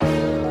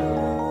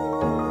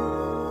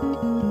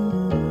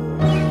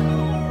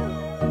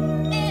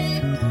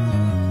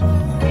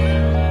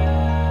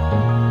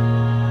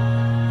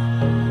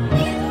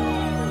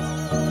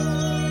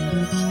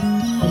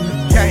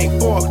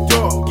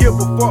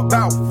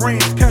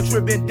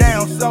been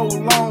down so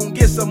long,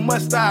 it's a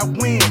must I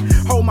win.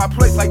 Hold my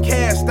place like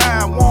cast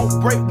iron,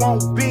 won't break,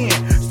 won't bend.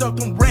 Stuff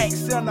them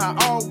racks in a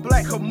all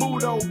black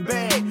Camudo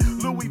bag.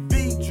 Louis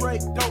V,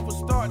 Drake, Dover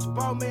Starch,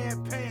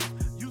 Bowman pants.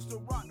 Used to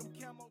rock them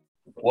camo.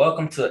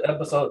 Welcome to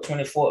episode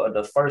 24 of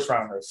the First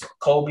Rounders.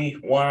 Kobe,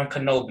 Wan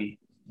Kenobi.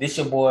 This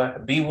your boy,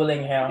 B.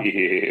 Willingham.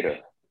 Yeah.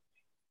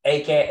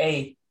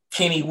 A.K.A.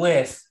 Kenny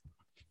West.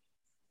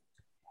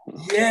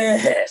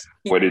 Yes.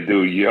 What it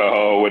do,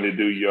 yo? What it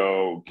do,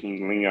 yo?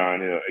 King Leon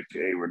here,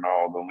 a.k.a.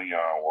 Ronaldo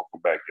Leon.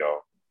 Welcome back,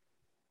 y'all.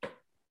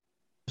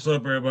 What's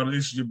up, everybody?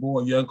 This is your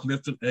boy, Young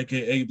Clifton,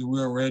 a.k.a. The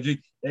Real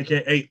Reggie,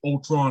 a.k.a.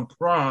 Ultron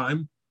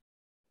Prime.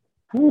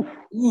 Ooh,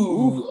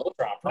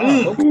 Ultron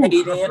Prime.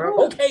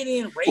 Okay,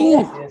 then, Ray.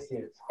 Yes.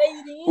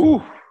 Hey,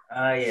 then.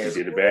 Yes.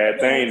 You did a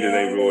bad thing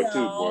today, Roy,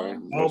 too, boy.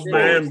 No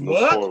spoilers, no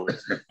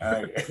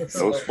spoilers.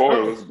 No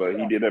spoilers, but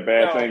he did a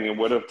bad thing and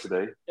what up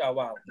today? Y'all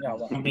wow.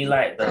 Be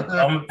like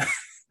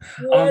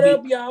what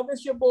up, y'all?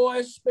 It's your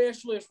boy,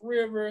 Specialist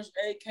Rivers,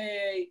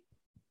 a.k.a.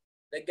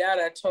 the guy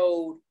that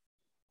told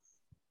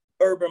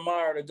Urban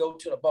Meyer to go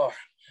to the bar.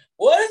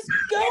 What's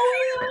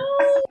going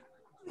on?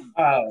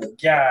 Oh,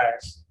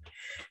 gosh.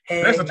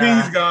 Hey, that's a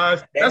tease,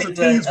 guys. That's a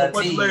tease for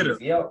much later.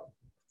 Yep.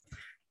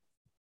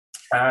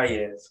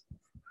 Yes.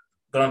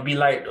 Gonna be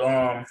like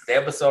the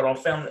episode on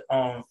family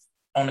on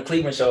the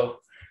Cleveland show.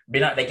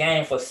 Been out the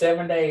game for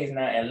 7 days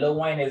now, and Lil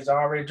Wayne has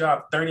already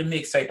dropped 30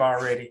 mixtape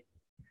already.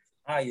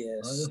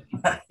 Yes.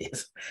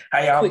 Yes.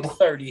 How y'all? Quick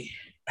 30.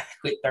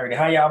 Quick 30.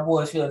 How y'all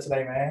boys feeling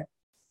today, man?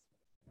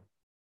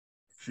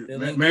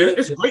 Man,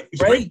 it's great.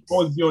 It's great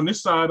to be on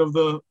this side of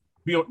the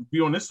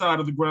on this side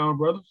of the ground,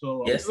 brother.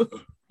 So yes.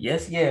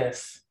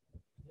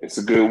 It's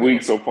a good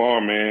week so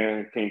far,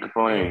 man. Can't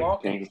complain.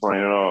 Can't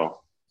complain at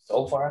all.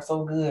 So far,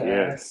 so good.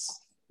 Yes.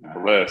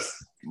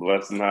 Blessed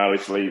and highly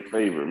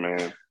favored,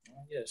 man.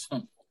 Yes.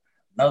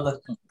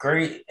 Another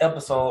great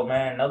episode,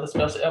 man. Another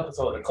special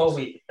episode.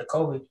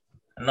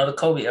 Another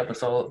Kobe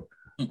episode.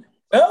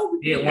 Oh,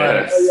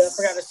 yes. I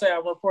forgot to say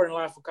I'm reporting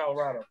live from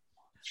Colorado.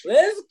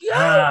 Let's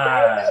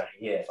go.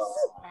 Yes.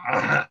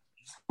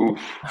 Oof,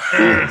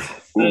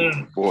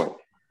 boy.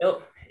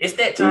 It's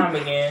that time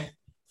again.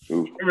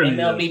 Really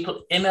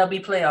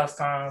MLB playoffs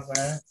time,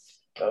 man.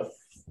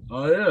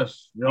 Oh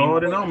yes, you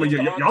already know me.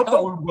 Y'all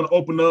thought we were going to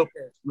open up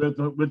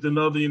with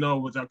another,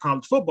 with our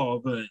college football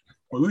thing.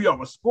 But we are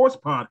a sports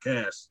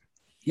podcast.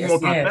 Yes.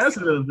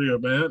 Ambassadors here,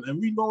 man, and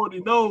we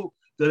already know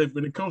that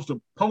when it comes to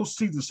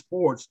postseason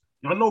sports,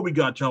 y'all know we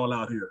got y'all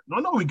out here.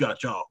 I know we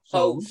got y'all.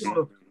 So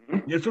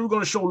we're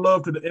gonna show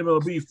love to the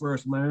MLB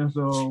first, man.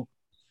 So,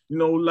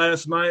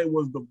 last night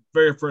was the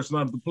very first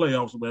night of the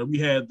playoffs, man. We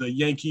had the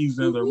Yankees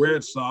and the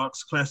Red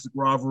Sox classic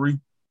rivalry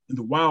in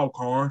the wild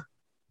card.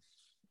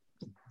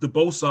 The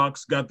Bo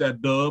Sox got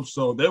that dub,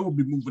 so they will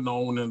be moving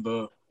on in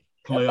the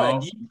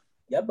playoffs.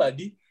 Yeah,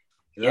 buddy.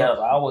 Yeah,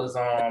 I was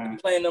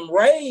playing them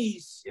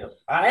Rays. Yeah.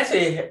 I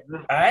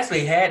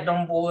actually had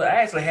them boys. I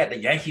actually had the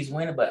Yankees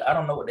winning, but I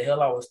don't know what the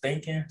hell I was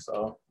thinking.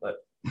 So,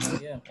 but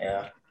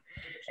yeah.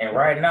 And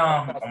right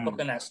now, I'm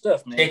looking at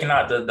stuff, man. Checking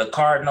out the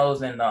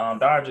Cardinals and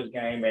Dodgers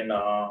game, and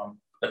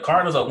the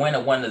Cardinals are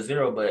winning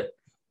 1-0, but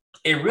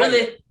it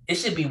really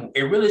should be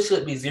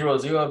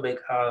 0-0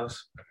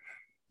 because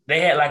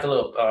they had like a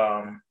little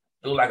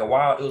it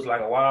was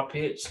like a wild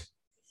pitch,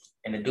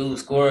 and the dude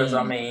scores.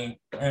 I mean,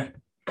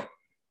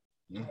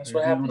 that's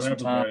what happens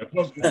sometimes.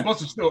 Plus,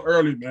 it's still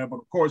early, man. But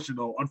of course,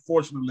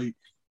 unfortunately,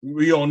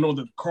 we all know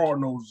that the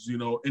Cardinals,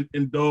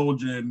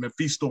 indulge in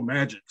Mephisto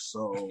magic.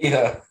 So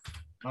yeah.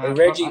 Hey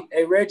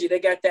Reggie, they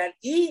got that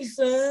E,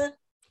 son.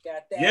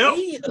 Got that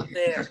E up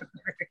there.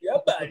 Yeah,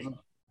 buddy.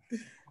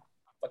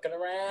 Fucking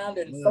around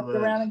and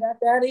got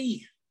that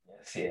E.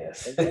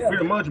 Yes.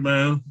 Pretty much,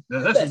 man.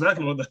 That's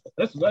exactly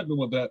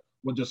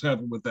what just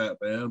happened with that,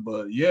 man.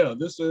 But yeah,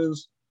 this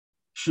is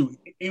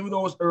even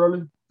though it's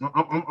early,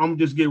 I'm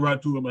just getting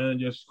right to it, man.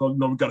 Just because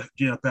we got a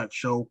jam-packed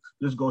show.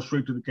 Just go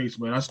straight to the case,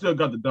 man. I still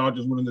got the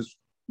Dodgers winning this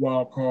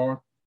wild card.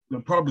 They're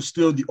probably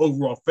still the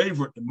overall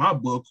favorite in my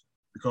book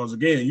because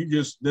again,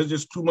 there's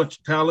just too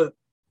much talent.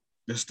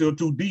 They're still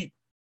too deep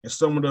in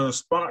some of the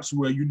spots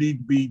where you need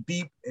to be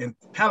deep and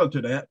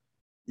talented at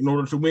in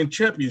order to win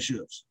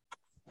championships.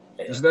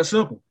 It's that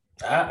simple.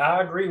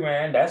 I agree,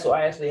 man. That's what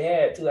I actually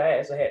had too. I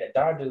actually had the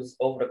Dodgers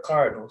over the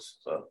Cardinals.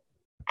 So,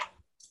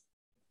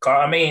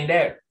 I mean,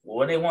 they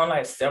won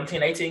like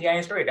 17, 18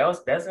 games straight.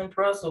 That's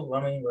impressive.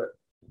 I mean,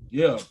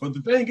 but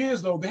the thing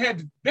is though, they had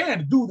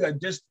to do that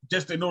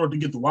just in order to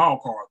get the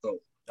wild card though.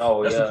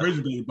 Oh, that's the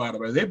crazy thing about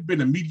it, man. They've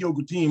been a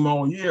mediocre team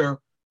all year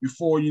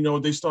before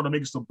they started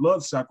making some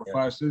blood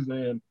sacrifices,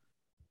 and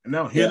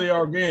now here they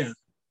are again.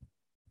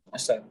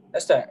 That's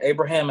that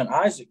Abraham and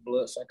Isaac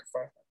blood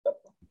sacrifice.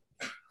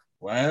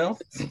 Well,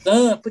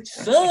 put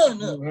your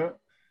son up.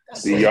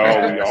 See,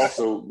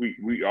 y'all.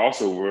 We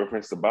also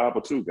reference the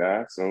Bible too,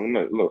 guys. So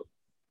look,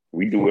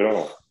 we do it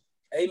all.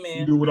 Amen.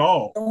 We do it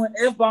all. Throwing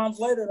F-bombs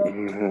later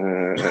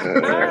though.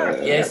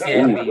 Yes.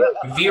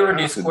 Viewer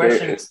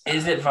discretion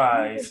is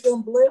advised.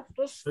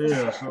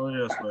 Yeah. So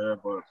yes, man.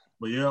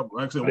 But yeah,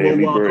 like I said,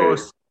 one wild card.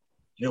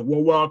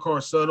 one wild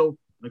card settled.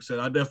 Like I said,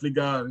 I definitely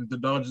got the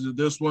Dodgers at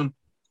this one.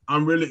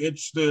 I'm really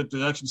interested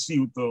to actually see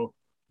what the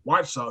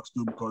White Sox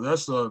do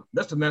because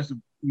that's a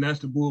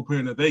nasty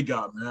bullpen that they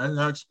got, man.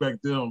 I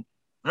expect them.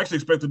 I actually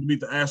expect them to beat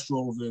the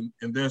Astros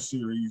in their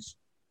series.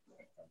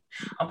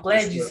 I'm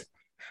glad you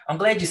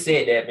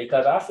said that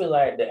because I feel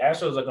like the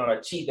Astros are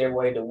gonna cheat their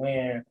way to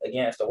win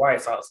against the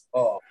White Sox.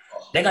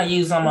 They're gonna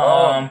use some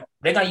of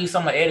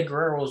Eddie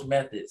Guerrero's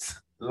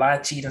methods, lie,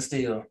 cheat, and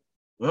steal.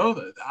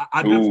 Well,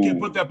 I definitely can't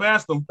put that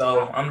past them.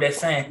 So I'm just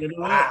saying,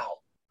 wow.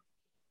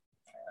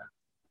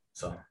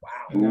 So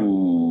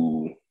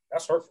Ooh,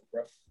 that's hurtful,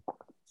 bro.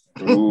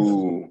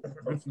 Ooh,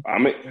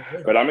 I'm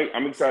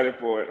excited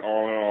for it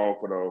all in all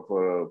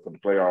for the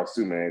playoffs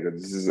too, man.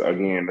 Because this is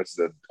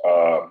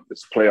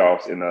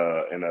playoffs in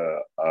a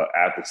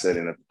after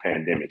setting of the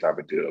pandemic type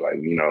of deal. Like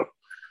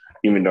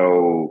even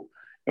though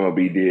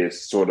MLB did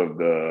sort of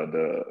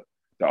the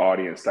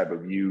audience type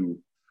of view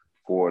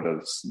for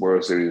the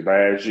World Series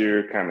last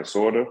year, kind of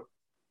sort of,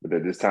 but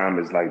at this time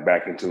it's like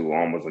back into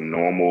almost a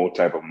normal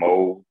type of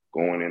mode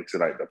going into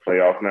like the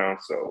playoff now.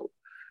 So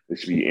it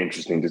should be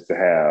interesting just to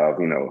have,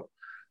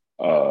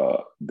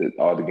 all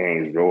the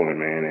games rolling,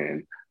 man,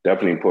 and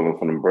definitely pulling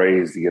from the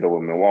Braves to get over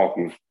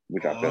Milwaukee,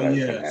 which I feel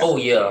like. Oh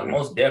yeah,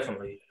 most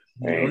definitely.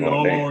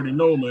 Y'all already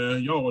know,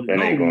 man. Y'all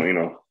already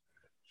know.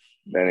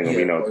 That ain't gonna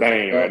be no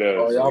thing right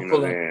there.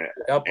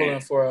 Y'all pulling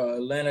for an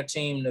Atlanta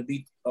team to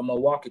beat a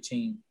Milwaukee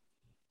team.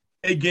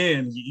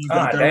 Again, you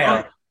got that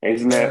right.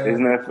 Isn't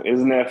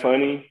that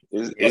funny?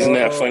 Isn't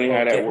that funny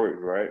how that works,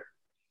 right?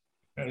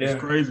 It's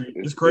crazy.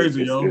 It's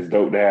crazy, yo. It's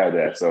dope to have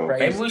that. So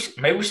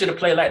maybe we should have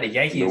played like the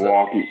Yankees,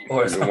 Milwaukee.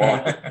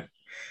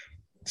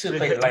 Should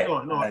have played like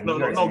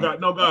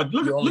no, God.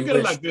 Look at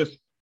it like this.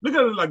 Look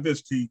at it like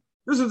this, T.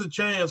 This is a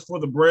chance for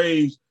the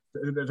Braves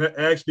to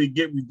actually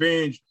get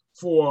revenge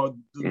for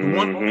the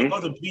one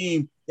other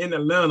team in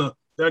Atlanta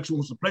that actually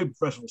wants to play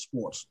professional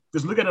sports.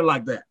 Just look at it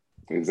like that.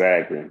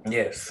 Exactly.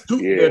 Yes. Two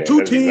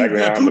teams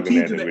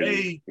in the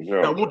A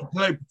that want to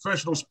play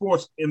professional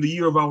sports in the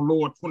year of our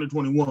Lord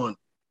 2021.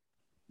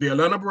 The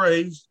Atlanta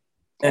Braves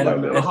and the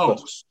Atlanta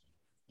Hawks.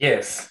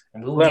 Yes.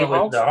 And we'll get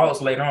with the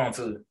Hawks later on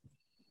too.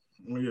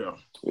 Yeah.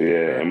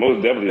 Yeah, and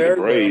most definitely the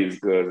Braves,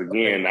 because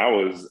again, I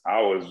was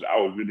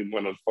really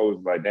one of those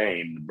folks like,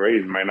 dang, the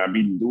Braves might not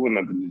be doing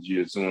nothing this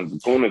year as soon as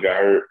Acuna got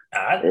hurt.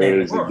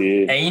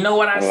 And you know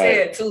what I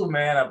said too,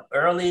 man,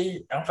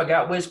 early, I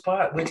forgot which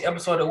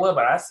episode it was,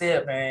 but I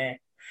said, man,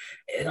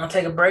 it's gonna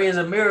take a Braves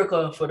a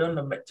miracle for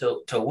them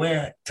to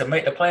win, to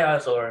make the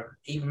playoffs, or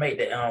even make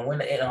the win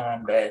the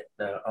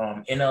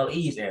NL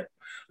East. And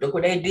look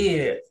what they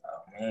did.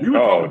 They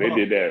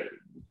did that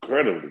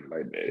incredibly.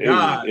 Like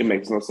it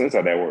makes no sense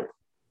how that works.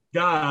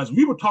 Guys,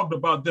 we were talking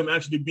about them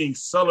actually being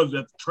sellers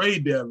at the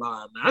trade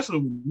deadline. Man, I should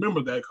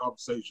remember that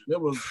conversation.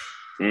 It was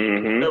we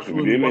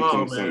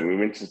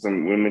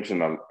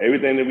mentioned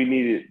everything that we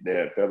needed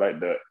that felt like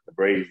the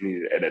Braves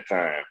needed at that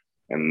time,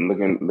 and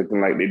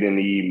looking like they didn't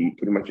need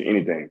pretty much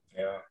anything.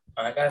 Yeah,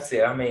 like I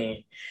said,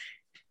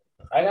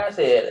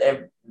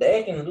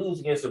 they can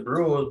lose against the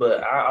Brewers,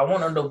 but I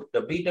want them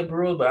to beat the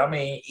Brewers. But I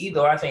mean,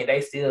 either I think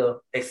they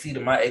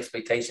exceeded my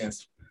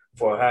expectations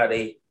for how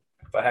the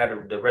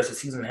rest of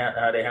the season,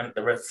 how they handled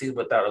the rest of the season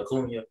without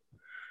Acuna.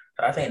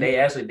 I think they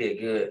actually did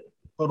good.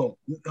 Hold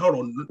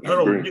on.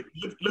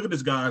 Look at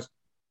this, guys.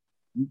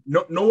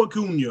 No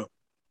Acuna,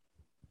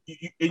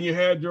 and you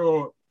had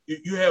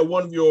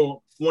one of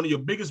your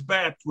biggest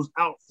bats was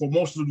out for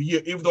most of the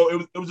year, even though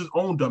it was his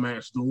own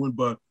dumbass doing,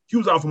 but he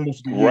was out for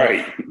most of the year.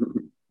 Right.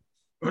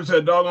 I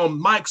said,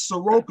 doggone Mike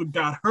Soroka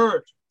got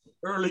hurt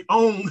early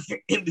on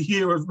in the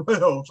year as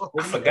well. So,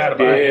 I forgot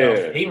about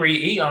him. He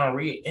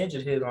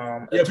re-injured his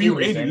he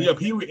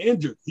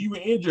re-injured. He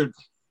re-injured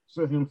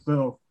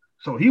himself.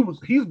 So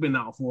he's been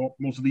out for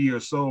most of the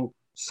year. So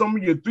some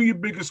of your three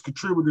biggest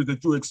contributors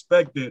that you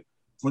expected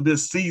for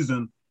this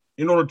season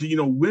in order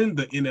to win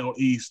the NL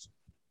East,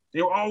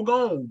 they were all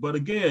gone. But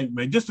again,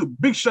 man, just a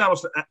big shout out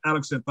to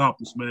Alex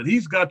Anthopoulos, man.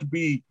 He's got to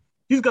be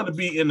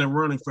in the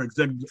running for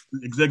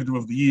executive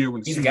of the year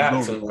when he's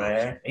got to,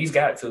 man. He's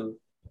got to.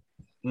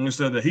 And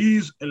instead that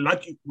and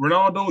like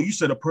Ronaldo, you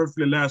said a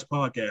perfectly last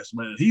podcast,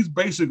 man. He's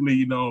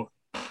basically,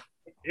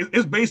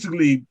 it's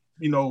basically,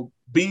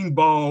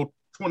 beanball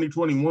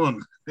 2021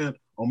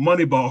 or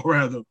Moneyball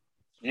rather.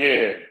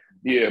 Yeah,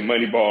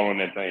 Moneyball on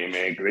that thing,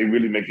 man. Because they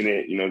really making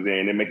it,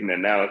 they're making the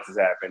analysis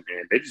happen,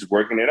 and they're just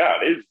working it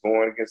out. They're just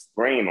going against the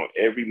grain on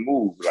every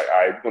move. Like, all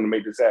right, we're gonna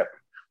make this happen.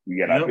 We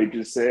got our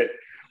pitchers set.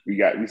 We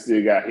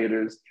still got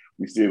hitters.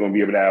 We still gonna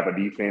be able to have a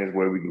defense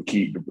where we can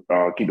keep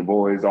the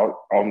boys off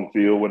the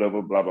field,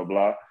 whatever, blah blah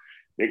blah.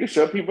 They can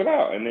shut people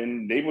out, and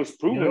then they was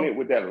proving it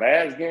with that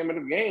last game of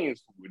the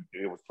games.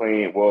 They was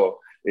playing well.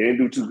 They didn't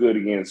do too good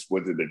against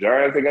the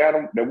Giants. They got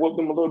them. They whooped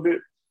them a little bit.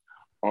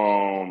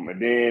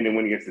 And then they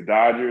went against the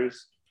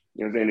Dodgers.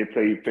 You know what I'm saying? They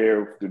played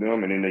fair to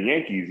them, and then the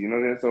Yankees. You know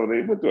what I'm saying? So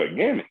they went through a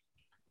gamut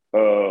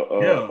of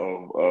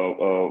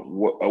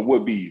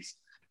would-be's.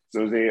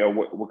 So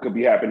what could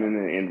be happening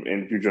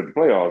in the future of the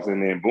playoffs,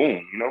 and then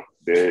boom,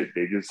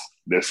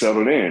 they're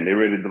settled in. They're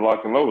ready to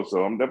lock and load.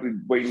 So I'm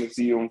definitely waiting to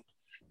see them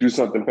do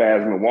something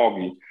past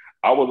Milwaukee.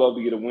 I would love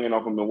to get a win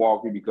off of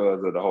Milwaukee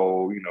because of the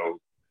whole,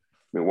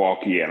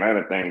 Milwaukee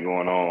Atlanta thing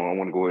going on. I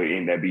want to go ahead and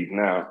end that beef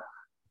now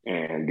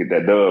and get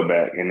that dub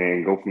back, and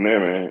then go from there,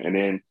 man. And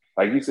then,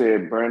 like you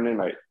said, Brandon,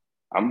 like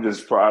I'm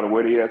just proud of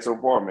where they at so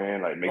far,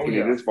 man. Like making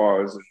it as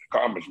far as an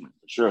accomplishment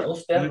for sure.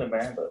 Most definitely,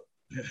 man. But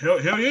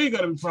hell yeah, you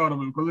got to be proud of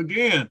them because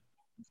again,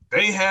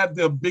 they had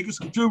the bigged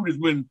contributors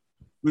when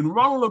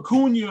Ronald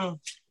Acuna,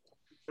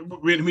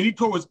 when he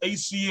tore his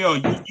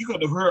ACL, you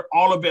could have heard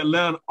all of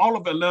Atlanta. All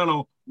of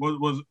Atlanta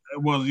was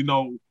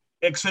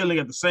exhaling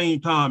at the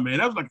same time, man.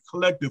 That was like a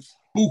collective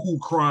boohoo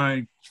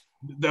crying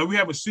that we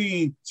haven't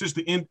seen since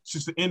the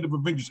end of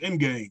Avengers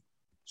Endgame.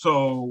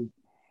 So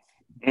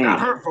got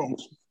hurt,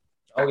 folks.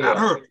 Oh yeah, got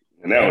hurt.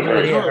 And that was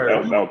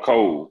hurt. That was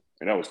cold.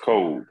 And that was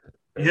cold.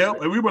 Yeah,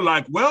 and we were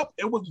like, well,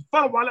 it was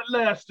fun while it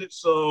lasted.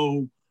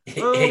 So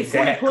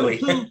exactly.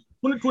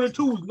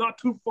 2022 is not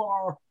too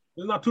far.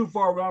 It's not too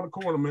far around the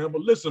corner, man.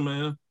 But listen,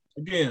 man.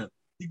 Again,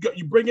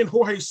 you bring in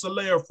Jorge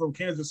Soler from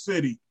Kansas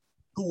City,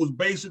 who was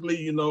basically,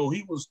 he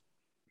was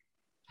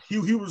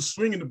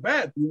swinging the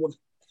bat. He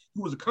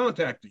was a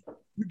contacting.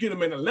 You get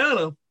him in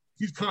Atlanta,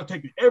 he's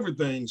contacting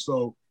everything.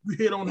 So we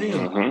hit on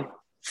him. Mm-hmm.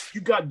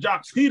 You got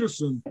Jock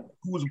Peterson,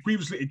 who was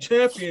previously a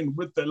champion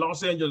with the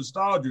Los Angeles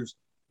Dodgers.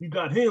 You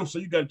got him, so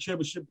you got a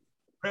championship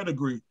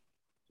pedigree.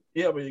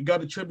 Yeah, but you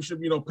got a championship,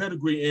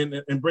 pedigree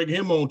and bring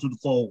him on to the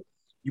fold.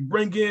 You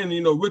bring in,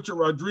 Richard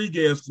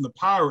Rodriguez from the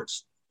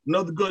Pirates,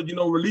 another good,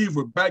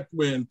 reliever back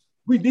when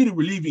we needed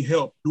relieving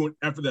help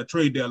after that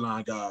trade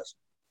deadline, guys.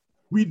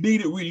 We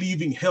needed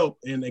relieving help.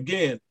 And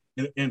again,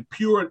 in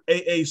pure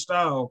AA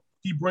style,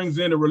 he brings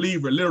in a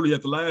reliever literally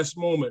at the last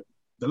moment,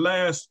 the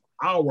last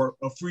hour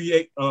of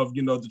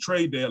the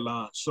trade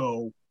deadline.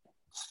 So,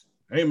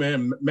 hey,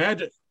 man,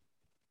 Magic.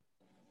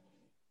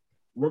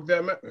 Work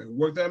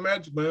that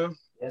magic, man.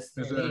 Yes,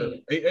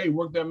 AA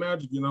work that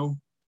magic,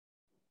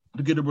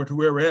 to get it to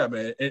where we're at,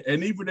 man.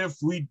 And even if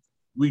we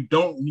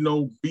don't,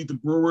 beat the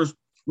Brewers,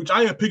 which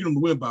I am picking them to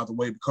win, by the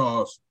way,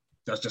 because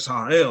that's just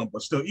how I am.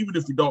 But still, even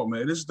if we don't,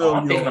 man, it's still.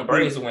 I'm picking the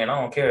Braves to win.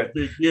 I don't care.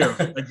 Yeah,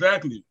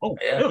 exactly. Oh,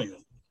 yeah. Hell yeah.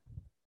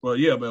 But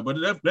yeah, man. But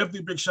definitely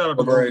a big shout out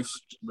to the Braves,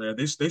 man.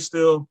 They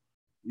still,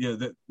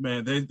 they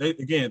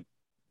again.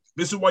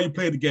 This is why you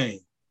play the game.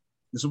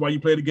 This is why you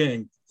play the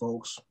game,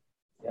 folks.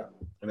 Yeah.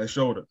 And they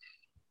showed it.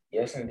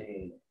 Yes,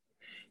 indeed.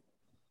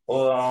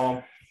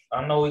 Well,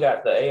 I know we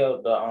got the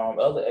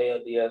other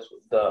ALDS,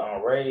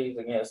 the Rays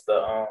against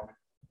the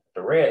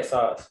Red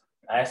Sox.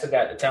 I actually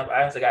got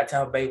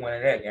Tampa Bay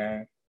winning that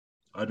game.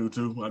 I do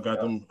too. I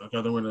got them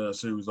winning that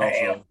series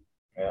also.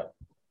 Yeah.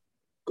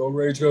 Go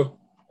Rachel.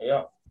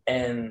 Yeah.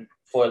 And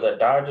for the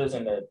Dodgers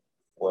and I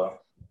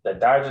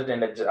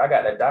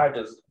got the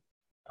Dodgers.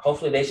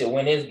 Hopefully they should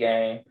win this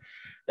game.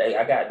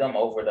 I got them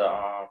over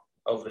the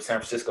San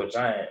Francisco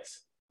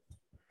Giants.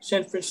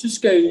 San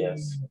Francisco.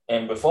 Yes.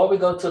 And before we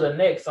go to the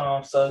next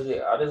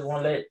subject, I just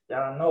want to let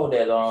y'all know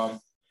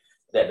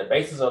that the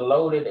bases are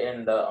loaded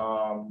and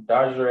the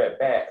Dodgers are at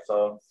bat.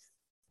 So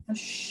I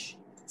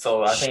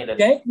think that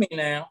Gank me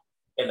now.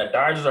 And the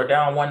Dodgers are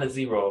down 1-0.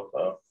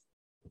 So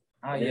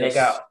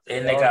yes.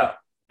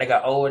 they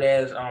got old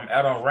ass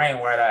Adam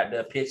Rainwater out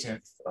there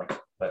pitching. So,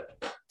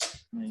 but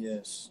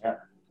yes. Yeah.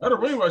 Adam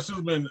Rainwater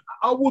still been.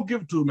 I will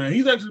give it to him, man.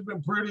 He's actually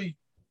been pretty.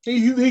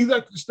 He's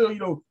actually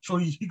still, so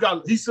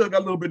he still got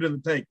a little bit in the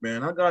tank,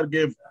 man. I gotta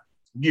give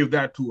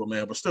that to him,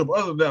 man. But still,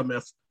 other than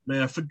that,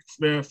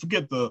 man,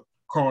 forget the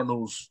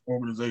Cardinals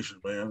organization,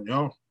 man.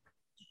 Y'all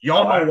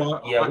know why.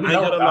 Yeah, I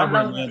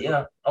know.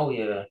 Yeah. Oh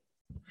yeah.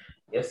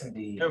 Yes,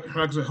 indeed. Like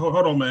I said, hold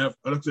on, man.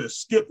 Like I said,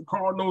 skip the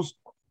Cardinals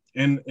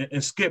and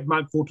skip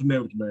Mike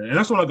Fortunevich, man. And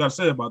that's what I gotta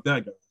say about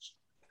that, guys.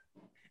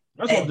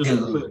 That's what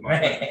dude,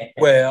 man.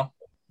 Well,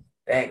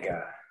 that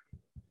guy.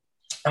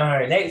 All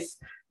right, next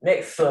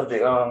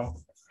subject. Our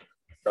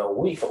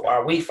week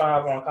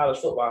 5 on college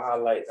football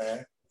highlights,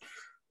 man.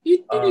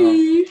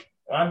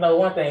 I know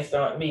one thing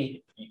stunned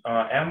me.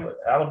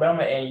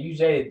 Alabama and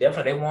UJ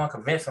definitely they won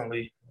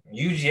convincingly.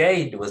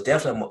 UGA was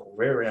definitely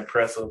very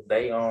impressive.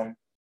 They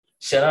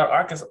shut out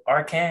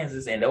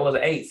Arkansas, and there was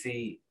an 8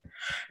 seed.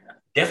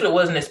 Definitely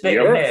wasn't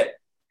expecting that.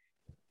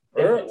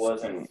 Definitely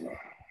wasn't.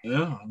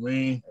 Yeah, I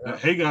mean,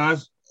 hey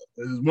guys,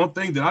 there's one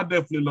thing that I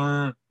definitely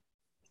learned,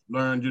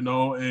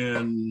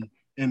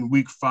 in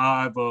week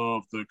 5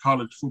 of the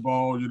college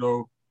football,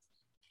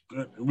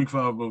 week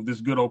 5 of this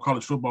good old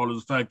college football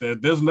is the fact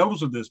that there's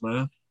levels of this,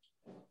 man.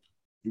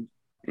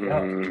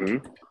 Mm-hmm.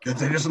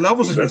 There's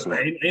levels of this,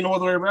 man. Ain't no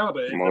other way around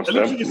it. Most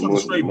let me get something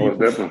straight,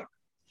 definitely.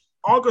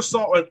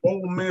 Arkansas and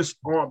Ole Miss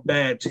aren't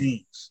bad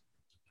teams.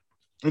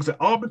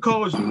 All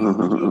because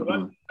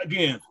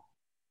again,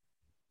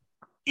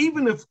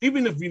 even if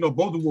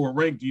both of them were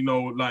ranked,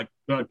 like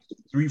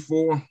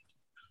 3-4,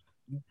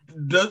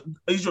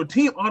 is your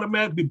team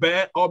automatically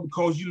bad all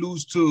because you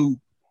lose to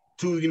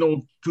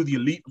the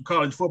elite of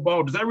college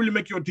football? Does that really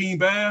make your team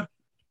bad?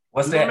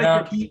 What's that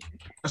now?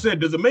 I said,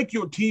 does it make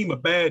your team a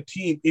bad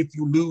team if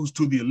you lose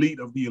to the elite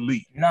of the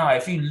elite? No,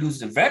 if you lose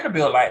to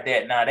Vanderbilt like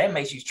that, that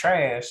makes you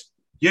trash.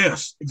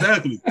 Yes,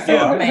 exactly. So,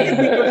 yeah, I mean,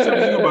 because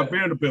something about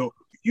Vanderbilt,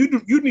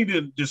 you need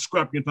to just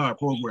scrap your entire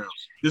program.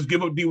 Just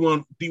give up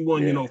D1,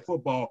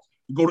 football.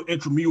 Go to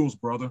intramurals,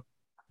 brother.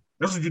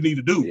 That's what you need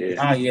to do.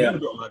 Yeah.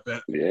 Vanderbilt like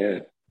that. Yeah.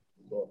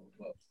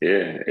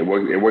 Yeah. It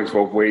works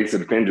both ways to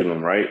the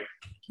pendulum, right?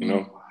 You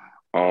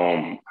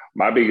know.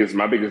 My biggest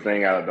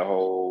thing out of the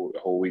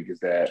whole week is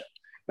that,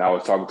 and I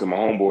was talking to my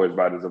homeboys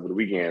about this over the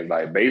weekend.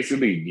 Like,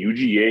 basically,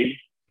 UGA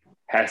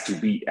has to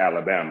beat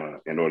Alabama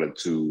in order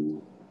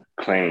to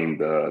claim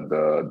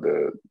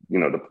the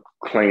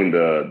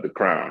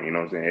crown. You know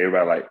what I'm saying?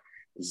 Everybody like,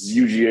 this is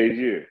UGA's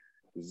year.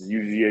 This is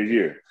UGA's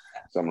year.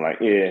 So I'm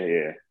like, yeah.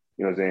 You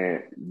know what I'm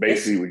saying?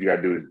 Basically, what you got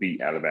to do is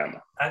beat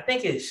Alabama. I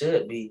think it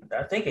should be.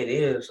 I think it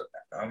is.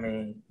 I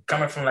mean,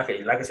 coming from like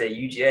I said,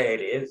 UGA,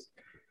 it is.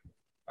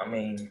 I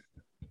mean,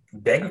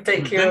 they can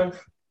take care of.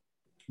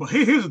 But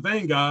here's the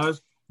thing,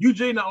 guys.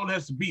 UGA not only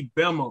has to beat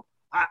Bama,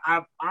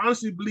 I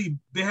honestly believe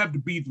they have to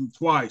beat them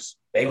twice.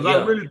 I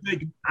really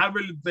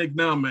think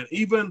now, man.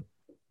 Even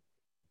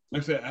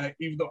like I said,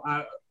 even though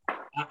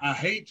I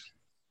hate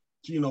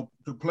to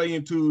play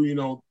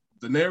into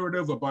the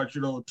narrative about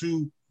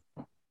two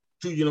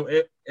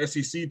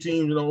SEC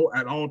teams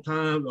at all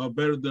times are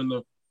better than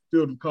the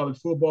field of college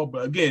football.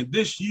 But again,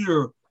 this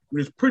year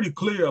it's pretty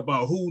clear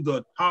about who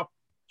the top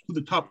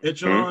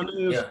echelon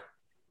is. Yeah.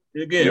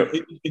 Again,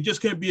 it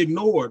just can't be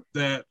ignored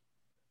that,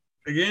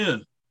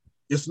 again,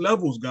 it's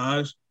levels,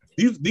 guys.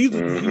 These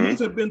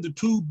have been the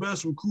two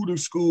best recruiting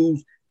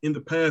schools in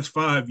the past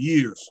 5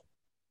 years.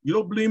 You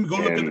don't believe me? Go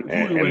look at the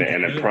recruiting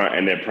rankings.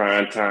 And their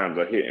prime times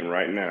are hitting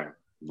right now.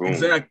 Boom.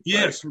 Exactly.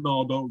 Yes,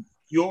 Ronaldo.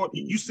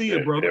 You see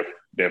it, brother.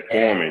 They're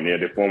forming.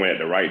 They're forming at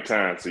the right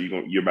time. So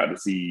you're about to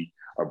see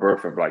a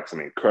birth of like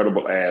some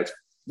incredible ass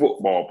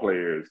football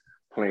players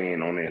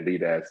playing on their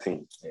elite ass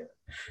team. Yeah.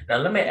 Now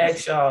let me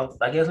ask y'all.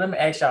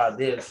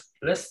 This.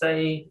 Let's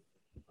say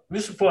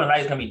this reporting like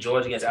it's gonna be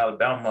Georgia against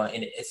Alabama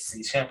in the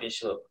SEC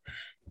championship.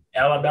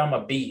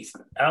 Alabama beats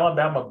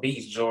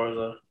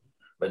Georgia,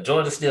 but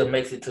Georgia still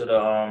makes it to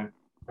the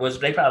which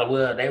they probably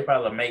will.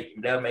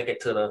 They'll make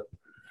it to the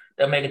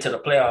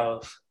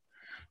playoffs.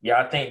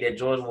 Y'all think that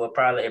Georgia will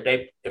probably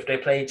if they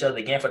play each other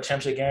again for the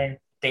championship game,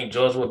 think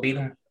Georgia will beat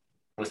them?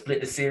 Will split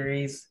the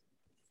series?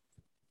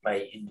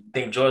 Like, you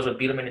think Georgia will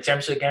beat them in the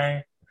championship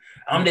game?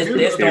 I'm just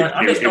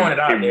throwing it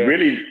out there.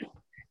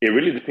 It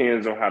really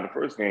depends on how the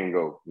first game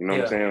goes. You know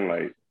what I'm saying?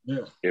 Like,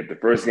 if the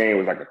first game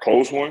was like a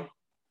close one,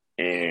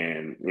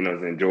 and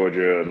then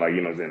Georgia, like,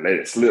 let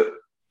it slip,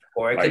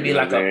 or it could be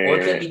or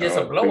it could be just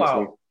a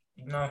blowout.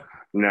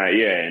 Nah,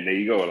 yeah, and there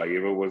you go. Like,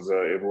 if it was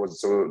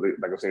so,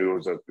 like I said,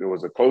 it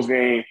was a close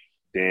game,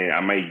 then I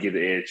might give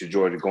the edge to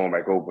Georgia going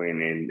back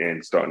open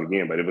and starting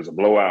again. But if it's a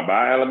blowout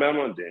by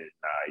Alabama, then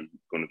you're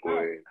gonna go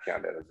ahead and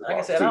count that as a like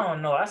I said, I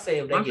don't know. I say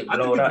if they get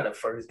blown out the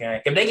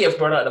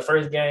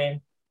first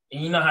game,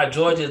 you know how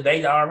Georgia,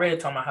 they already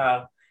talking about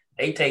how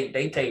they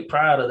take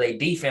pride of their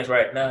defense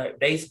right now. If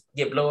they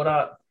get blown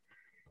out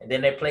and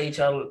then they play each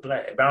other,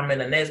 I'm in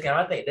the next game,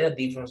 I think their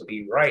defense will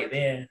be right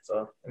then.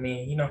 So I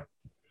mean,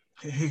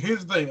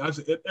 Here's the thing.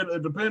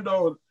 It depends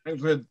on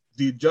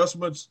the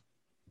adjustments.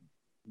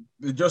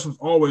 The adjustments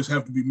always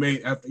have to be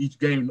made after each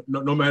game,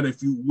 no matter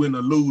if you win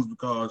or lose,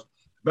 because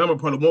Bama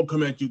probably won't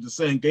come at you the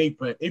same game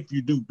plan if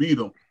you do beat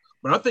them.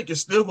 But I think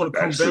it's still going to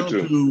come down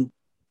to,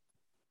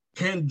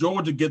 can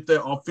Georgia get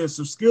their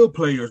offensive skill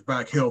players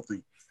back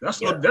healthy? That's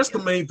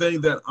the main thing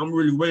that I'm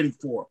really waiting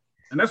for.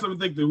 And that's what I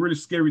think the really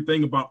scary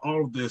thing about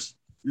all of this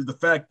is the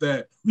fact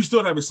that we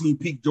still haven't seen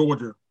peak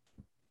Georgia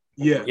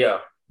yet. Yeah.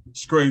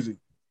 It's crazy.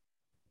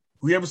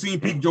 We haven't seen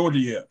peak Georgia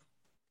yet.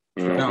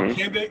 Mm-hmm. Now,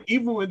 can they,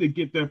 even when they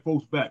get their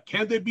folks back,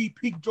 can they be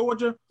peak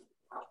Georgia?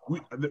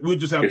 We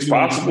just have to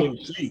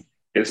see.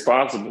 It's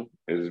possible.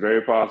 It's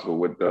very possible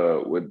with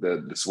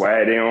the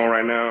swag they're on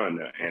right now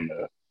and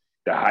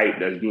the hype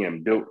that's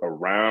being built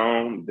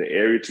around the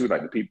area too.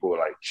 Like, the people are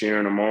like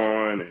cheering them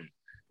on, and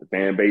the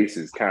fan base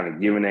is kind of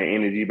giving that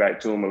energy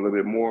back to them a little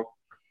bit more.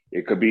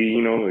 It could be,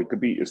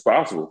 it's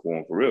possible for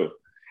them, for real.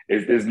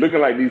 It's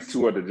looking like these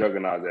two are the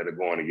juggernauts that are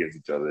going against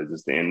each other. It's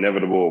just the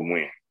inevitable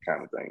win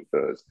kind of thing.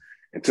 Because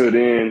until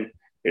then,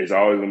 it's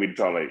always going to be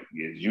talking like,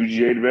 is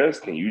UGA the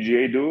best? Can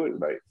UGA do it?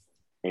 Like,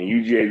 and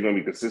UGA is going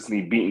to be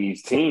consistently beating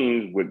these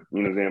teams with,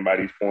 by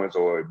these points,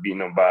 or beating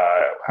them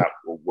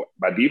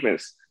by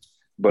defense.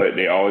 But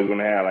they're always going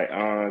to have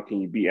like,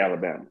 can you beat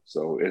Alabama?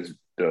 So it's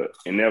the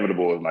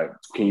inevitable is like,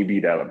 can you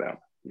beat Alabama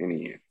in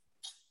the end?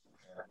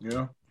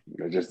 Yeah.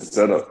 It's just the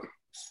setup.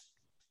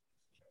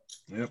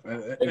 Yep.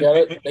 They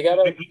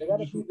gotta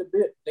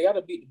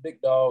beat the big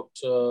dog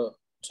to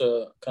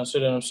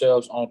consider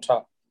themselves on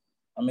top.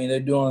 I mean, they're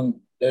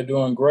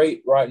doing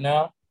great right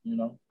now.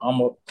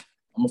 I'm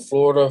a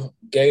Florida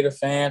Gator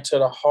fan to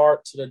the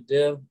heart, to the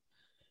death,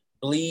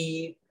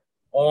 bleed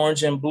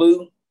orange and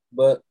blue,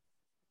 but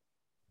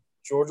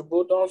Georgia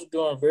Bulldogs are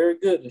doing very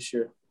good this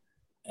year,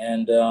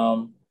 and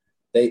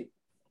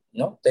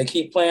No, they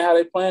keep playing how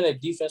they playing. Their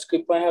defense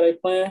keep playing how they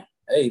playing.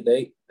 Hey,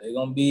 they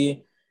gonna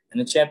be in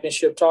the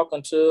championship talk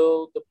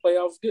until the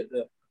playoffs get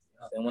there.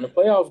 And when the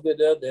playoffs get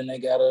there, then they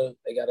gotta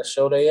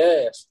show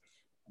their ass.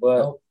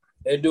 But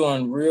they're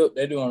doing real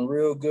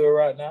good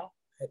right now.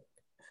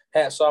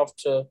 Hats off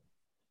to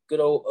good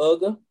old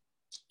Uga.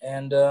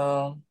 And see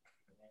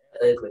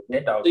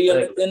you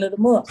at the end of the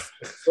month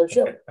for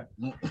sure.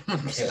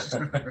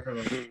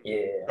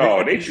 Yeah.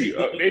 Oh, they treat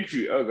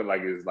Uga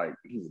like it's like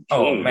he's a king.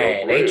 Oh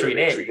man, they treat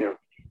him.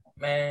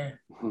 Man.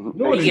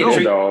 No, he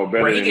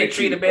get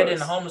treated better than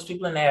the homeless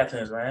people in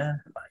Athens,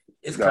 man. Like,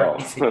 it's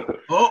crazy.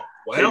 Oh,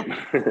 well,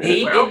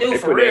 he do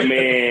for real.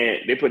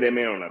 They put that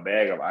man on a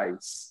bag of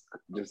ice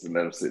just to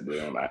let him sit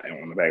there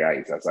on the bag of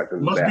ice. That's like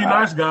must be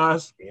nice,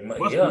 guys.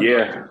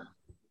 Yeah.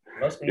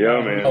 Must be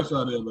yeah, nice.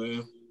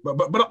 Man.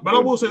 But I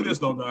will say this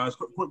though, guys.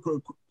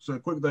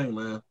 Quick thing,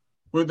 man.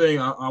 Quick thing.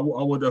 I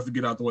will definitely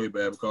get out the way,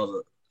 man,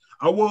 because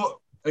I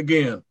will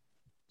again.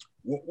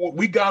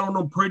 We got on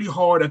him pretty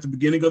hard at the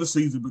beginning of the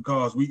season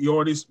because we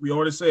already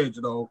said,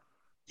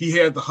 he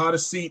had the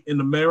hottest seat in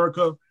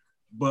America.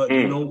 But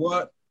you know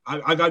what?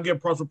 I gotta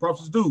give props where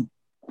props is due.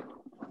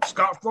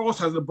 Scott Frost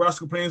has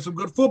Nebraska playing some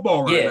good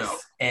football right now.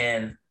 Yes,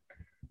 and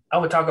I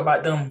would talk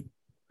about them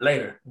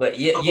later. But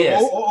yes.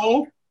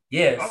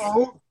 Yes.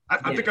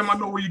 I think I might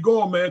know where you're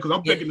going, man, because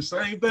I'm thinking the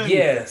same thing.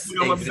 Yes.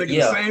 I'm thinking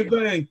the same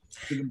thing.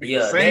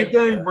 Same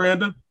thing,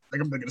 Brandon. I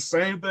think I'm thinking the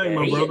same thing,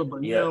 my brother.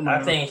 But man.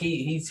 I think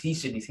he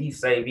should be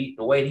safe.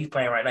 The way he's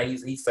playing right now,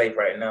 he's safe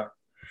right now.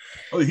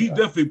 Oh, he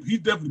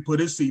definitely put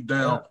his seat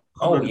down.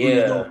 Oh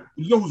yeah.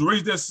 You know who's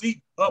raised that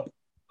seat up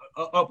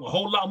a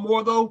whole lot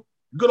more though?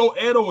 Good old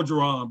Ed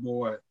Orgeron,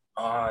 boy.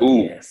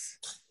 Yes.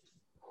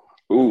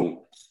 Ooh.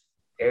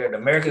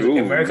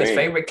 America's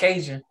favorite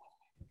Cajun.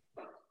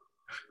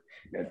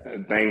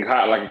 That thing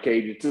hot like a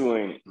Cajun too,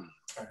 ain't it?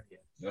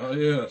 Oh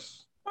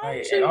yes.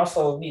 And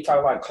also we talk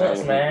about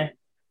Clemson, man.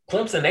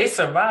 Clemson, they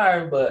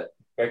survived, but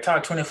their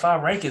top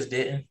 25 rankings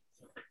didn't.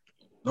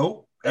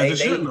 Nope. They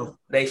shouldn't have.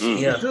 They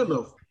shouldn't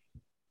have.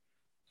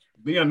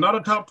 They are not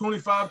a top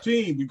 25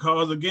 team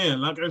because again,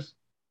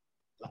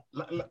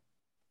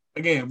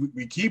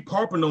 we keep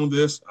harping on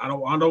this. I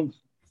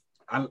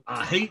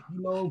hate,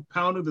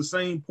 pounding the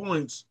same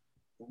points.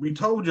 We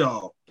told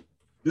y'all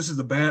this is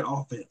a bad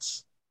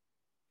offense.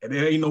 And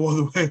there ain't no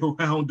other way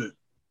around it.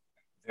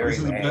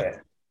 Very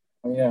bad.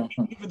 Yeah.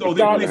 Even though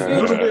they play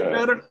a little bit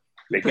better.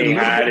 They can't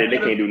hide it. They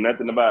can't do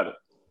nothing about it.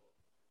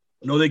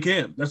 No, they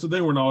can't. That's the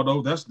thing,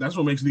 Ronaldo. That's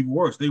what makes it even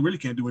worse. They really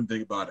can't do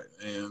anything about it.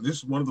 And this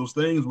is one of those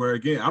things where,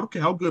 again, I don't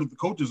care how good the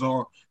coaches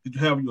are that you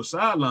have on your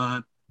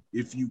sideline.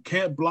 If you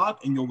can't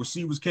block and your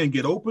receivers can't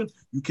get open,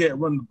 you can't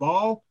run the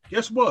ball,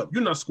 guess what?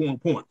 You're not scoring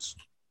points.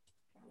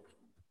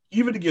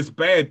 Even against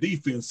bad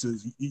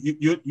defenses,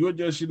 you're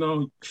just,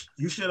 you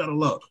shit out of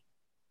luck.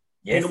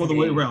 Yes, ain't no other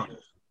way around it.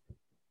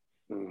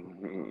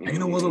 Ain't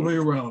no other way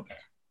around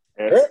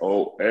it.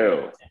 SOL.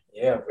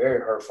 Yeah, very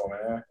hurtful,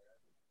 man.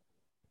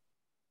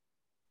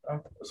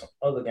 Some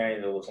other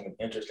games that was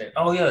interesting.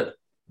 Oh yeah,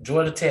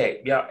 Georgia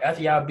Tech. Y'all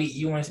after y'all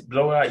beat UNC,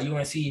 blow out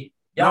UNC.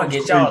 Y'all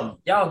get y'all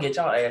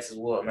asses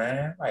whooped,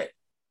 man. Like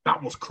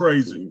that was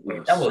crazy.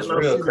 That was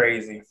real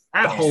crazy.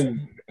 At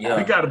home,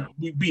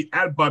 we beat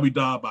at Bobby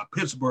Dodd by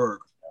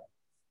Pittsburgh.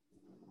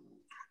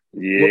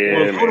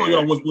 Yeah. Hold on,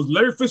 y'all. Was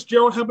Larry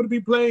Fitzgerald happen to be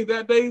playing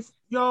that day,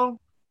 y'all?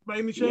 By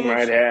any chance? He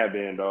might have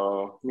been,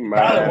 dog. He might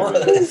have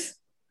been.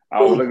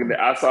 I was looking at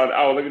that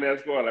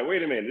score. Like,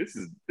 wait a minute, this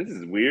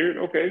is weird.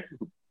 Okay.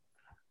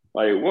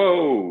 Like,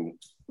 whoa,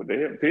 what the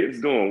hell?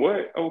 Pitt's doing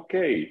what?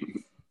 Okay.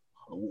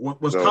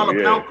 Was Tyler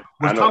Palco?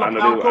 I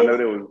know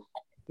there was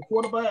the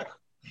quarterback.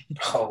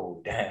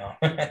 Oh damn.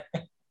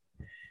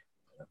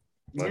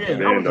 That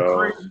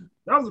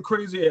was a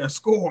crazy ass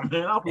score,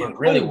 man. It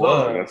really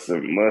was.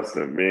 Must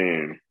have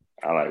been.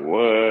 I like, what?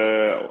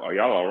 Are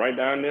y'all all right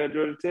down there,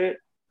 Georgia Tech?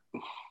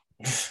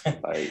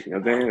 Like, you know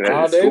what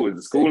I'm saying? Is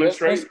the school in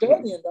straight?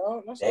 Studying,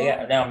 dog. They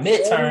got now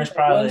midterms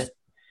probably.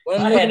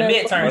 I had the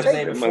midterms the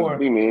day before. Must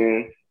be,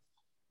 man.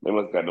 They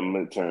must got the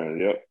midterms.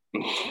 Yep.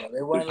 Yeah,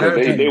 they were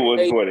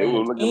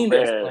looking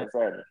bad.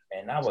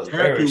 And I was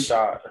very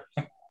shocked.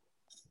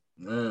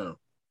 Yeah.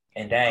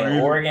 And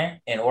dang, Oregon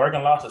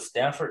lost to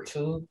Stanford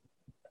too.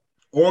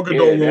 Oregon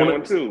don't want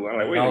it too. I'm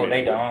like, wait a minute.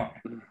 They don't.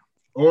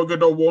 Oregon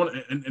don't want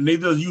it, and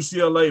neither does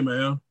UCLA,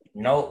 man.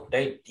 No,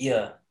 they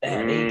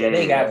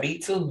got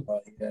beat too.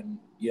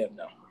 Yeah,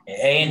 no.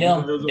 And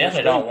A&M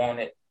definitely don't want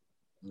it.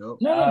 Nope.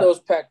 None of those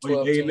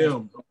Pac-12 teams.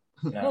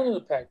 None of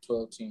the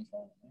Pac-12 teams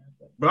want it.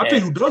 But I tell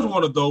you who does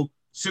want it though.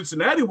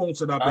 Cincinnati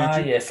wants it. I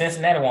bet you. Yeah,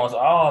 Cincinnati wants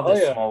all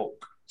the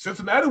smoke.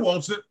 Cincinnati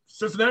wants it.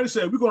 Cincinnati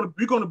said we're gonna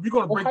break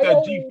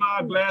that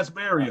G5 glass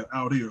barrier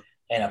out here.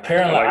 And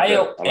apparently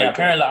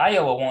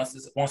Iowa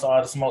wants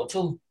all the smoke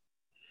too.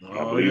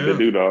 I believe they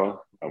do,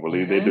 though. I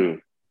believe they do.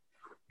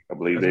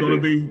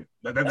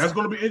 That's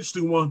gonna be an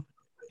interesting one.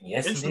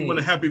 Yes, interesting one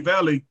in Happy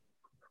Valley.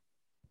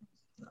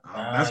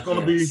 That's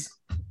gonna be.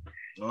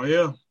 Oh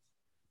yeah.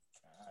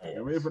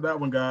 Get ready for that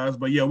one, guys.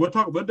 But yeah, we'll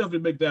definitely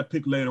make that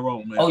pick later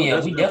on, man. Oh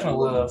yeah, we definitely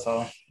will.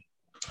 So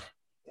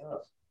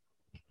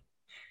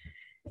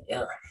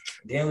Yeah.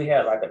 Then we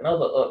had like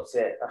another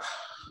upset.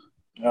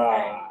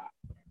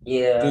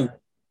 Yeah.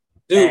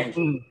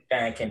 Dude.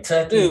 And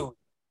Kentucky.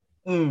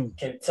 Dude.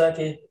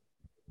 Kentucky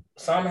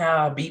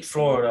somehow beat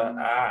Florida.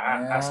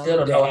 I still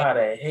don't know how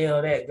the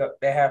hell that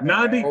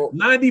happened.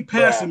 90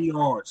 passing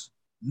yards.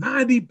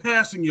 90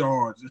 passing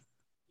yards.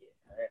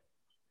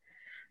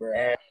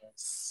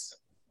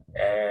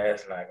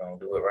 That's not gonna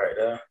do it right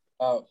there.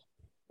 Oh,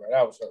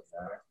 that was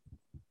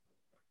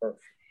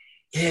perfect.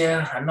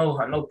 Yeah, I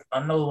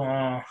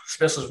know.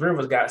 Specialist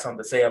Rivers got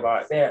something to say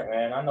about that,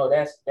 man. I know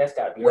that's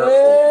got to be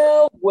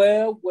hurtful.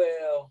 Well.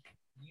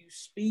 You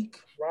speak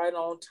right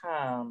on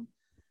time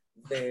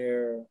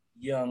there,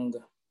 young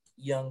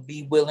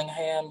B.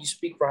 Willingham. You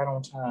speak right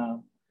on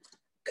time.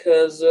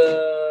 Because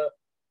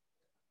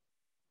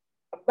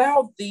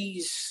about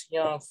these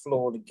young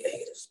Florida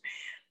Gators, man.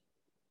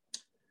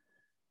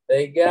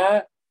 They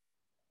got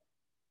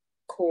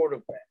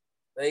quarterback.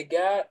 They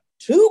got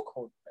 2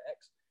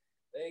 quarterbacks.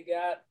 They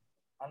got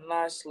a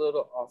nice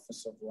little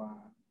offensive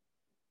line.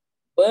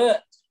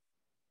 But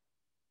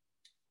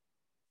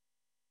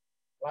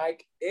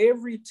like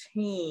every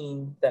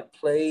team that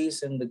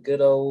plays in the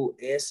good old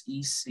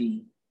SEC,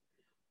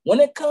 when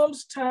it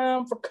comes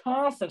time for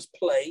conference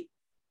play,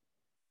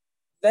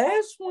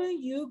 that's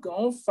when you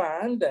gonna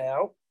find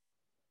out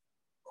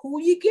who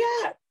you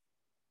got.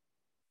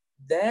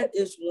 That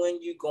is when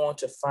you're going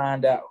to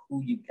find out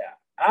who you got.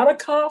 Out of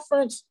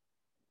conference,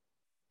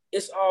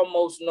 it's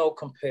almost no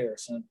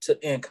comparison to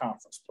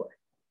in-conference play.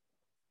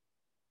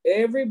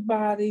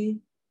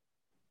 Everybody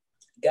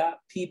got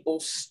people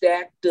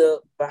stacked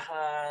up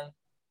behind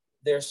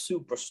their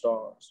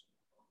superstars.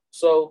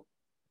 So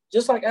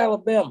just like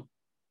Alabama,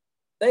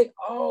 they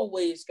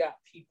always got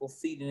people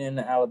feeding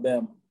into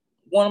Alabama.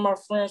 One of my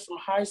friends from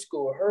high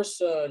school, her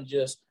son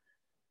just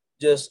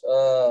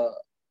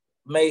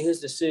made his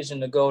decision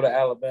to go to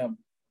Alabama.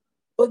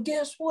 But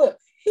guess what?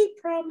 He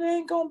probably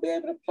ain't going to be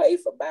able to play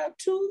for about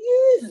 2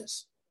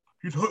 years.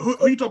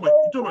 Who you talking about?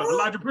 You talking about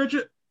Elijah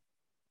Pritchett?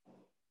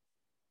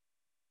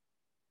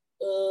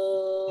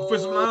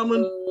 Offensive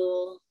lineman?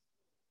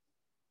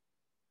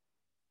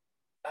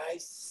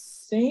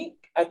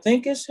 I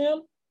think it's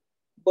him,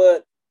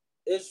 but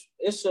it's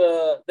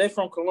they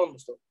from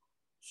Columbus though.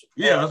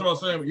 Yeah, that's what I'm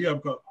saying. Yeah,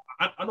 because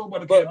I know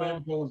about the kid, man.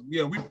 Because we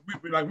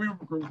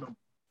recruit them.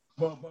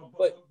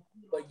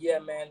 But yeah,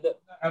 man.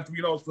 After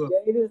we lost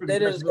they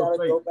just gotta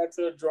go back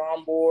to the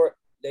drawing board.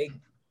 They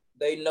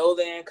know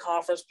they're in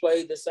conference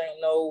play. This ain't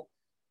no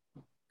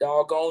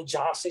doggone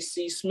Johnson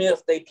C.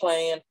 Smith they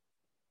playing.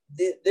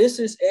 This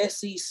is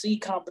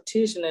SEC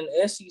competition, and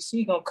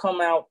SEC gonna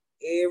come out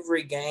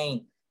every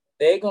game.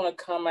 They're gonna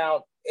come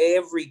out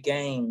every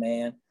game,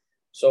 man.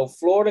 So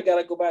Florida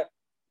gotta go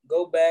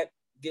back,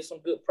 get some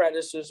good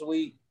practice this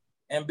week,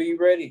 and be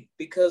ready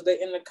because they're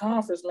in the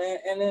conference, man.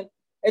 And then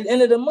at the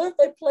end of the month,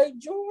 they play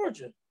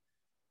Georgia.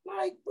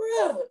 Like,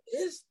 bro,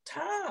 it's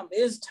time.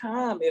 It's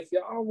time. If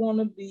y'all want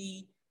to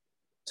be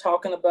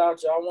talking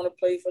about y'all want to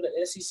play for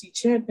the SEC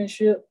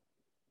championship,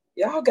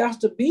 y'all got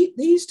to beat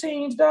these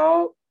teams,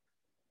 dog.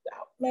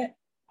 Man,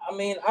 I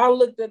mean, I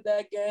looked at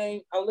that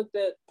game. I looked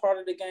at part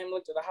of the game,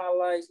 looked at the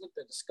highlights, looked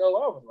at the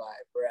score. I was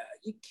like, bro,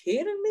 you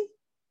kidding me?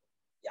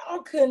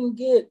 Y'all couldn't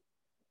get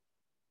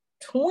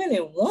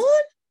 21?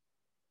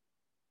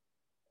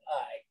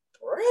 Like,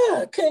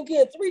 bruh, couldn't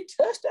get 3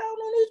 touchdowns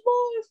on these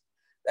boys.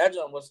 That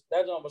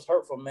jump was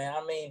hurtful, man.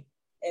 I mean,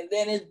 and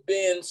then it's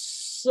been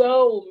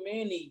so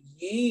many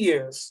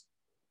years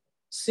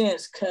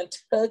since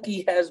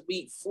Kentucky has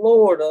beat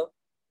Florida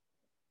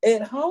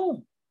at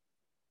home.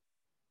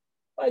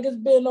 Like it's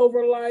been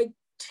over like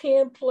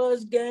 10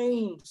 plus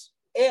games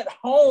at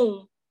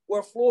home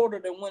where Florida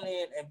then went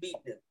in and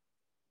beat them.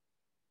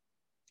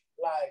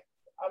 Like,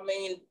 I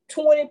mean,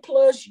 20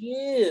 plus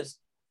years.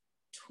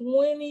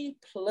 20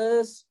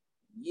 plus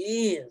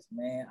years,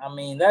 man. I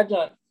mean, that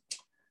junk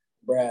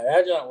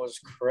was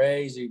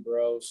crazy,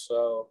 bro.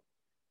 So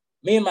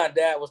me and my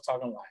dad was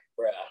talking like,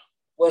 bro,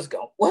 what's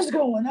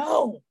going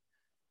on?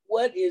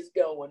 What is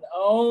going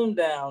on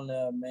down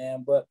there,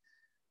 man? But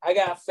I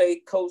got faith.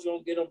 Coach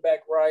gonna get them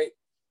back right.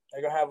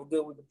 They're gonna have a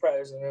good week of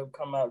practice, and they'll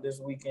come out this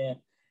weekend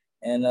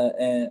and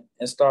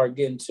start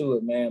getting to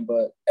it, man.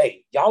 But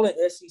hey, y'all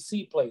in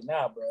SEC play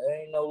now, bro.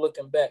 There ain't no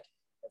looking back.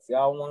 If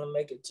y'all want to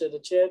make it to the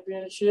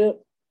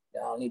championship,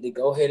 y'all need to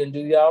go ahead and do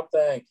y'all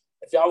thing.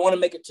 If y'all want to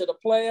make it to the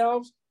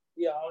playoffs,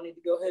 y'all need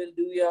to go ahead and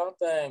do y'all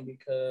thing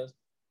because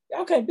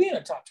y'all can't be in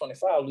the top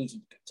 25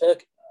 losing to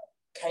Kentucky.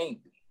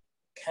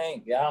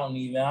 Can't be. I don't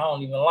even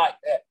like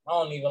that. I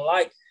don't even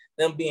like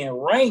them being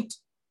ranked.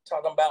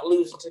 Talking about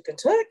losing to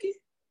Kentucky.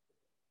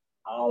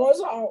 I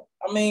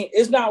mean,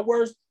 it's not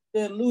worse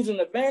than losing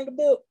to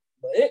Vanderbilt,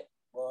 but it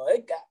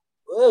got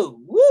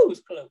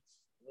it's close.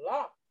 A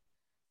lot.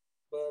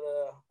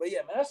 But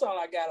yeah, man, that's all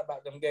I got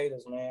about them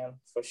Gators, man,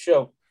 for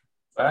sure.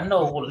 But I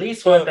know at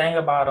least one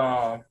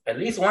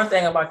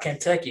thing about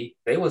Kentucky,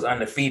 they was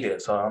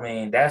undefeated. So I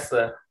mean, that's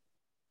the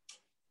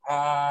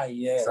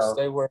yes, so,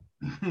 they were.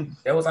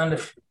 It was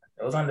undefeated.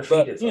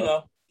 But, you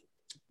know,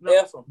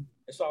 F them.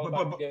 It's all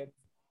about the game.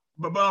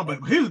 But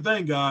here's the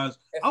thing, guys.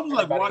 I was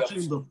like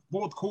watching the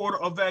fourth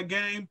quarter of that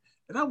game,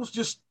 and I was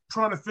just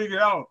trying to figure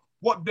out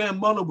what Dan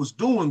Mullen was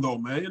doing, though,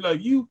 man. You're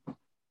like, you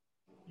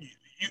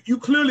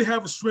clearly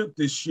have a strength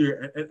this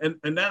year,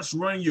 and that's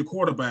running your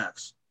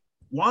quarterbacks.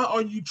 Why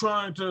are you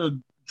trying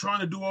to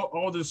do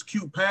all this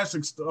cute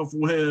passing stuff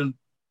when,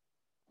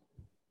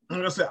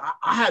 like I said,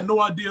 I had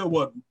no idea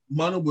what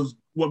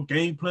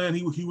game plan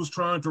he was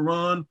trying to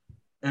run.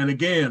 And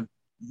again,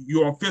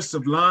 your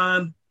offensive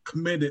line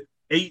committed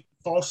 8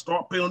 false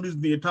start penalties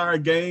the entire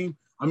game.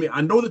 I mean,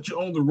 I know that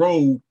you're on the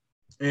road,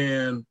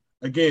 and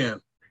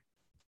again,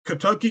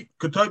 Kentucky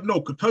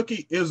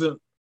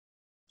isn't.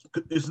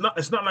 It's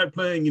not like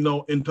playing,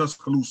 in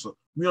Tuscaloosa.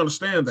 We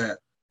understand that,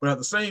 but at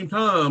the same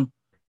time,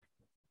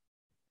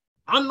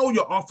 I know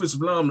your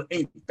offensive lineman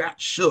ain't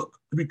that shook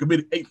to be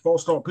committed 8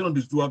 false start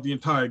penalties throughout the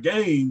entire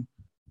game.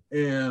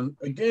 And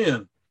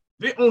again,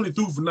 they only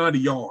threw for 90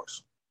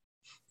 yards.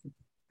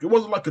 It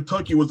wasn't like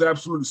Kentucky was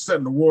absolutely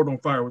setting the world on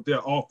fire with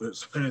their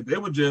offense. And they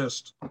were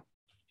just,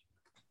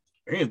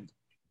 man,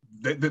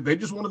 they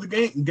just wanted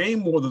the game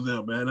more than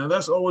them, man. And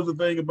that's always the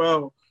thing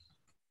about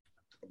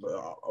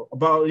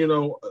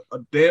a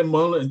Dan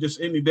Mullen and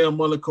just any Dan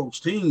Mullen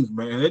coach teams,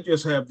 man. They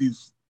just have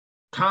these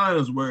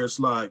times where it's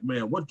like,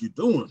 man, what you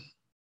doing?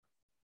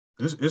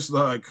 It's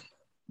like,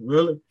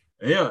 really?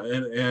 Yeah,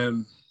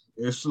 and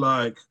it's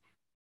like,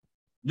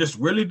 just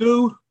really,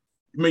 dude?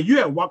 I mean, you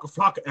had Waka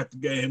Flocka at the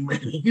game, man.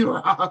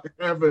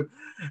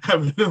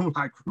 Having him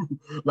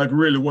like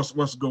really,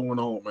 what's going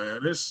on,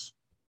 man? That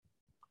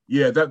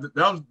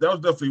was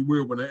definitely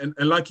weird one. And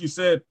like you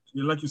said,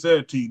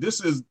 T,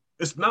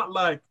 it's not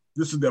like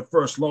this is their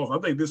first loss. I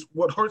think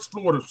what hurts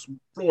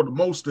Florida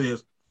most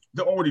is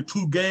they're already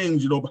 2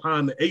 games,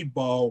 behind the 8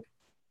 ball,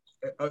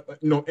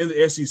 in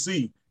the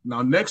SEC.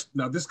 Now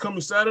this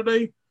coming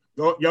Saturday,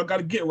 y'all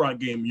got a get right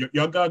game.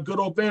 Y'all got good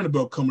old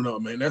Vanderbilt coming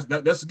up, man.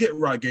 That's a get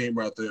right game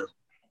right there.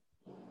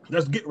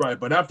 That's get right.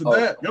 But after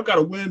that, y'all got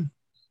to win.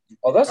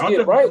 Oh, that's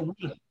get right.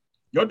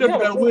 Y'all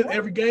definitely got to win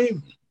every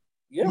game.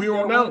 Yeah, we're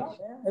on out.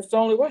 It's the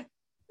only way.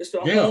 It's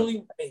the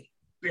only way.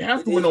 They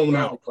have to win on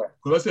out.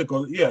 Because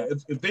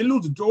if they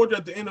lose to Georgia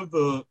at the end of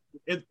the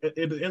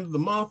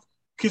month,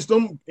 kiss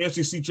them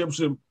SEC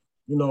championship,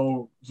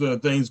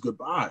 things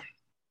goodbye.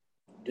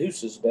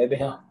 Deuces, baby.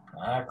 Yeah,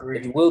 I agree.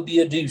 It will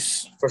be a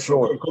deuce for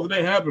sure. Because it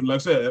ain't happened. Like I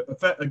said, in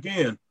fact,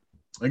 again,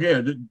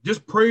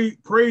 just pray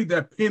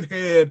that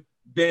pinhead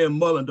Dan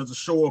Mullen doesn't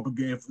show up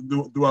again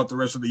throughout the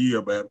rest of the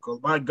year, man. Because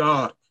my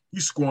God,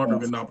 he's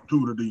squandering an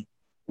opportunity.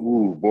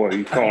 Ooh, boy,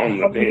 he's calling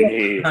the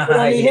pinhead.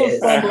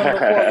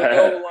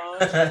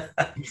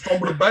 He's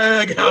fumbling the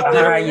bag out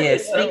there.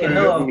 Yes. Speaking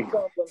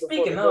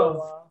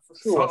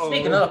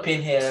of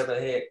pinhead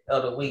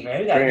of the week,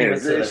 man, we gotta give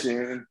it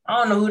to. I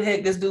don't know who the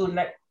heck this dude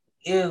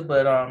is,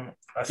 but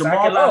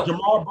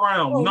Jamar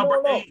Brown,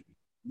 number 8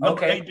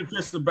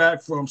 defensive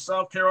back from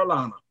South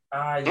Carolina.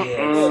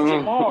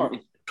 Jamar.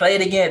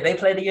 They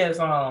played against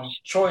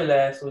Troy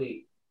last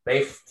week.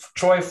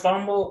 Troy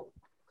fumbled.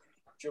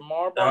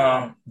 Jamar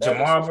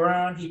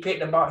Brown. He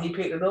picked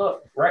it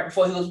up right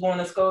before he was going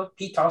to score.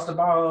 He tossed the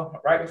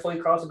ball right before he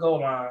crossed the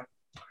goal line,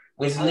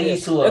 which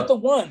leads to a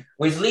touchback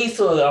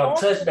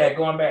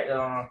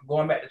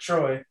going back to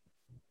Troy.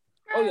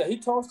 Oh yeah, he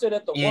tossed it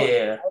at the one.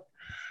 Yeah.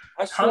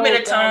 How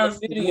many times?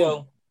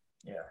 Video.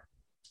 Yeah.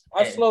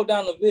 I slowed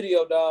down the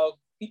video, dog.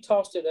 He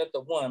tossed it at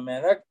the one,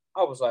 man.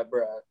 I was like,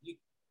 bro, you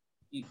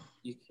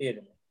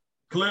kidding me?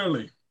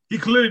 Clearly. He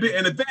clearly did.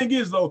 And the thing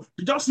is, though,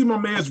 did y'all see my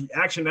man's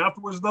reaction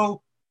afterwards,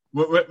 though?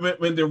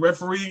 When the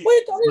referee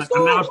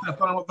announced that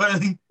final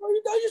thing?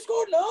 You thought you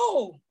scored?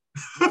 No.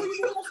 You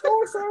did not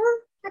score, sir.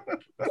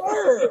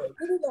 Sir,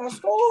 you did not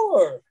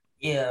score.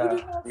 Yeah.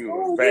 We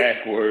were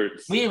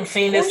backwards. We have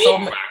seen this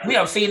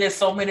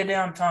so many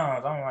damn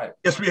times. I'm like,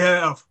 yes, we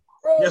have.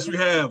 Bro, yes, we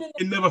have.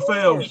 It never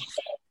fails.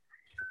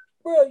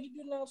 Bro, you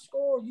did not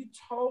score. You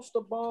tossed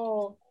the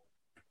ball.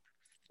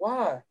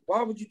 Why?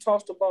 Why would you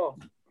toss the ball?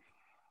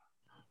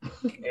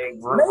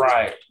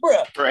 Right.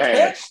 Bro,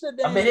 touch the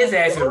damn. I mean, his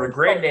ass is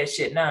regretting that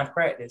shit now in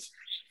practice.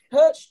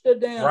 Touch the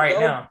damn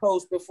right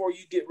post before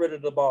you get rid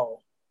of the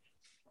ball.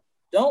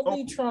 Don't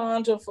be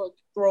trying to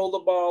throw the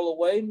ball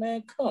away,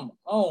 man. Come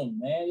on,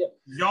 man.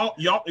 Y'all.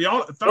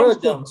 If I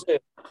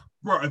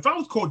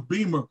was Coach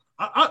Beamer,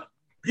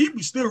 he'd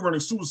be still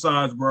running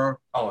suicides, bro.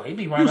 Oh, he'd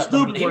be running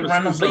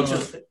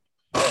bleachers.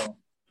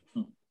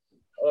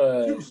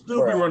 He would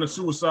still be running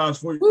suicides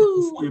for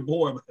your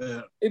boy,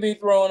 man. He be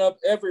throwing up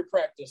every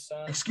practice,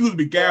 son. Excuse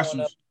me,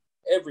 gassers.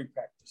 Every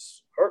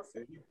practice.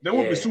 Hurtful. There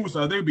won't be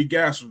suicides. They'd be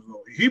gassers,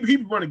 though. He be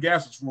running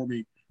gassers for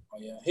me. Oh,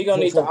 yeah. He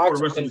gonna need the oxygen.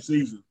 The rest of the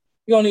season.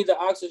 He gonna need the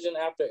oxygen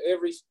after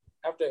every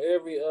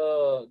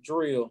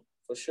drill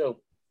for sure.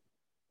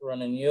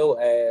 Running your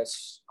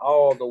ass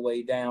all the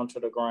way down to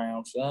the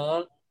ground,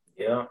 son.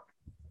 Yeah.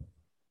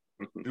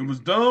 It was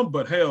dumb,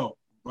 but hell,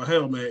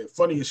 man,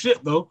 funny as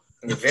shit though.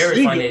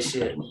 Very funny as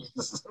shit.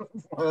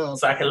 South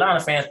Carolina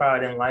fans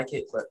probably didn't like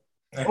it, but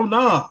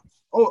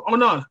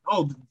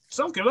Oh,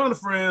 South Carolina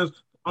fans,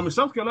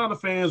 South Carolina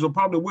fans were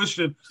probably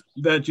wishing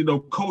that,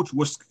 Coach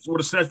would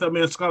have snatched that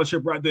man's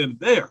scholarship right then and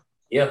there.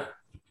 Yeah.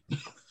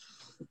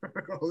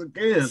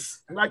 Again,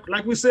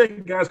 like we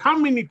said, guys, how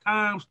many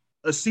times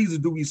a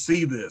season do we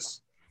see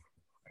this?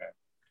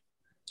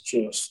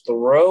 Just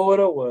throw it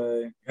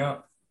away. Yeah.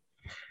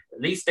 At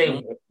least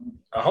I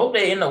hope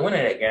they end up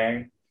winning that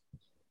game.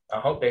 I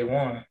hope they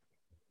won.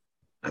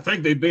 I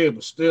think they did,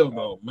 but still,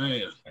 though,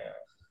 man,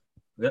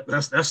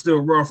 that's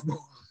still rough.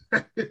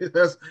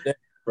 That's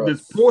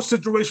poor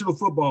situational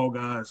football,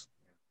 guys.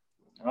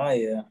 Oh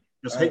yeah,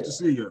 just hate to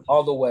see it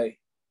all the way.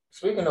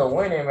 Speaking of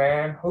winning,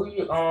 man, who's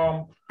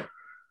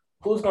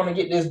gonna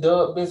get this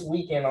dub this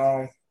weekend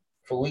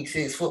for Week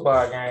 6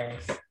 football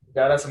games?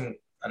 Got us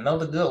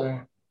another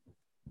good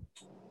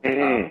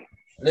one.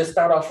 Let's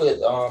start off with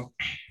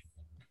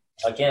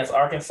against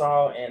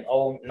Arkansas and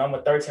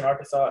number 13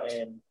 Arkansas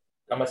and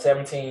number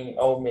 17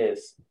 Ole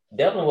Miss.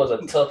 Definitely was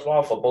a tough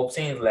loss for both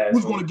teams last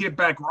week. Who's going to get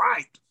back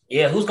right?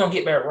 Yeah, who's going to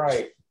get back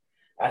right?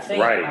 I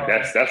think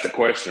that's the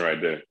question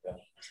right there.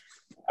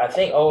 I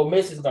think Ole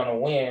Miss is going to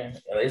win.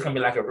 It's going to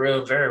be like a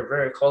real, very,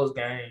 very close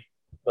game.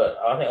 But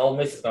I think Ole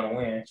Miss is going to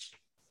win.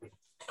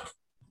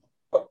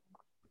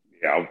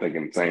 Yeah, I'm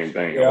thinking the same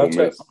thing. Yeah, I'm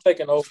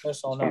taking Ole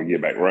Miss on that. I'm going to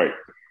get back right.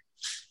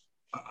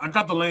 I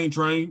got the lane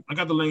train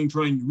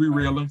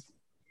re-railing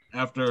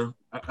after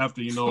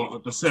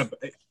the set.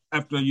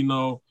 After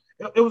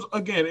it was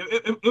again.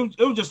 It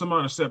was just a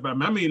minor setback.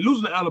 Man. I mean,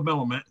 losing to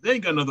Alabama, man, they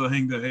ain't got another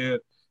hang their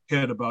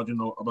head about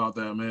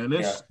that, man.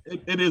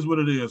 It is what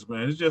it is,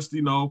 man. It's just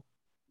the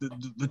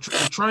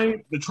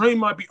train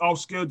might be off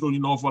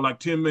schedule, for like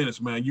 10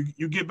 minutes, man.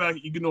 You get back,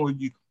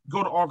 you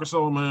go to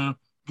Arkansas, man.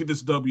 Get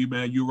this W,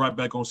 man. You're right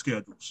back on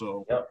schedule.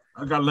 So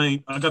I got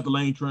the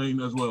lane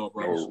train as well,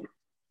 bro. Oh.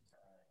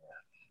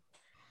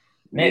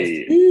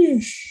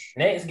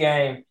 Next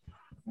game,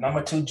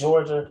 number 2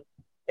 Georgia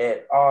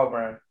at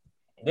Auburn.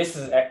 This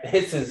is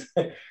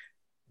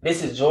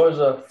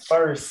Georgia's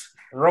first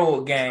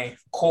road game,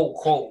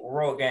 quote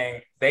road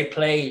game.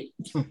 They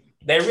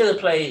really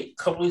played a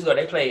couple weeks ago.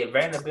 They played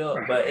Vanderbilt,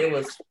 but it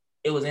was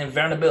in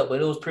Vanderbilt,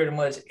 but it was pretty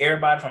much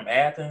everybody from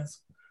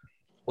Athens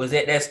was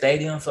at that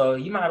stadium. So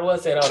you might as well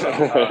say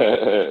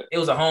it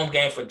was a home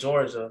game for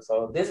Georgia.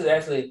 So this is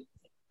actually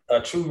a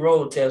true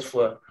road test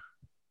for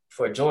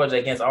Georgia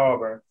against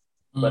Auburn.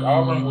 But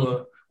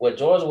Auburn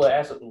Georgia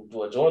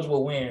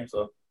will win.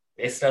 So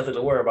it's nothing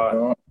to worry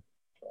about.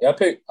 Yeah,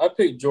 I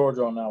picked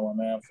Georgia on that one,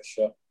 man, for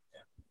sure.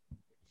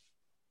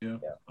 Yeah.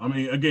 I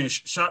mean, again,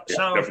 shout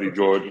definitely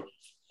Georgia.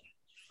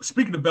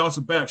 Speaking of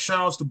bouncing back, shout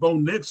outs to Bo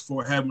Nix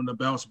for having to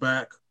bounce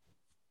back.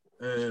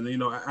 And,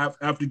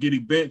 after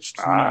getting benched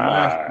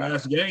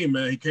last game,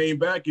 man, he came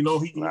back. You know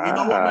what,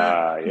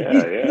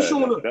 man? He's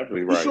showing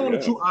the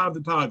true eye of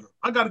the tiger.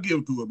 I got to give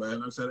it to him, man.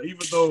 Like I said,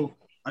 even though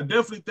I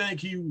definitely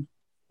think he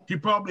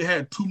probably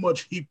had too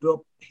much heaped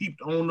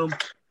on him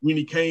when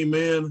he came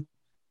in.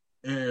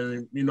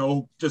 And,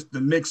 just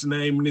the Knicks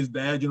name and his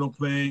dad,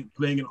 playing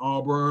in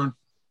Auburn.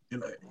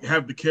 And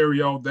have to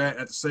carry all that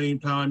at the same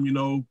time,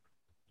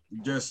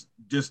 just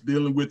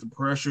dealing with the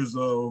pressures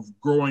of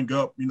growing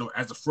up,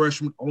 as a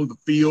freshman on the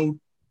field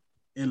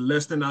in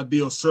less than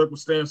ideal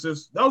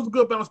circumstances. That was a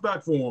good bounce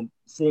back for him,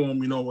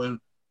 and not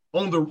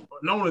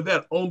only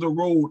that, on the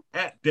road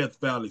at Death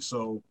Valley.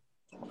 So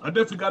I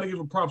definitely got to give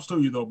him props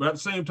to you, though. But at the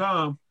same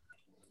time,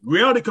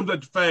 reality comes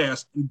at you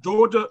fast, and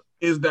Georgia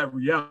is that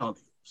reality.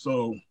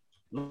 So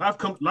life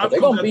comes at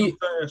you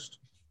fast.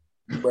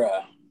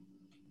 Bruh,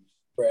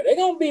 they're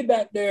going to be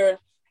back there.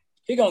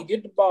 He going to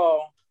get the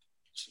ball,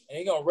 and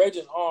he going to raise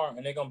his arm,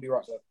 and they're going to be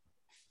right there.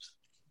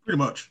 Pretty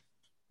much.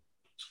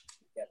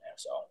 Yeah,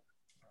 that's all.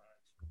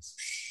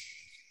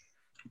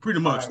 Pretty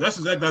much. That's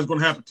exactly what's going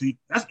to happen, T.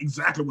 That's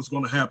exactly what's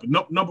going to happen.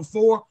 Number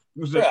 4,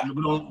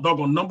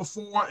 number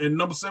 4 and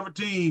number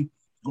 17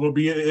 going to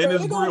be in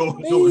his grill.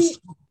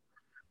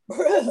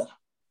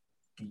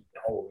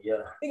 Oh,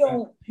 yeah. He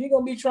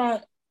gonna be trying,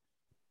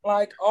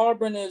 like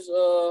Auburn is,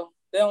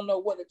 they don't know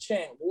what to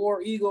chant,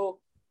 War Eagle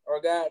or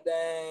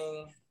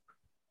goddamn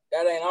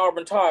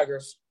Auburn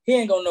Tigers. He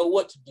ain't gonna know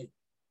what to do.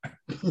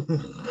 He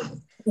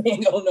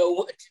ain't gonna know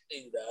what to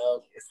do,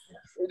 dog.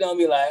 We're gonna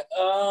be like, I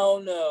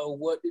don't know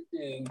what to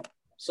do.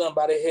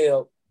 Somebody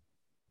help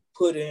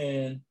put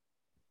in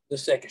the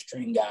second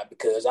string guy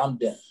because I'm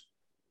done.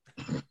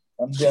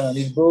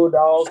 These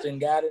Bulldogs done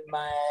got in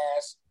my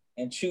ass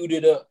and chewed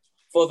it up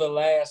for the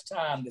last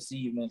time this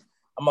evening.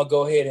 I'm gonna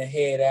go ahead and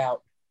head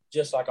out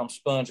just like I'm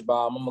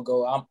SpongeBob. I'm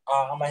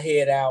gonna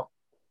head out,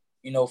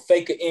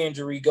 fake an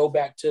injury, go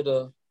back to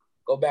the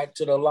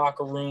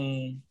locker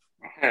room,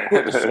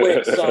 put the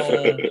sweats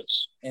on,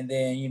 and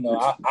then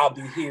I'll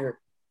be here.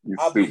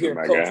 I'll be here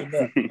coaching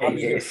up. I'll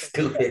be here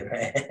stupid,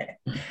 man.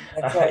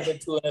 And turn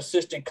into an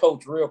assistant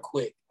coach real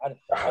quick.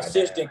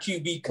 Assistant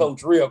QB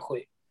coach real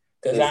quick.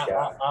 Because I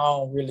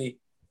don't really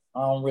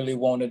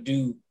want to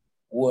do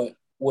what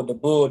the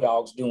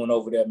Bulldogs doing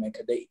over there, man.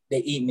 Because they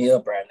eat me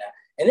up right now.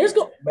 And there's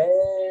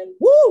man,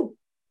 woo!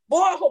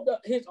 Boy, I hope that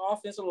his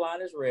offensive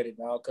line is ready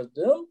now. Because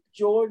them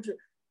Georgia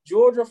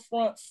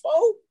front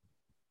four,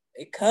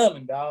 They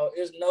coming, dog.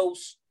 There's no,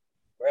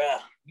 bruh.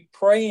 You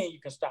praying you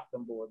can stop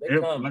them boys. They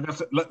coming. Like I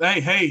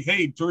said,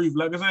 hey, Tariq,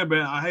 like I said,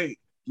 man, I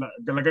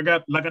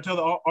tell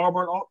the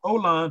Auburn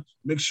O-line,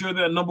 make sure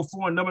that number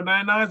 4 and number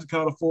 99 is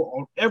accounted for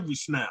on every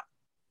snap.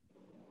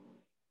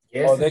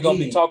 Yes, they're going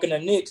to be talking to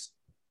Knicks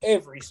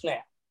every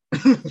snap.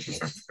 They're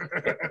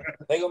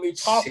going to be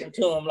talking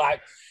to them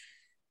like,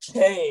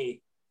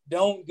 hey,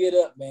 don't get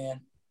up,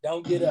 man.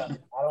 Don't get up.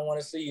 I don't want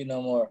to see you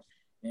no more.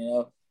 You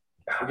know,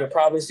 we can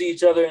probably see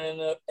each other in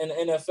the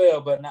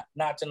NFL, but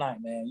not tonight,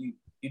 man.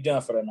 You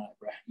done for the night,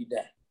 bro. You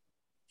done.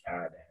 All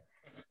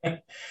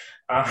right.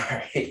 All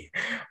right.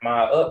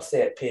 My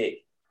upset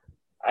pick,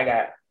 I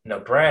got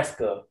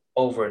Nebraska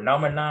over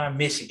number 9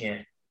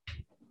 Michigan.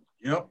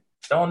 Yep.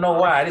 Don't know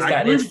why. I just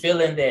got this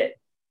feeling that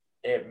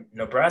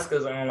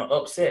Nebraska's on an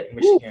upset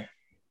Michigan.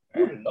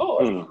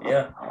 Lord.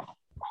 Yeah.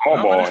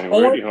 Harbaugh ain't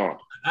ready, huh?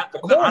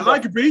 I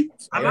like it, B.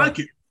 I like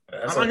it.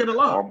 I like it a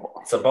lot.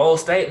 It's a bold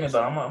statement,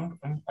 but I'm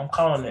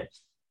calling it.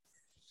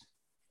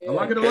 I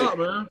like it a lot,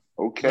 man.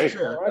 Okay.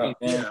 Alrighty,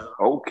 man.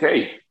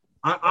 Okay.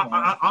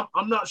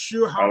 I'm not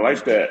sure I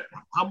like that.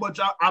 How much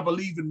I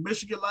believe in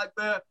Michigan like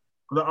that.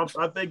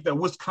 I think that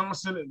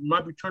Wisconsin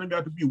might be turning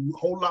out to be a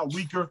whole lot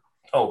weaker.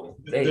 Oh,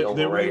 they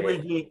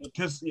originally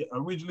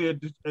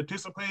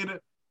anticipated.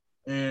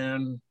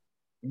 And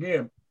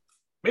again,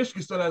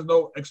 Michigan still has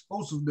no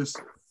explosiveness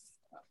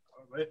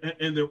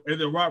in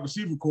their wide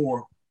receiver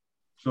core.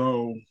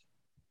 So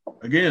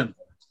again,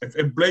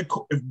 if Blake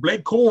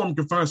Corum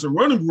can find some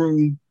running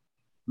room,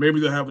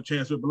 maybe they'll have a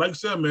chance. But like I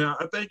said, man,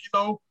 I think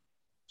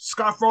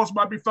Scott Frost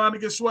might be fine to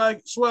get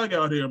swag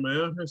out here,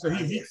 man. So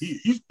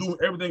he's doing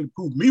everything to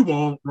prove me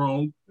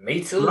wrong.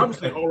 Me too. I was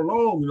saying all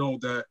along,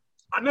 that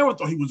I never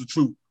thought he was the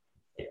truth.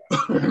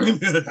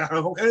 Yeah.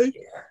 Okay.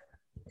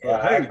 Yeah,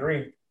 I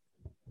agree.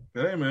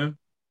 Hey, man.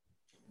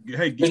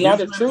 Hey, he's not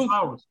the truth.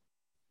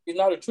 He's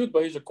not the truth,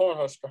 but he's a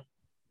Cornhusker.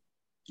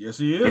 Yes,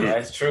 he is. Yeah,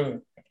 that's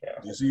true. Yeah.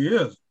 Yes, he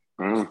is.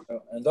 And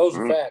those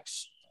are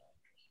facts.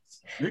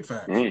 Big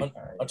facts.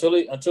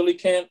 Until he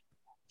can't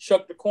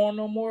shuck the corn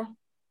no more,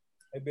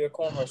 he'll be a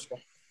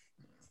Cornhusker.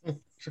 You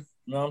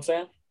know what I'm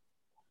saying?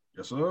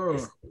 Yes, sir.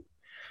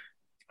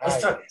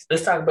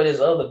 Let's talk about this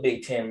other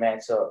Big Ten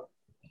matchup.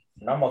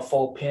 Number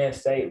 4 Penn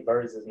State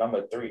versus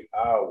number 3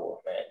 Iowa.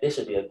 Man, this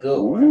should be a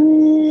good one.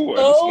 Ooh,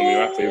 this is gonna be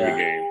my favorite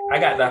game. I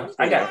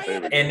got,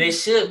 and it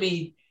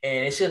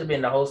should have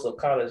been the host of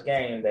College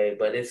Game Day,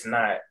 but it's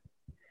not.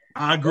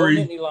 I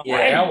agree.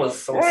 Yeah, that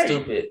was so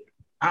stupid.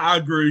 I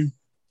agree.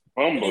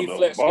 Fumbled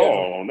the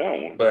ball on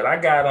that one. But I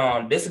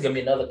got this is gonna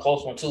be another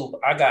close one too.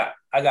 I got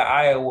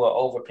Iowa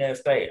over Penn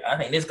State. I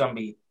think this is gonna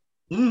be.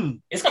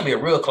 It's gonna be a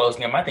real close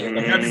game. I think.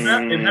 Happy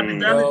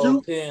Valley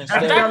too.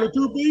 Happy Valley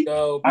too, B.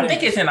 I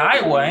think it's in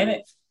Iowa, ain't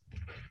it?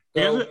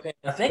 Is it?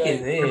 I think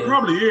it is. It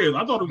probably is.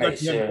 I thought it was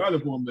actually Happy Valley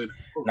for a minute.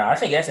 No, I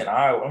think that's in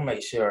Iowa. I'll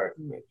make sure.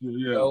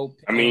 Yeah.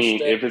 I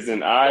mean, if it's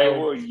in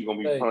Iowa, you're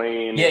gonna be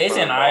playing. Yeah, it's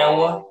in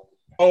Iowa.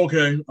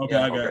 Okay, I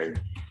got you.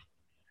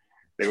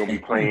 They're gonna be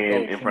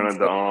playing in front of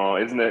the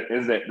isn't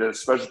that the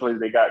special place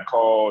they got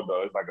called?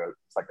 It's like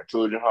a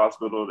children's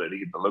hospital that they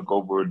get to look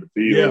over the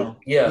field.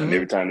 Yeah. And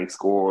every time they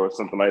score or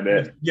something like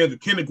that. Yeah, the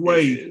Kinnick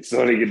Wave. Yeah,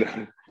 so they get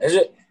the. Is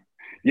it?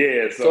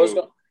 Yeah,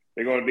 so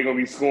they're gonna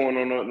be scoring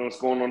on the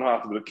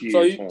hospital kids.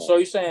 So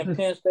you saying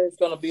Penn State's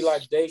gonna be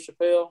like Dave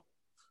Chappelle?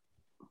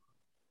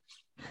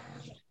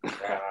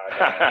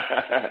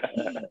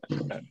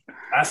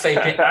 I say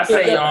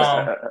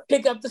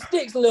pick up the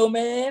sticks, little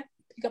man.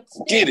 Pick up the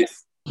sticks. Get it.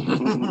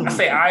 I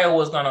say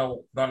Iowa's gonna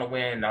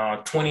win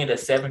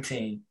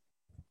 20-17.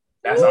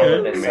 That's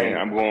all I'm saying.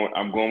 I'm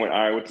going with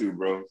Iowa too,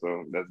 bro.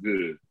 So that's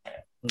good.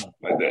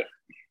 Like that.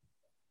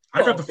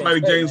 I got the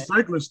Fighting James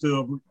Franklin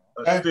still,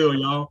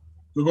 y'all.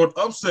 We're going to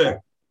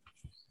upset.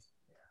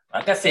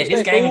 Like I said,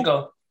 this game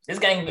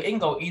it can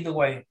go either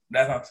way.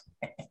 That's what I'm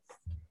saying.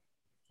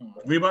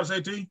 What you about to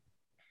say, T?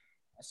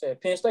 I said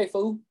Penn State,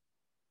 fool.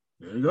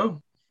 There you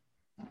go.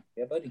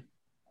 Yeah, buddy.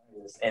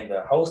 And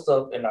the host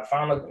of in the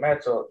final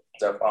matchup,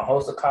 the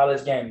host of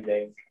College Game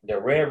Day, the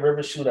Red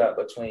River Shootout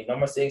between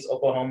number 6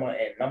 Oklahoma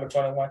and number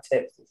 21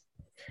 Texas.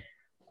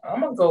 I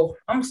don't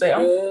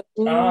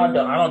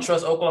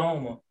trust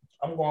Oklahoma.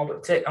 I'm going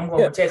with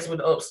Texas with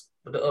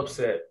the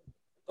upset.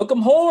 Look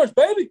them horns,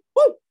 baby.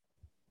 Woo!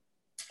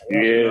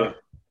 Yeah.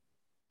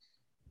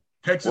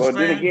 Texas well,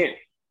 fans. Then again.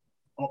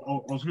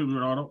 Excuse me,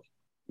 Ronald.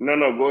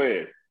 No, go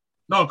ahead.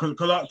 No, because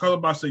I'm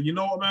about to say, you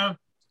know what, man?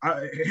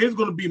 Here's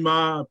going to be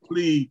my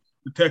plea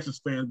to Texas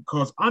fans,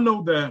 because I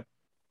know that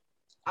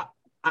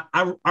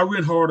I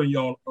read hard on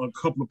y'all a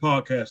couple of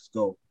podcasts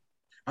ago.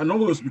 I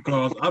know this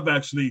because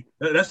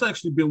that's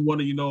actually been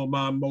one of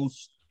my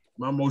most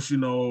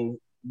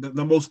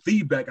the most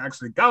feedback I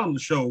actually got on the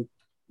show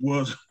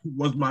was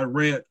my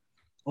rant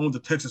on the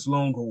Texas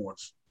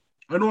Longhorns.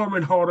 I know I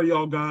read hard on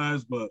y'all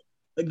guys, but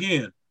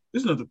again,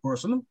 it's nothing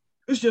personal.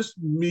 It's just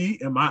me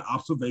and my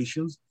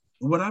observations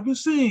and what I've been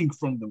seeing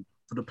from them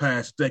for the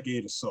past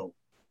decade or so.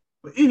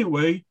 But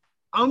anyway,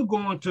 I'm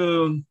going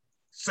to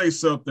say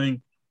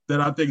something that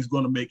I think is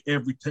going to make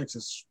every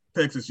Texas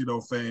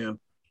fan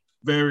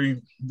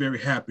very, very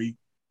happy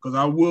because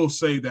I will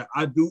say that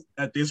I do,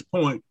 at this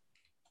point,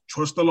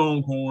 trust the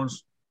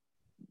Longhorns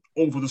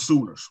over the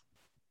Sooners.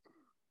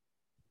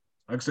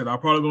 Like I said, I'm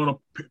probably going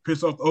to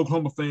piss off the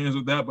Oklahoma fans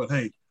with that, but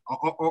hey, I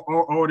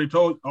already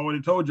told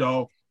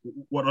y'all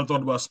what I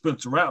thought about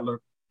Spencer Rattler.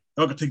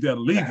 Y'all can take that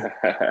or leave it.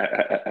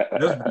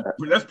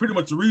 That's pretty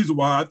much the reason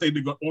why I think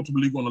they're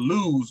ultimately going to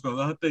lose, because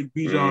I think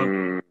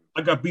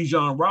I got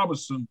Bijan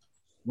Robinson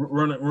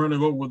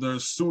running over the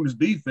Sooners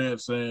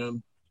defense,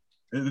 and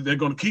they're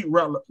going to keep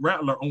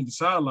Rattler on the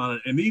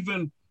sideline. And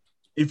even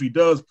if he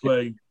does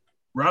play,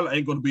 Rattler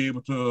ain't going to be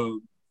able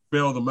to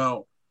bail them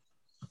out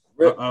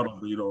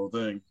of the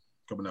thing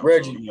coming out.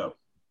 Reggie, so,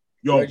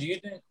 yeah.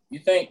 Reggie, you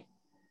think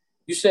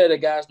you said the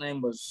guy's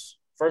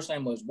first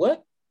name was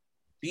what?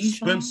 Bijan?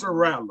 Spencer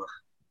Rattler.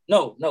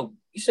 No,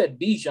 you said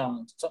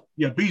Bijan.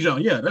 Yeah,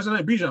 Bijan. Yeah, that's his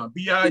name. Bijan.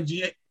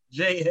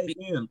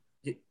 Bijan.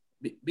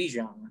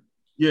 Bijan.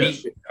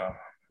 Yes.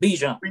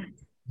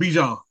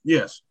 Bijan.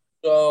 Yes.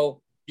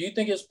 So, do you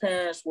think his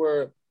parents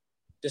were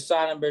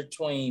deciding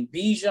between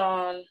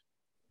Bijan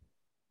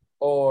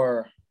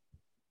or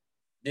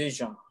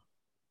Dijon?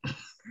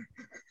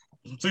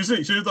 So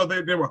you thought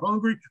they were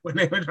hungry when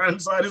they were trying to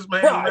decide this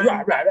man?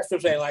 Right. That's what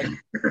I'm saying.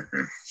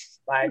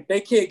 Like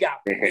they kid got.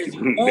 They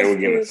were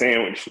getting a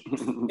sandwich.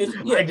 Is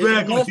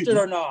it mustard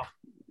or not?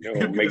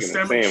 Making a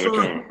sandwich.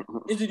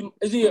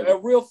 Is he a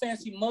real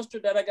fancy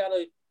mustard that I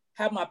gotta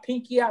have my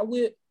pinky out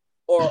with,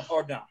 or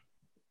not?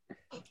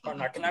 Or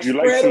not? Can I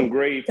spread them?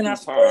 Can I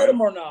spread them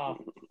or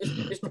not?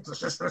 It's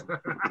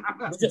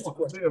just a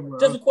question.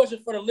 Just a question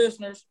for the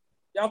listeners.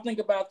 Y'all think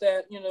about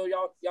that.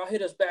 Y'all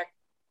hit us back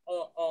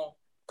on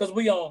because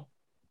we on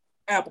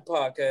Apple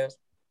Podcasts,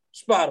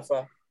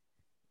 Spotify,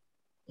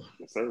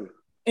 yes, sir.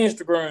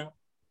 Instagram,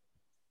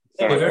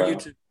 and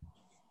YouTube.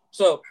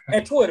 So,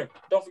 and Twitter.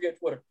 Don't forget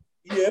Twitter.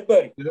 Yeah,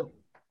 buddy. Yep.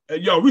 Hey,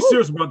 y'all, we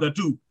serious about that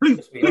too.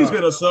 Please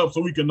hit us up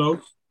so we can know.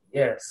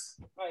 Yes.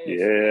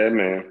 Yeah,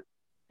 man.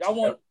 Y'all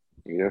want?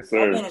 Yes,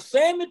 sir. Y'all want a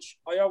sandwich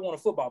or y'all want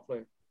a football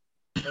player?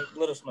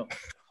 Let us know.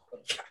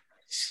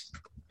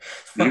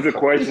 These are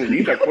questions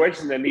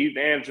that need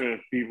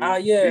answering, people.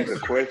 Yes. These are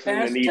questions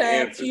that need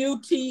answers.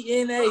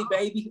 QTNA,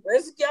 baby.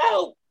 Let's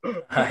go.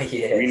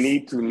 Yes. We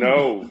need to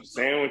know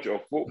sandwich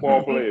or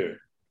football player.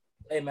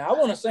 Hey, man, I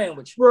want a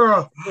sandwich.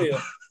 Bruh.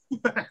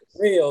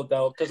 Real,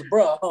 though, because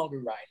bruh hungry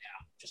right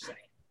now. Just saying.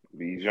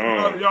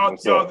 Bijan.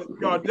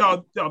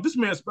 Y'all, this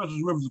man Spencer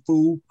Rivers a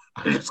fool.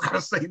 I just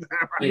gotta say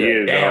that right.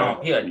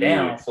 He a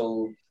down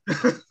fool.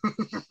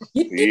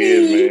 He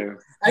is, man.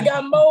 I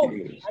got more.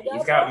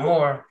 He's got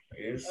more.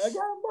 Yes. I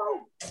got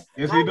more.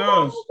 Yes, he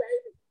does.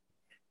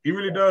 He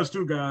really does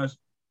too, guys.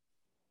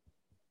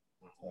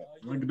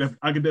 I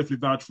can definitely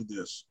vouch for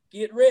this.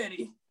 Get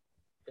ready,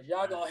 because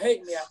y'all gonna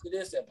hate me after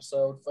this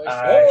episode. For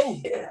sure.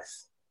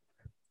 Yes.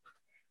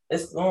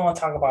 Let's go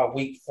talk about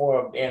week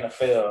 4 of the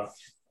NFL.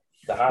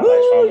 The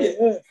highlights from it.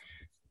 Yeah.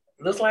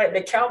 Looks like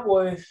the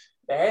Cowboys,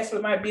 they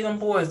actually might be them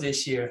boys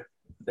this year.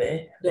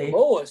 The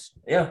boys?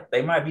 Yeah,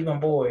 they might be them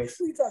boys.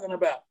 Who are you talking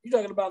about? You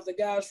talking about the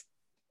guys,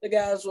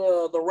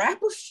 the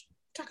rappers?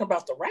 Talking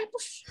about the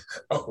rappers?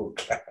 Oh,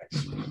 gosh.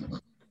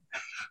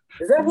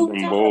 Is that who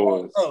you're talking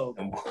about? Oh.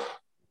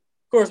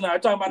 Of course not.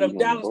 I'm talking about them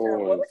Dallas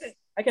Cowboys.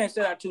 I can't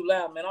say that too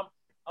loud, man.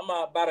 I'm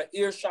about an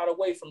earshot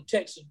away from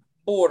Texas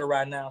border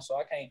right now, so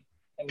I can't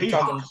be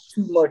talking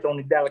too much on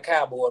the Dallas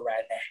Cowboys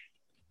right now.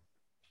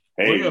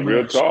 Hey,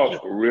 real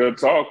talk.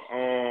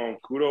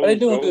 Kudos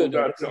goes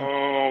out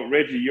to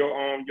Reggie, your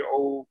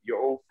old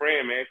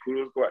friend, man.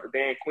 Kudos go out to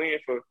Dan Quinn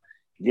for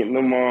getting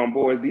them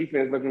boys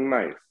defense looking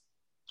nice.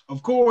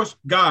 Of course,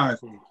 guys.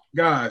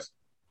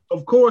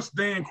 Of course,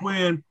 Dan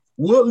Quinn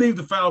will leave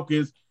the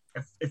Falcons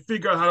and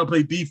figure out how to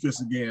play defense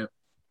again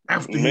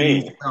after he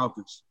leaves the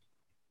Falcons.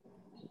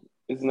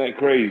 Isn't that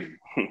crazy?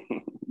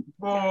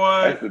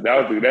 Boy,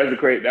 that's a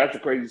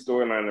crazy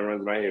storyline that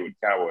runs in my head with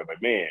the Cowboys.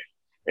 Like, man,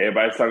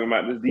 everybody's talking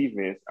about this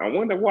defense. I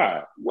wonder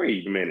why.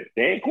 Wait a minute,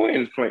 Dan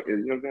Quinn is playing. You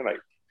know what I'm saying?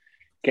 Like,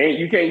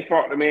 you can't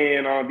fault the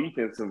man on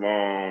defensive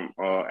acumen,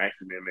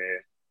 man.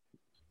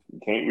 You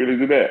can't really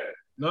do that.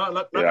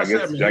 No, I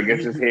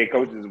guess his head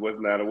coaches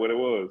wasn't out of what it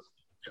was.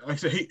 Like I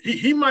said,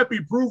 he might be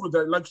proven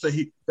that, like I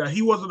said, that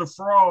he wasn't a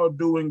fraud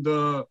during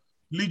the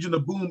Legion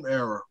of Boom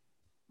era.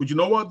 But you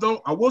know what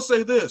though? I will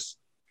say this: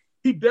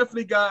 he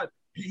definitely got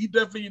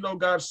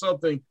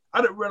something.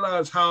 I didn't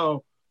realize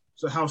how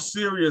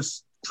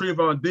serious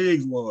Trayvon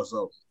Diggs was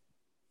though.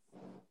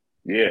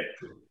 Yeah,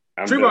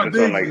 Trayvon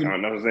Diggs. Like,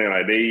 I'm not saying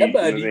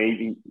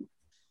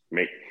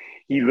like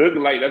he looked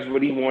like that's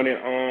what he wanted.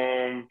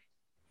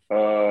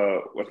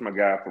 What's my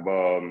guy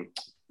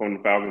from the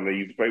Falcons that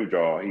used to play with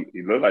y'all?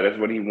 He looked like that's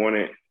what he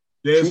wanted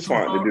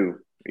Trufant to do.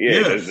 Yeah,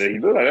 yes. He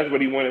looked like that's what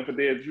he wanted for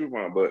Dez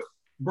Trufant, but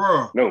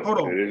no, hold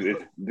on.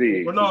 It's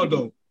Diggs.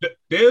 Ronaldo,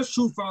 Dez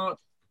Trufant.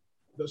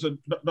 Said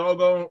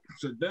doggone.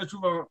 Said Dez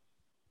Trufant.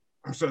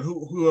 I said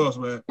who else,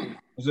 man? I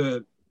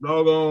said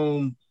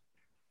doggone.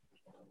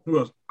 Who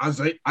else?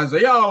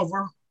 Isaiah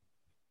Oliver.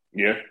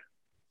 Yeah.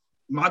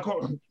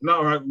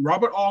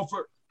 Robert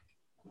Alford.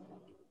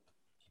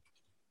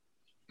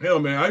 Hell,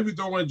 man, I even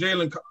throwing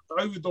Jalen.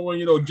 I even throwing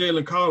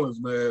Jalen Collins,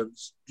 man.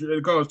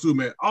 Jalen Collins too,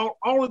 man.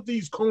 All of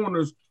these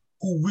corners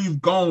who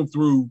we've gone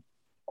through,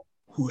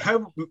 who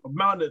haven't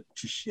amounted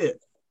to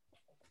shit.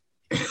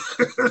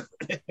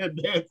 And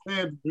then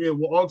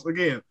once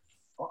again,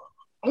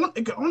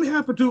 it can only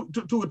happen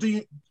to a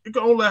team. It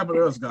can only happen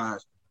to us,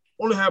 guys.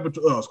 Only happen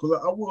to us.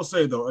 Because I will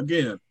say though,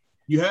 again,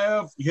 you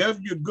have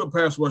your good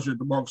pass rusher,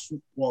 DeMarcus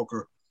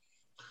Walker,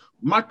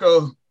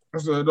 Micah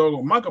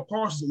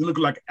Parsons is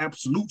looking like an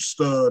absolute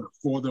stud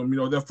for them.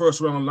 Their first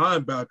round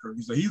linebacker.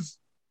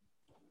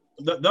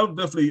 That was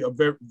definitely a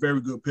very, very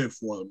good pick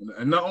for them.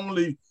 And not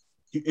only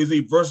is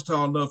he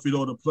versatile enough,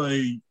 to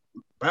play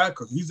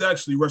backer, he's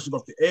actually rushing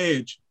off the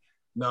edge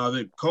now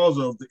because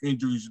of the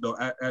injuries,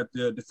 at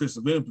the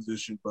defensive end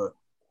position. But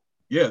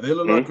yeah, they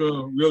look like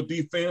a real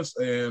defense,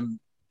 and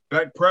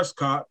Dak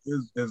Prescott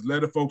has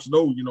letting folks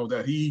know,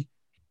 that he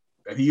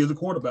is a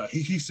quarterback.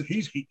 He's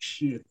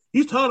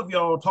tired of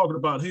y'all talking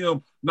about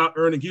him not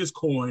earning his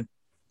coin.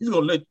 He's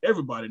gonna let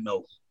everybody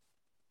know.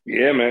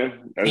 Yeah,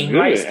 man, that's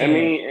good. I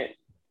mean,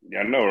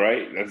 I know,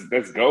 right?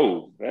 Let's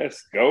go.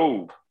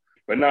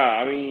 But nah,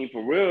 I mean,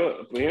 for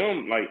real, for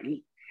him, like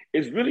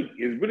it's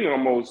really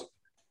almost.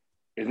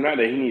 It's not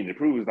that he needs to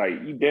prove. It's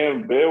like you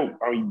damn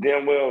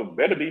well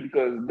better be,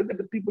 because look at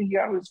the people he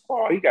got on his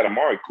squad. He got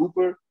Amari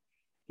Cooper.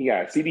 He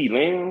got CeeDee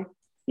Lamb.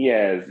 He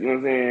has, you know what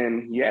I'm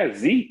saying? He has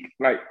Zeke.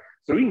 Like,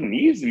 so he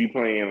needs to be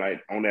playing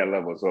like on that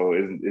level. So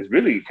it's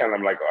really kind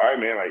of like, all right,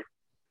 man, like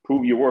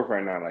prove your worth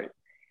right now. Like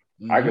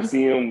I can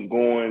see him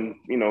going,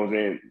 you know,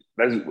 then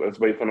let's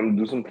wait for them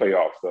to do some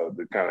playoff stuff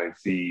to kind of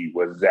see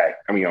what Dak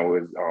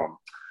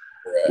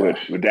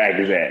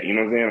is at. You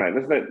know what I'm saying? Like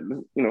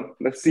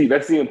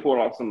let's see him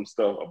pull off some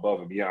stuff above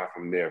and beyond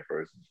from there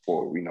first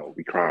before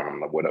we crown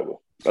him or whatever.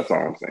 That's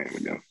all I'm saying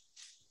with them.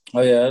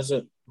 Oh yeah, that's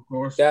it. Of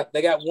course.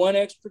 They got one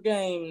extra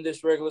game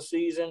this regular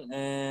season,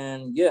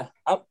 and yeah,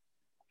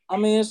 I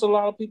mean, it's a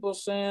lot of people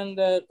saying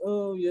that,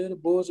 oh yeah, the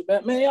boys are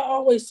bad. Man, y'all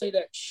always say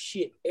that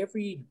shit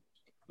every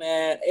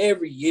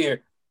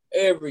year.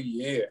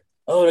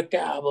 Oh, the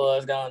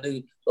Cowboys gonna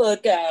do. Well, the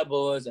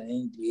Cowboys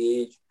ain't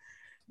good.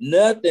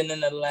 Nothing in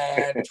the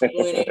last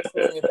 20,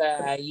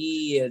 25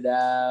 years,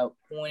 dog.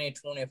 20,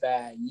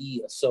 25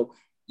 years. So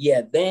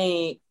yeah,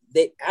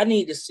 I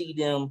need to see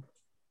them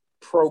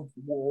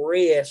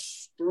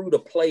progress through the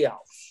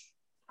playoffs.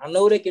 I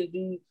know they can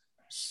do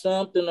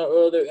something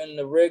or other in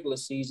the regular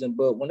season,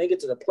 but when they get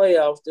to the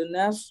playoffs, then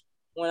that's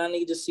when I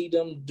need to see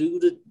them do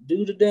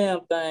the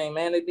damn thing,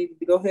 man. They need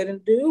to go ahead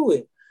and do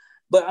it.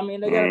 But I mean,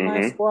 they got a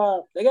nice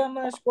squad. They got a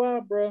nice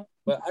squad, bro.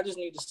 But I just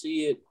need to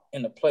see it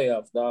in the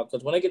playoffs, dog.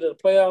 Because when they get to the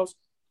playoffs,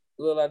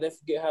 it look like they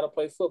forget how to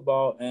play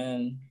football,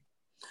 and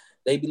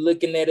they be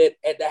looking at it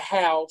at the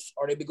house,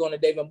 or they be going to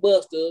Dave and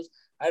Buster's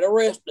like the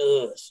rest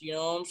of us. You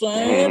know what I'm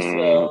saying?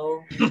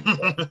 So,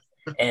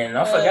 and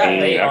I forgot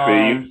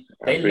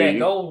they let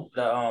go.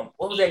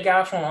 What was that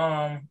guy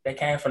from that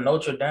came from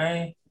Notre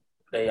Dame?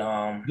 They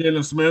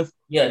Jalen Smith.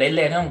 Yeah, they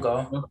let him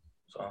go.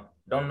 So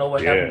don't know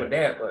what happened with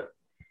that, but.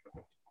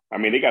 I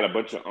mean, they got a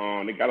bunch of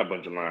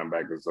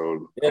linebackers,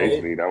 so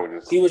basically that was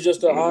just he was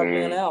just an odd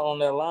man out on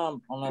that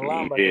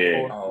linebacker.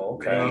 Yeah. Oh,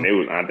 okay. And they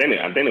was, I think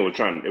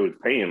they was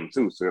paying him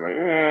too. So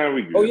like,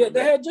 we good. Oh yeah,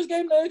 they had just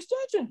gave him the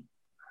extension.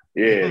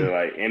 Yeah,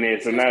 like, and then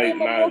so now a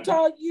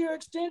multi-year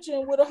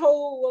extension with a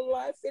whole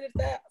like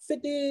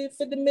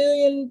 50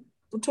 million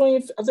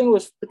between. I think it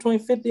was between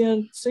 50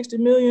 and 60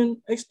 million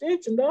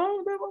extension,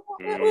 dog.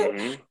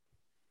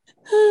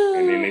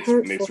 And then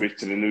they switched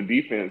to the new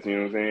defense. You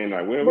know what I'm saying?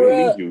 Like, well, we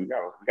don't need you. We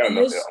got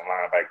enough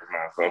linebackers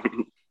now. So.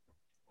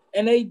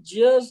 And they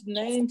just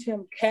named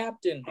him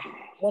captain,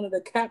 one of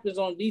the captains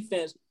on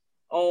defense,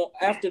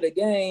 after the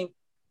game,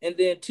 and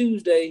then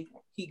Tuesday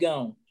he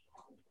gone.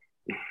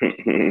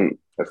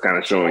 That's kind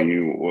of showing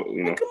you,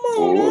 Come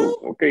on,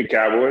 okay,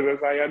 Cowboys.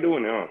 That's how y'all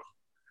doing now.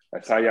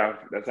 That's how y'all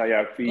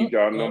feed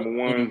y'all number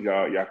ones.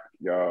 Y'all, you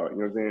know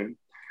what I'm saying?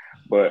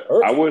 But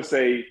I would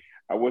say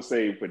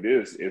for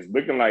this, it's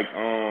looking like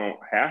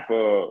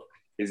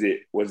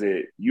was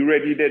it you,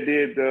 Reggie, that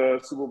did the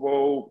Super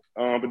Bowl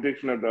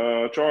prediction of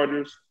the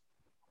Chargers,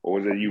 or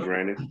was it you,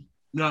 Brandon?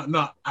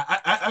 No,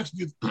 I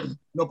actually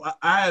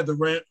I had the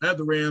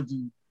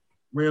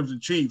Rams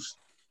and Chiefs.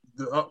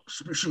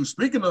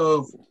 Speaking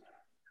of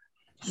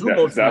Super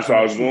Bowl, that's what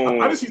I was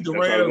going. I didn't see the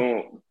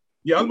Rams.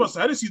 Yeah, I was about to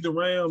say I didn't see the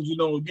Rams,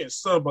 get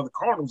subbed by the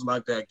Cardinals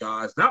like that,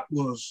 guys. That's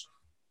what I'm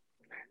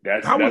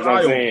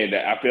saying.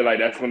 That I feel like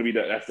that's going to be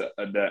the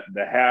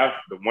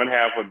one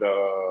half of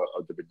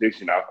the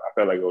prediction. I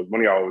felt like it was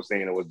one of y'all was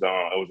saying it was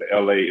going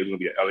to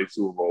be an LA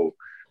Super Bowl.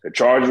 The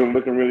Chargers are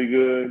looking really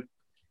good,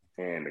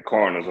 and the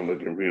Cardinals are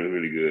looking really,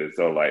 really good.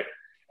 So like,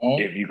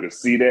 if you could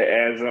see that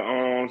as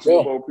a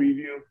Super Bowl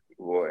preview,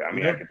 boy, I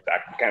mean, I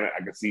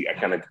can see,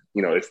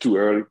 it's too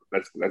early.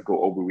 Let's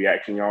go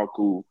overreaction, y'all.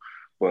 Cool,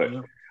 but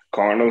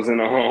Cardinals in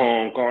the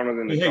home, Cardinals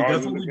in the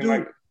Chargers.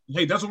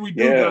 That's what we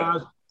do,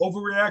 guys.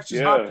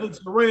 Overreactions, hot takes,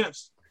 the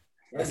rants.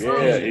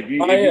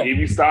 If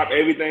you stop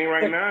everything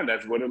right now,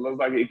 that's what it looks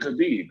like it could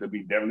be. It could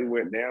be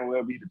definitely damn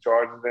well be the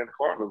Chargers and the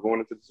Cardinals going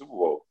into the Super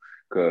Bowl.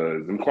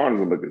 because them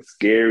Cardinals are looking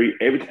scary.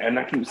 And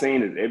I keep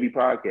saying this every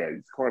podcast.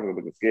 These Cardinals are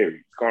looking scary.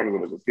 These Cardinals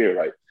are looking scary.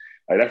 Like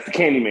that's the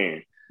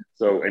Candyman.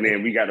 So, and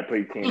then we got to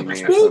play Candyman.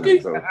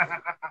 Spooky. So,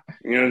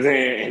 you know what I'm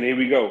saying? And here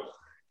we go.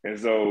 And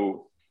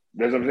so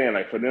that's what I'm saying.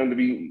 Like for them to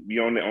be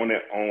on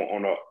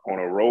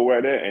a roll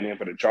right there, and then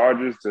for the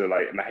Chargers to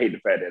like, and I hate the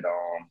fact that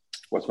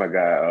what's my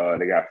guy?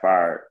 They got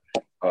fired.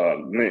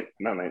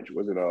 Not Lynch.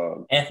 Was it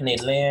Anthony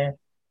Lynn?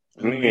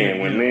 Lynn.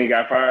 When Lynn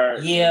got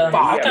fired. Yeah,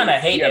 I kind of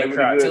hate that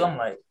crowd too. I'm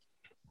like,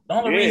 the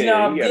only reason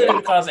y'all good is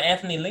because of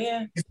Anthony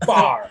Lynn.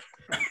 Bar.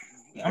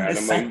 I'm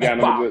just saying.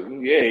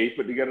 He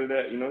put together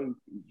that,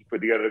 he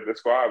put together a good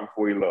squad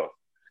before he left.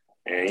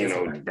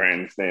 And,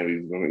 Brandon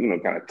Stanley's going to,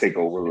 kind of take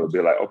over a little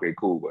bit like, okay,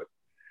 cool. But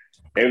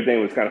everything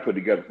was kind of put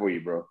together for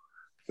you, bro.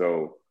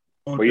 So,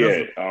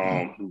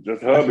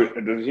 just Herbert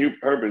is you know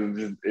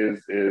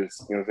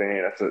what I'm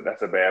saying?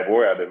 That's a bad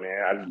boy out there,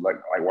 man. I just like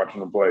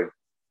watching him play.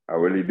 I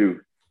really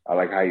do. I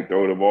like how he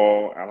throw the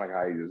ball. I like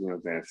how he just,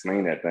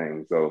 sling that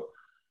thing. So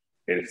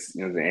it's,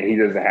 and he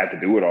doesn't have to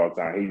do it all the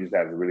time. He just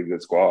has a really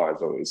good squad.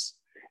 So it's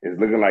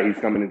looking like he's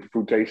coming into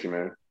fruitation,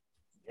 man.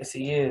 Yes,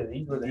 he is.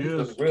 He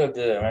looks real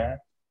good, man.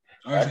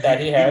 I thought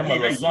he had him a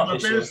little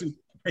something.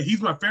 Hey, he's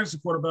my fantasy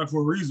quarterback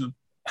for a reason.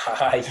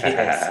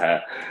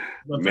 Yes.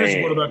 My fantasy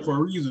quarterback for a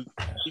reason.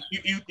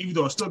 Even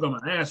though I still got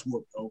my ass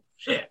whooped, though.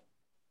 Shit.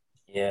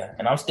 Yeah,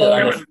 and I'm still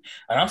undefeated.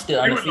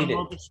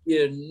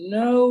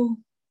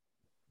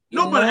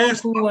 Nobody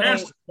asked for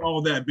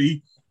all that,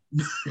 B.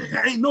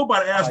 Ain't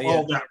nobody asked for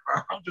all that.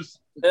 I'm just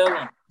tell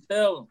him.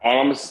 All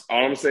I'm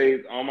gonna say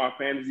is, all my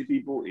fantasy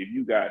people, if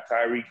you got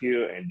Tyreek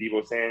Hill and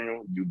Deebo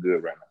Samuel, you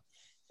good right now.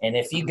 And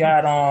if you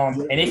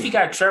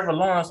got Trevor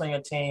Lawrence on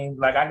your team,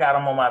 like I got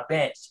him on my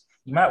bench,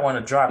 you might want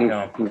to drop him.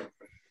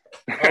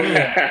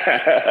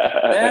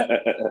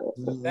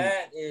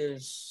 That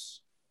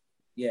is,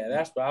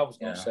 that's what I was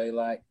gonna say.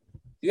 Like,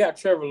 you got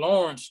Trevor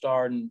Lawrence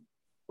starting.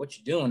 What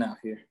you doing out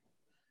here?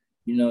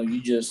 You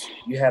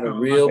had a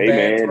real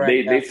bad track.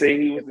 They say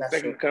he was the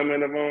second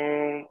coming of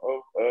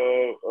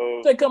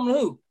second coming of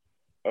who?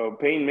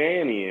 Peyton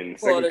Manning and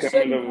the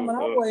second coming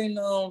I'm waiting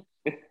on.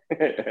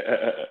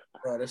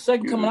 The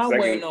second coming I'm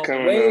waiting on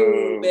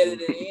way better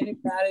than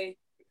anybody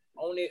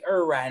on the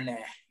earth right now.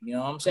 You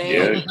know what I'm saying?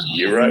 Yeah,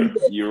 you're right.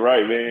 You're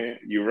right, man.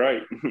 You're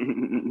right.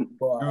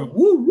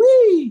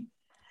 Woo-wee.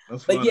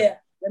 But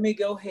let me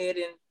go ahead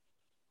and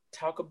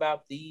talk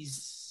about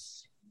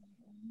these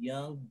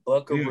young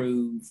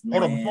buckaroos.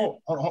 Hold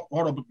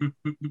on.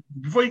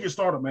 Before you get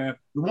started, man,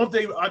 the one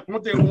thing I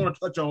want to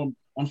touch on,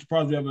 I'm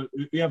surprised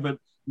you haven't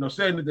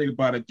said anything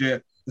about it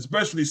yet,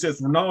 especially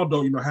since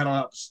Ronaldo,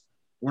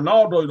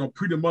 Ronaldo,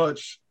 pretty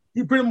much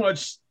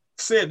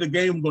said the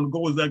game was going to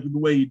go exactly the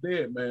way he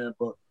did, man.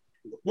 But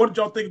what did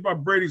y'all think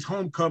about Brady's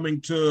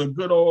homecoming to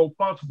good old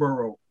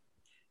Foxborough?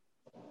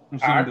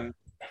 I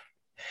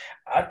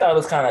thought it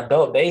was kind of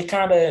dope. They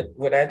kind of,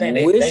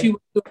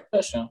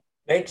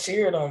 they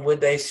cheered on what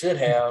they should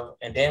have,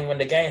 and then when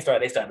the game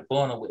started, they started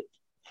booing him with it.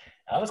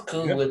 I was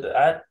cool with it.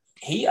 I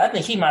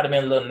think he might have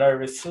been a little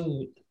nervous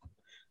too,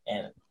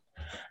 and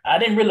I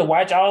didn't really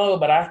watch all of it,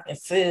 but I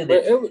said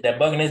that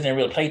Buccaneers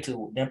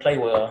didn't play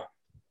well.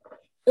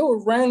 It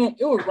was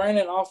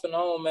raining off and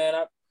on,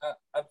 man.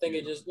 I think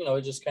it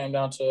just came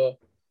down to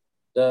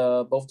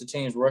both the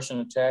teams rushing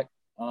attack.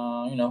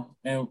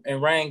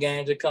 And rain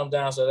games, it comes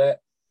down to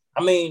that.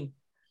 I mean,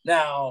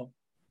 now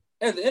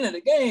at the end of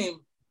the game,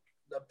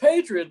 the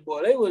Patriots,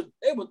 boy, they were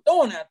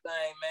throwing that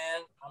thing,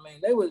 man. I mean,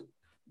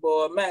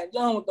 Mac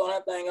Jones was throwing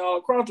that thing all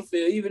across the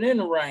field, even in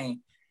the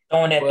rain.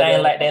 Throwing that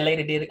thing like that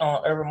lady did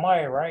on Urban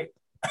Meyer, right?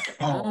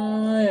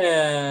 Oh,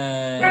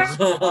 yeah.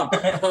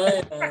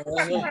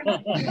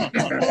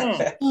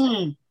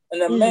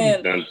 And the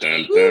man,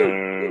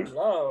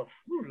 Lord,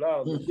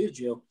 did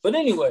you? But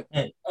anyway,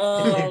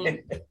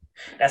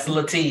 that's a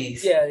little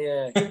tease.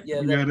 Yeah.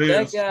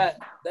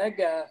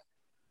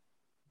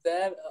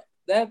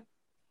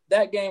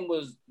 That game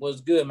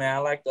was good, man. I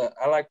like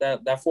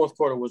that. That fourth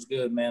quarter was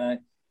good, man. I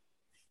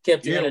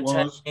kept you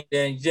entertained.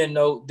 And you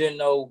didn't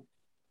know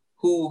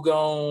who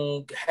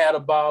gonna have the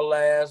ball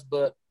last,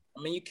 but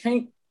I mean, you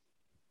can't.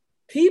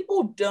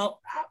 People don't.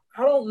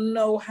 I don't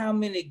know how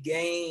many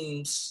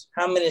games,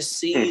 how many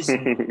seasons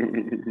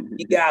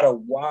you gotta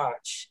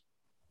watch.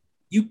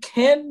 You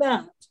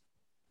cannot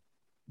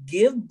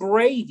give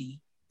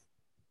Brady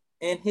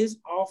and his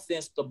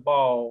offense the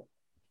ball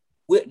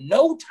with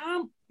no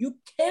time. You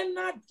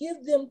cannot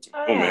give them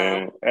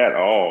time at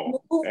all. To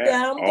move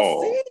down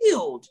the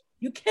field.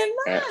 You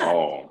cannot. At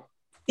all.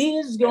 He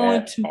is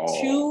going to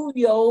chew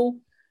your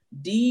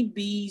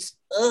DBs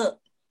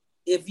up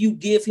if you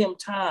give him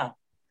time.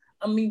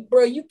 I mean,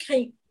 bro, you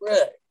can't, bro.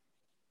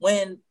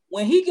 When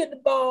he get the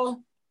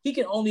ball, he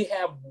can only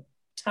have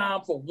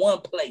time for one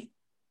play.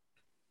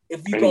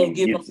 If you're going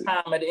to give him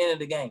time at the end of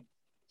the game.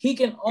 He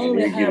can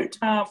only have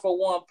time for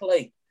one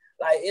play.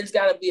 Like, it's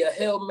got to be a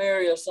Hail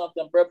Mary or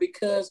something, bro,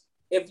 because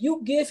if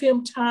you give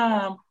him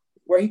time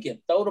where he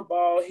can throw the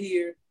ball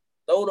here,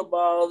 throw the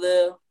ball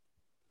there,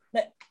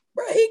 man,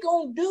 bro, he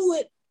going to do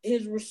it.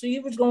 His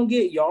receiver's going to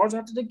get yards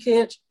after the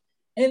catch.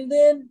 And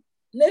then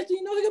next thing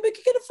you know, he gonna be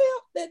kicking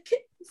that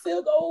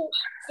field goal,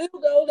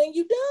 and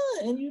you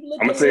done. And you look.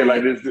 I'm gonna say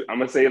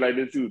it like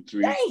this too,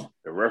 Tree. Damn.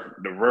 The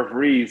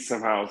referee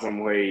somehow, some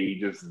way,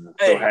 just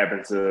so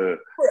happened to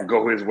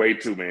go his way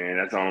too, man.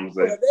 That's all I'm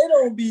saying. Bruh, they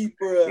don't be,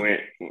 bro. When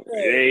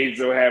they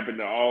so happened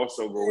to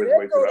also go his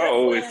way too.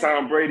 Oh, it's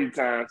Tom Brady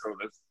time, so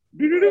let's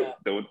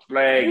throw a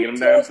flag, get him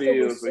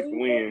downfield so he can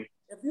win.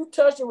 If you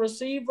touch a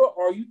receiver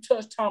or you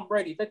touch Tom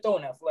Brady, they're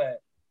throwing that flag.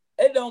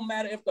 It don't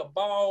matter if the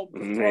ball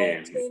is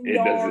thrown 10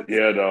 yards.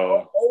 Yeah,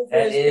 dog.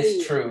 That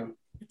is true.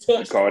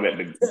 We call that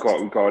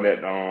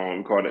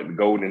the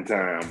golden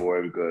time,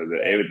 boy, because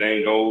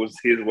everything goes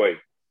his way.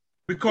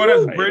 We call that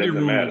the Brady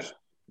rules.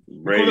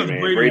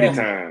 Brady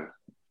time.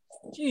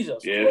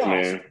 Jesus yes,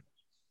 Christ. Man.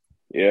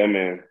 Yeah,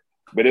 man.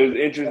 But it was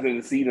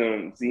interesting to see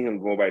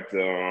him go back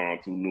to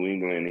New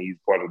England. He's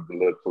part of the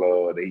little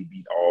club. They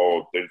beat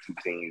all 32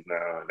 teams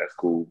now. That's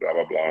cool. Blah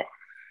blah blah.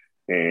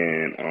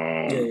 And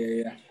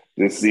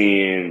just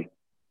seeing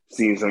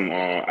some.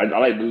 I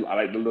like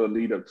the little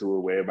lead up to it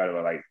where everybody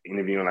was like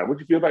interviewing, like, "What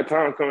you feel about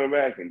Tom coming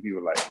back?" And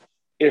people were like,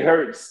 "It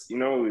hurts,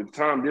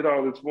 Tom did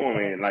all this for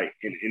me." And like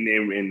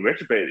in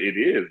retrospect, it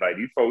is like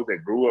these folks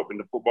that grew up in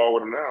the football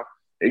with him now,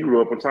 they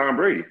grew up with Tom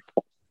Brady.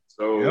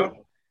 So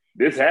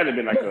this hadn't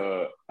been like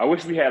I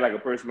wish we had like a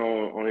person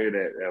on here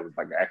that was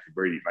like actually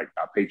Brady, like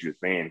a Patriots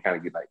fan, kind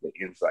of get like the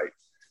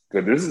insights,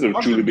 because this is a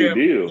truly big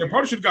deal. They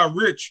probably should have got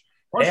Rich.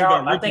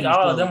 I think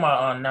all of them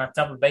are now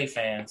Tampa Bay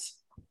fans.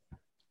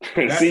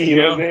 See, you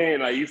know what I'm saying?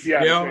 Like, you see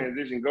how the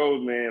transition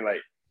goes, man.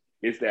 Like,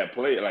 it's that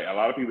play. Like, a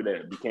lot of people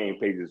that became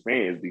Patriots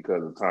fans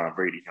because of Tom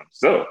Brady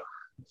himself.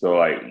 So,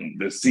 like,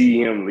 to see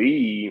him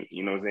leave,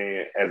 you know what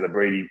I'm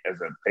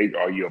saying,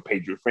 are you a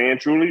Patriot fan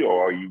truly,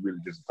 or are you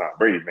really just a Tom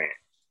Brady fan?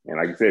 And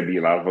like I said, a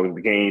lot of folks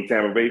became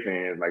Tampa Bay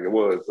fans like it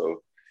was.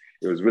 So,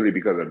 it was really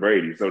because of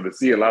Brady. So, to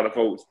see a lot of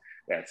folks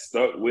that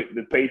stuck with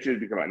the Patriots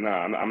because, like,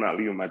 nah, I'm not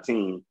leaving my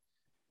team.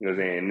 You know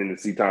what I'm saying? And then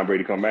to see Tom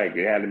Brady come back,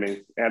 it had to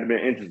been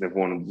interesting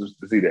for him just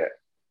to see that.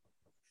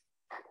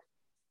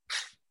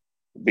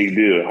 Big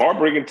deal.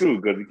 Heartbreaking too,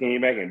 because he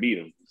came back and beat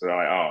him. So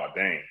like, oh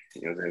dang.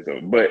 You know what I'm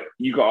saying? So, but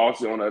you can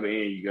also on the other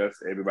end, you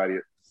guys, everybody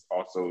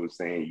also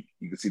saying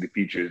you can see the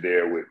features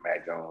there with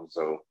Mac Jones.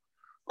 So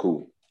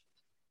cool.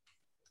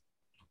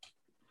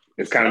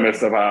 It's kind of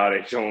messed up how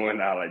they showing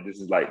out like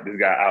this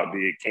guy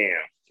outdid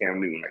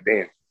Cam Newton. Like,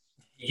 damn.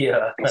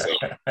 Yeah. So,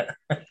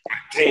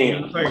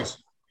 damn. Thanks.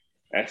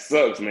 That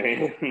sucks,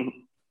 man.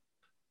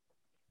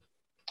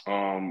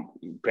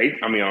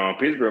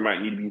 Pittsburgh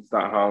might need to be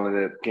start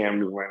hollering at Cam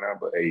Newton right now,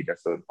 but hey,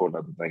 that's a whole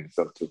other thing. It's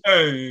up to.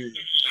 Hey,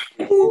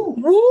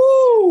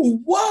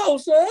 whoa,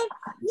 son!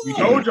 We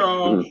told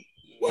y'all.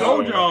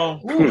 Told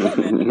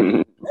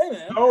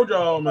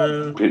y'all,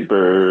 man.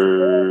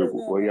 Pittsburgh.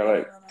 Well, y'all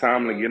like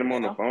Tomlin, get him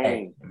on the phone.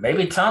 Hey,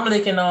 maybe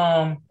Tomlin can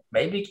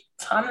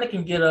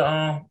get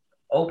a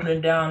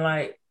opening down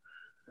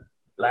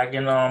like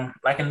in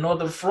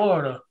Northern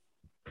Florida.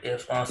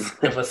 If a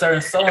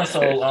certain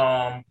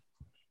so-and-so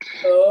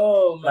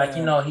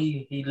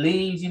he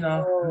leaves,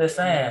 I'm just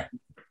saying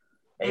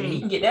maybe he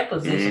can get that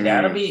position.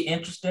 That'll be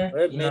interesting.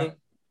 Let me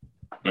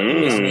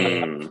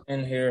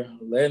in here.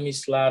 Let me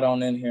slide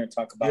on in here and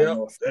talk about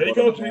North Florida.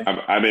 There you go, T.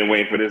 I've been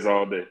waiting for this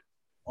all day.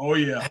 Oh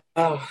yeah.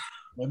 For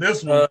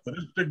this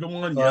particular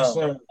one, yes,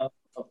 sir.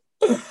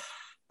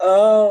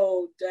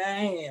 Oh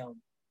damn.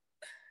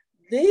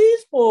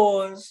 These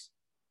boys,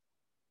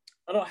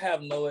 I don't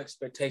have no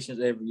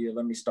expectations every year.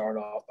 Let me start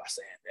off by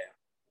saying that.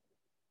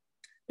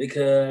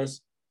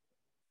 Because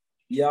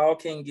y'all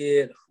can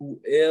get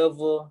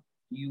whoever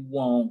you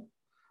want,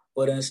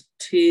 but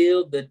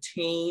until the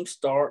team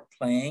start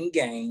playing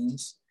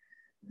games,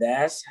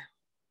 that's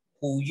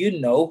who you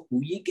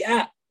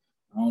got.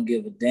 I don't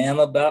give a damn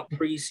about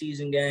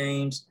preseason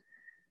games.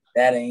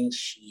 That ain't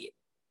shit.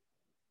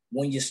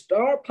 When you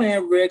start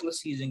playing regular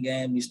season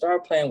games, you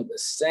start playing with the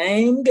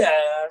same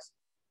guys,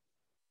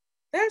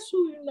 that's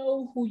who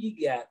you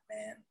got,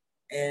 man.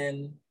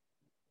 And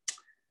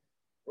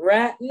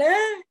right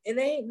now, it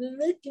ain't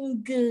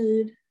looking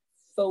good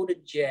for the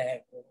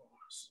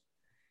Jaguars.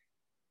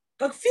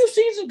 A few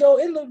seasons ago,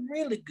 it looked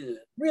really good,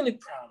 really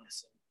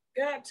promising.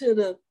 Got to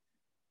the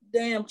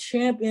damn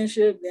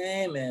championship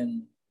game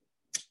and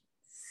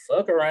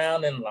fuck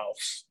around and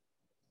lost.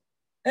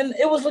 And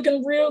it was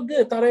looking real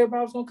good. Thought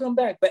everybody was going to come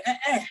back. But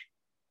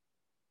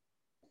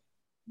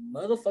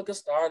motherfuckers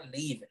started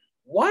leaving.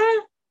 Why?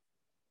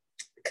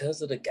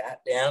 Because of the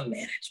goddamn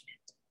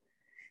management.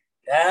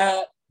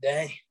 God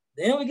dang.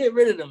 Then we get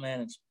rid of the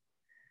management.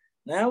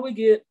 Now we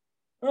get,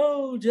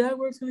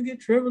 Jaguars going to get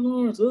Trevor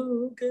Lawrence.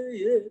 Oh, okay,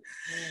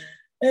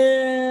 yeah.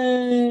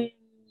 And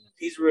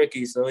he's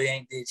rookie, so he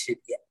ain't did shit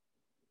yet.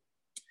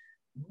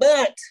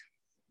 But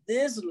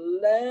this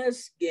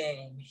last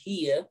game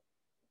here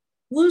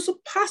was a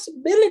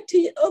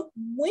possibility of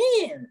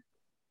win.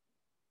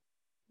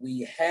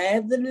 We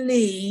had the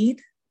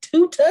lead,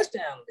 2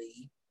 touchdown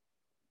lead,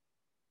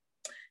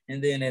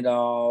 and then it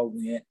all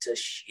went to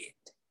shit.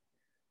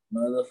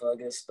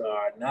 Motherfuckers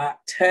start not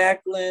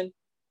tackling.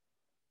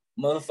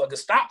 Motherfuckers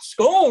stop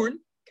scoring.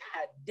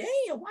 God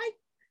damn, why?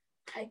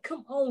 Hey,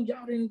 come on,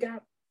 y'all didn't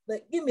got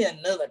like give me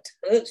another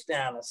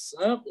touchdown or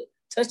something.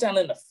 Touchdown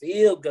in the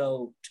field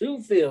goal,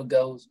 2 field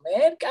goals,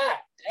 man. God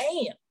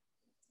damn.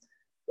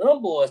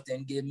 Them boys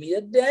didn't give me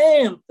a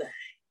damn thing.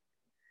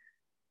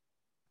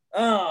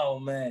 Oh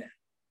man.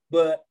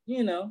 But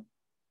 0-4,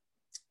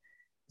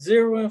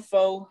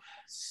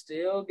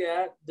 still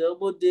got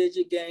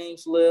double-digit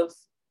games left.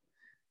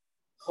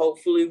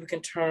 Hopefully we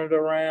can turn it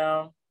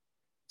around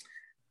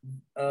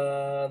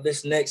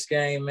this next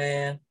game,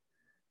 man.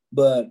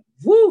 But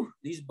whoo,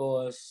 these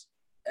boys,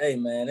 hey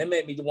man, they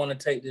made me want to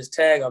take this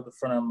tag off the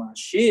front of my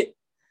shit.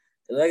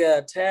 Cause I got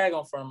a tag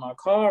on front of my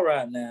car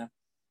right now.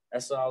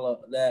 That's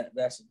all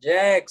that's a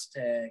Jags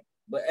tag.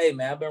 But hey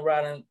man, I've been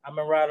riding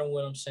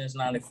with them since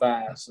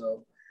 '95,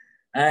 so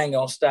I ain't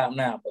gonna stop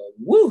now. But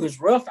woo,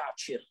 it's rough out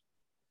here.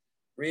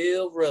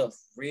 Real rough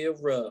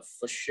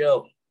for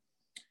sure.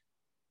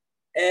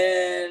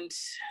 And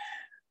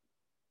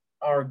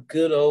our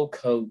good old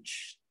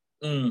coach.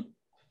 Good.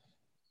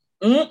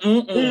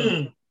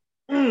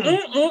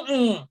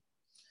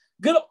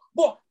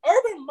 Boy,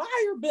 Urban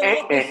Meyer been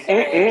looking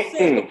sad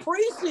since the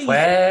preseason.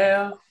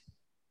 Well,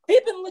 He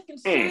been looking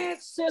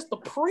sad since the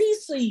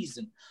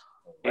preseason.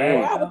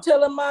 Well, I was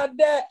telling my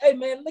dad, hey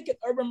man, look at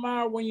Urban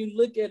Meyer when you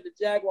look at the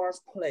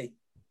Jaguars play.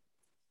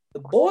 The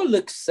boy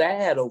looks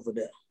sad over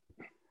there.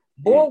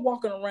 Boy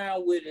walking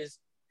around with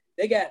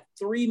they got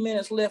 3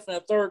 minutes left in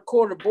the third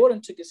quarter. Boy done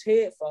took his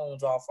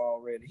headphones off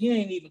already. He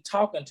ain't even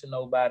talking to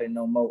nobody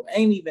no more.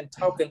 Ain't even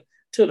talking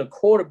to the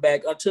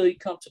quarterback until he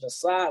come to the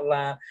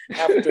sideline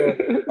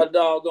after a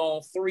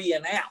doggone 3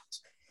 and out.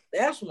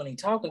 That's when he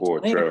talking to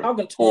him. He ain't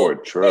talking to him.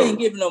 They ain't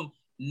giving them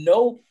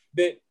no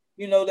bit.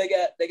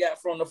 They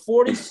got from the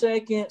 40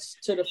 seconds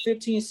to the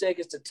 15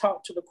 seconds to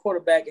talk to the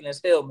quarterback in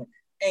his helmet.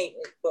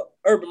 But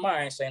Urban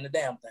Meyer ain't saying a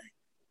damn thing.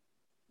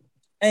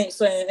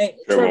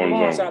 Trevor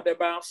Lawrence out there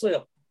by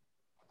himself.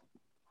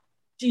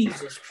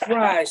 Jesus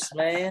Christ,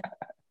 man.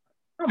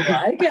 I'm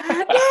like,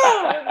 God,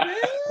 no, man.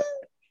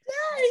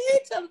 Nah, he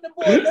ain't telling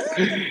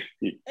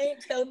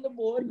the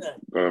boy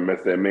nothing. Gonna mess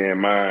that man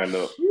mind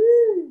up.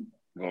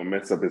 Gonna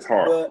mess up his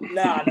heart. But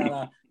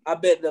nah. I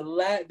bet the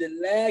lag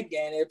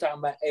game they're talking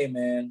about, hey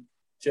man,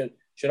 should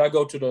I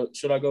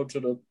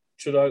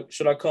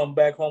come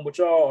back home with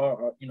y'all?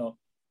 Or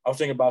I was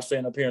thinking about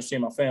staying up here and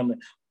seeing my family.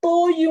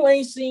 Boy, you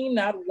ain't seen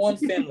not one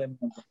family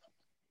member.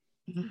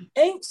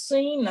 Ain't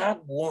seen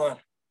not one.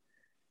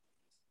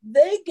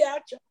 They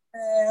got your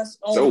ass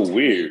on so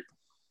weird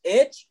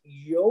at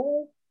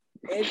your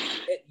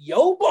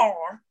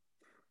bar,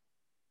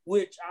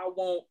 which I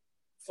want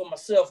for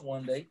myself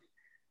one day.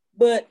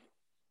 But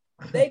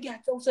they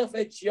got yourself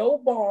at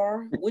your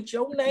bar with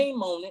your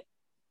name on it,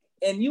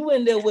 and you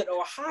in there with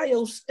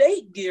Ohio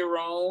State gear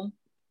on,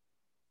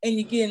 and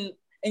you're getting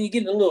a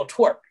little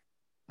twerk.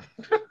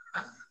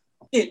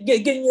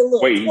 Getting your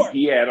little twerk.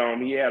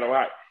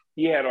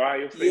 He had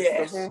Ohio State.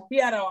 Yes, he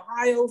had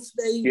Ohio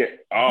State gear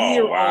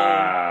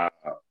on,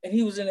 and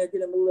he was in there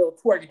getting a little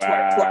twerk.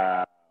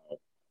 I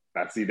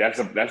see. That's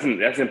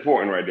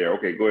important right there.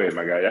 Okay, go ahead,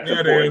 my guy. That's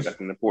important. That's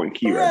an important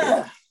key right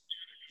there.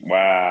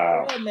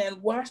 Wow. Yeah,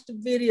 man, watch the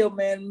video,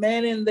 man.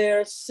 Man in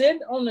there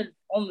sitting on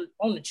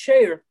the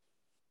chair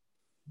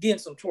getting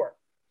some twerk.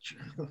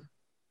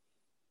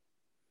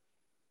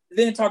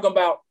 Then talking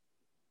about,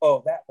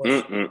 that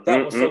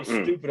was so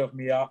stupid of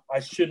me. I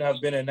shouldn't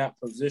have been in that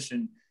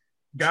position.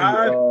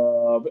 God,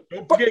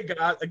 don't forget,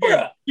 God.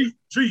 Again,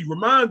 G,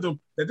 remind them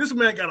that this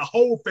man got a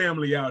whole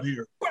family out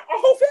here. A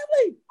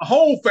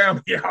whole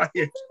family out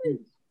here.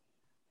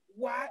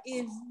 Why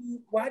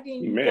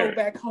didn't you go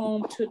back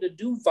home to the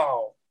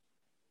Duval?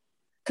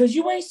 Because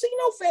you ain't seen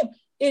no family.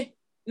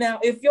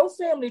 If your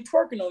family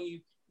twerking on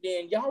you,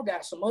 then y'all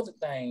got some other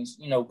things,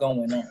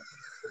 going on.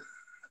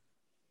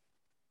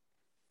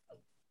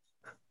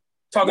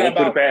 Talking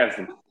about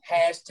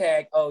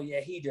hashtag, oh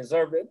yeah, he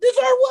deserved it.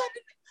 Deserve what?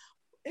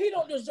 He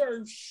don't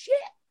deserve shit.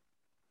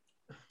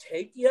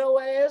 Take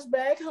your ass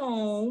back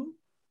home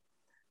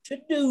to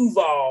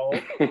Duval.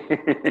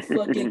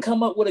 Fucking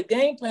come up with a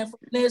game plan for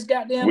the next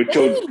goddamn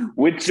game.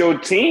 With your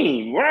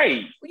team,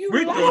 right?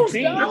 With your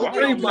team. You're not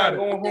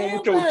going home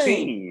with your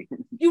team.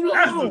 You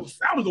lost.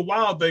 That was the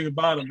wild thing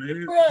about him,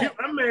 man. That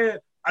man,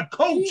 a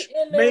coach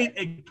made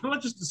a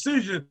conscious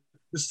decision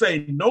to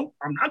say, nope,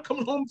 I'm not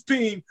coming home with the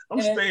team.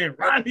 I'm staying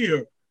right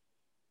here.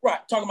 Right,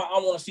 talking about I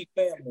want to see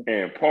family.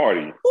 And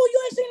party. Oh,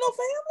 you ain't seen no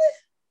family?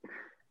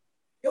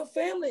 Your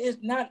family is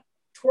not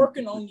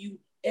twerking on you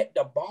at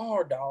the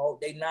bar,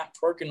 dog. They not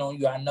twerking on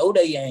you. I know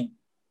they ain't.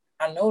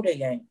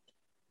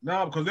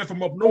 No, because they're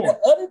from up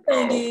north. The other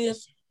thing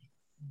is,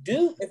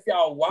 dude, if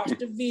y'all watch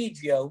the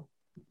video,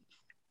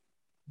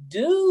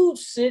 dude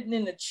sitting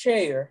in the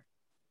chair,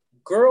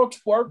 girl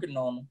twerking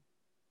on him.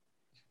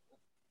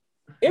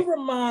 It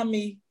remind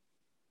me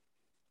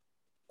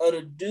of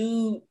the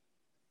dude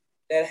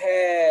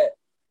that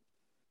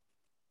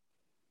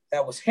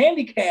was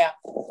handicapped,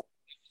 but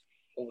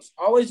was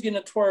always getting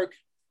a twerk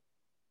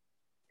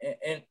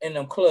in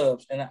them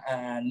clubs. And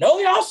I know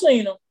y'all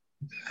seen him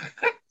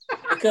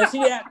because he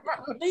had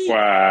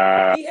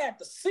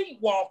the seat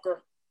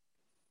walker.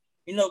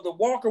 You know, the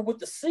walker with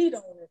the seat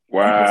on it.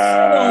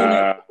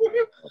 Wow. He could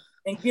sit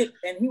on it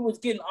and he was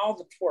getting all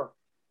the twerk.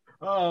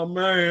 Oh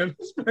man,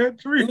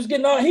 he was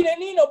getting all. He didn't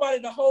need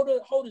nobody to hold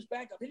his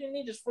back up. He didn't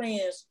need his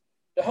friends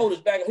to hold his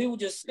back up. He was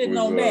just sitting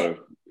on that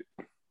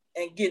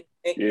and get.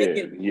 That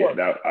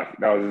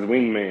was his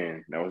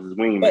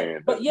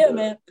wingman. But yeah,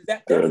 man,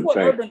 that's what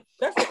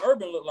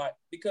Urban looked like,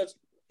 because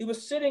he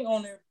was sitting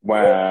on there.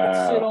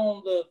 Wow. Sit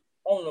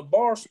on the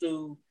bar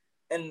stool,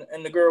 and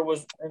the girl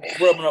was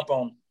rubbing up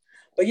on him.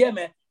 But yeah,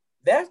 man,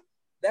 that's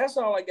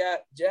all I got.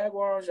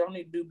 Jaguars, y'all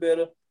need to do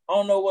better. I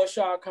don't know what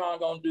Shad Khan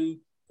gonna do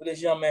for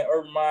this young man,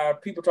 Urban Meyer.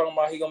 People talking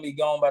about he gonna be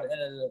gone by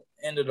the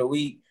end of the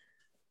week.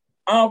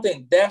 I don't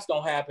think that's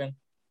gonna happen,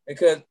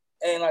 because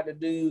ain't like the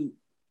dude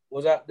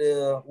was out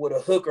there with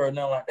a hooker or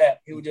nothing like that.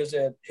 He was just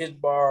at his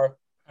bar.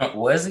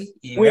 Was he?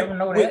 You never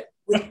know that.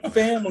 With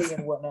family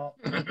and whatnot.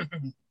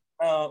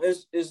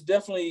 It's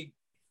definitely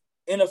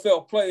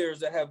NFL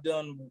players that have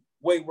done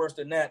way worse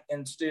than that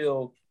and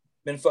still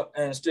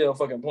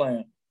fucking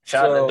playing.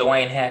 Shout out to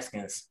Dwayne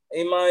Haskins.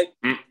 He might,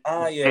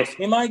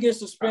 he might get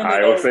suspended.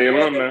 I say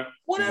alumni.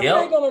 Whatever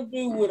they're gonna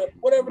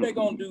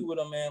do with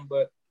him, man.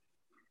 But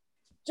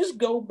just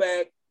go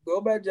back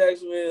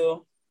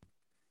Jacksonville,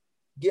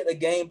 get a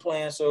game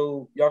plan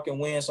so y'all can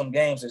win some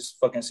games this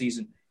fucking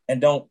season, and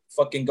don't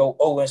fucking go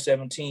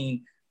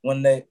 0-17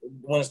 when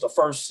it's the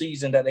first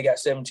season that they got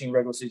 17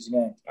 regular season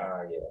games.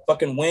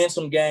 Fucking win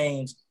some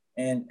games,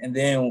 and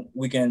then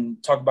we can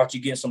talk about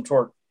you getting some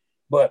twerk.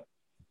 But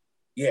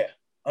yeah,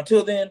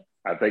 until then,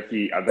 I think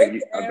he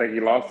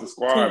lost the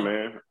squad,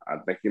 man. I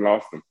think he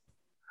lost them.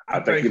 I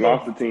think he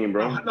lost the team,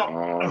 bro.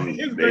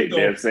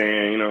 They're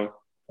saying, you know.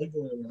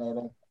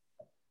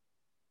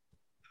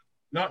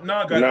 No.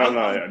 Like I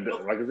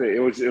said, it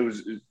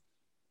was.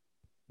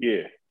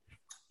 Yeah.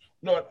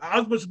 No,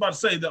 I was just about to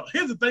say though.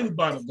 Here's the thing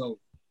about it though.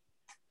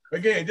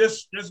 Again,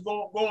 just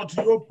going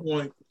to your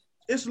point,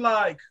 it's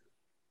like,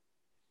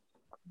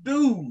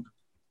 dude,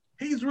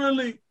 he's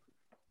really.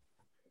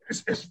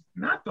 It's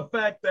not the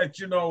fact that,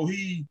 you know,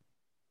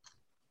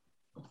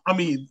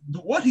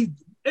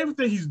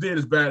 everything he's did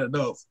is bad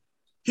enough.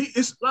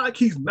 It's like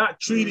he's not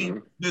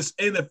treating this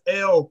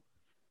NFL.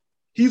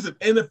 He's an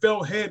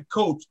NFL head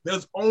coach.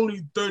 There's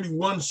only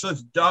 31 such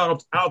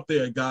jobs out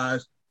there,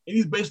 guys, and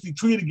he's basically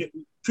treating it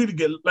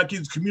like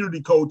he's a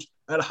community coach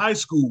at a high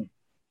school.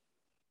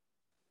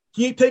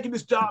 He ain't taking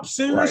this job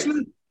seriously.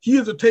 Right. He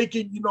isn't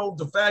taking, you know,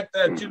 the fact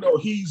that, you know,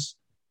 he's,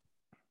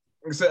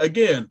 like I said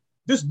again.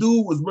 This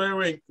dude was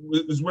wearing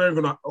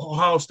an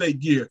Ohio State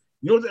gear.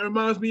 You know what that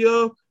reminds me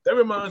of? That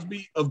reminds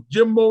me of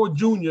Jim Moore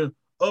Jr.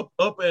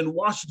 up in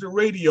Washington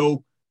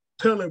radio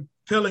telling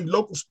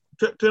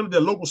the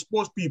local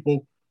sports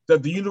people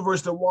that the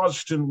University of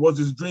Washington was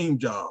his dream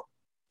job.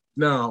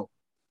 Now,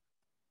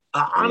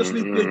 I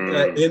honestly think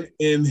that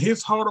in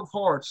his heart of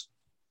hearts,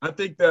 I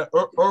think that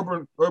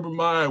Urban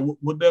Meyer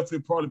would definitely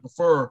probably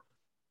prefer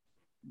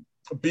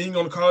being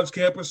on the college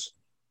campus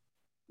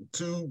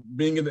to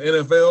being in the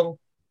NFL.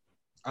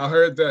 I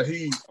heard that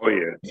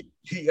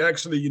he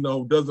actually, you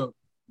know, doesn't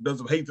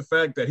hate the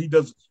fact that he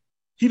doesn't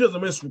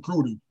miss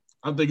recruiting.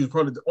 I think it's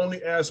probably the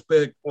only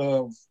aspect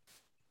of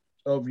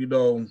you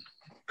know,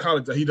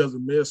 college that he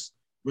doesn't miss,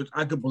 which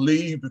I could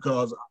believe,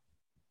 because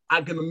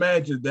I can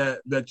imagine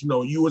that you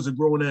know, you as a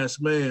grown ass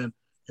man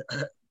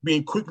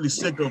being quickly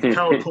sick of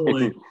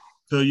kowtowing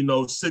to, you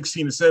know,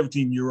 16 and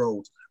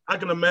 17-year-olds. I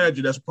can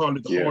imagine that's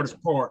probably the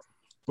hardest part,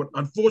 but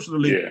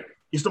unfortunately,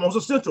 it's the most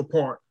essential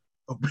part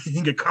of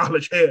being a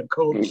college head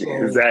coach.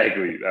 So,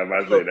 exactly. I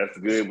might say that's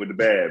the good with the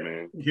bad,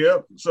 man.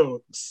 Yep.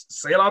 So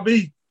say la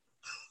vie.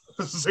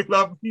 Say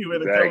la vie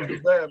when it comes to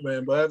that,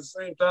 man. But at the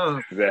same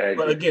time,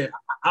 but again,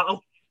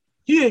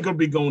 he ain't gonna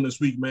be gone this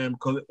week, man.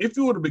 Because if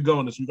he would have been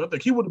gone this week, I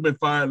think he would have been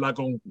fired like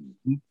on,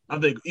 I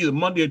think either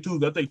Monday or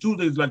Tuesday. I think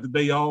Tuesday is like the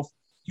day off.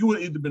 He would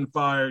have either been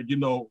fired, you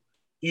know,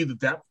 either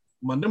that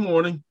Monday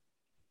morning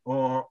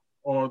or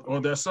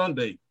that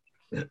Sunday,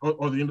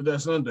 or the end of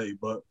that Sunday.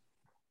 But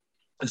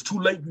it's too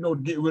late, you know,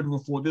 to get rid of him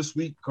for this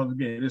week, because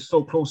again, it's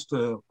so close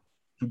to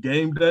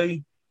game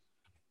day,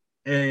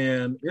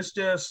 and it's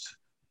just.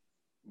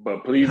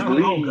 But please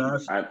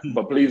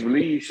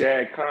believe,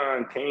 Shad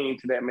Khan came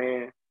to that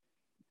man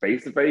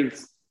face to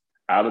face,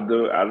 out of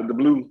the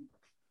blue,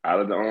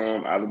 out of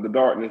the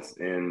darkness,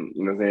 and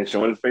you know what I'm saying,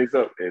 showing his face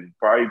up, and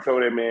probably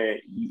told that man,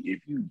 if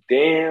you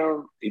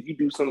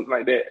do something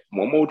like that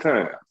one more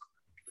time.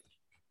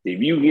 If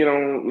you get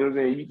on, you know what I'm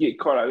saying, you get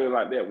caught out there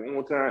like that one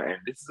more time, and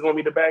this is going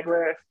to be the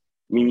backlash,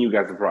 meaning you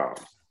got some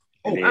problems.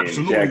 Oh, and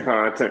absolutely.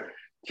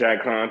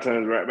 Shad Khan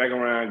turns right back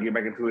around, get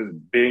back into his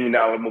 $1 billion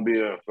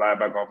mobile, and fly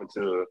back off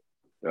into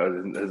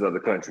his other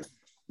country.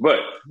 But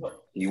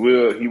he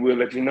will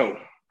let you know.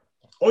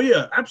 Oh,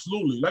 yeah,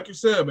 absolutely. Like you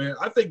said, man,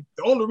 I think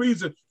the only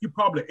reason he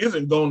probably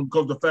isn't going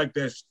because of the fact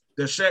that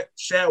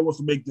Shad wants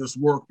to make this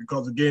work,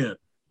 because, again,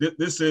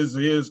 this is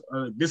his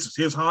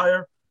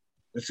hire.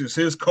 This is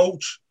his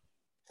coach.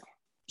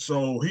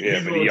 So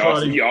he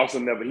also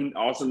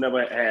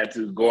never had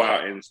to go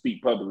out and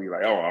speak publicly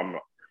like, oh,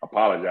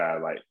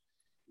 apologize. Like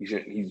he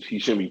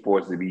shouldn't be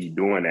forced to be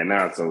doing that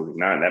now. So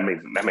now that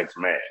makes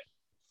him mad.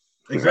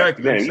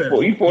 Exactly. Like,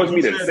 damn, you forced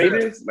me to say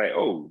this? Like,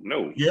 oh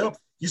no. Yep.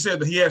 He said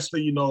that he has to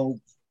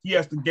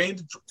gain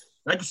the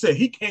like you said,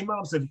 he came out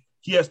and said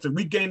he has to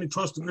regain the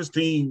trust of his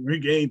team,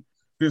 regain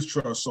his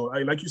trust. So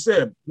like you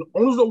said,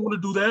 owners don't want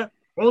to do that.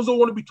 Owners don't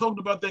want to be talking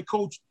about their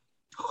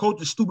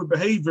coach's stupid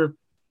behavior.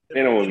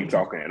 They don't want to be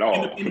talking at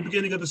all. In the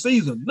beginning of the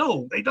season.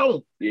 No, they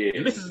don't. Yeah.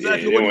 And this is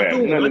exactly what they're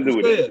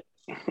doing.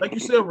 Like you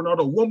said,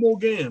 Ronaldo, one more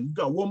game. You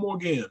got one more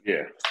game.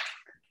 Yeah.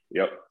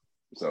 Yep.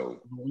 So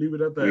we'll leave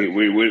it at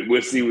that.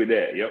 We'll see with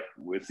that. Yep.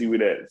 We'll see with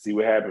that. See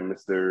what happened,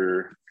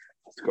 Mr.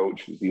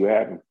 Coach. We'll see what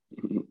happened.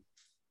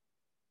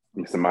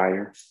 Mr.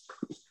 Meyer.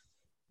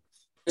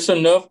 There's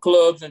enough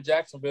clubs in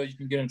Jacksonville you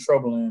can get in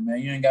trouble in, man.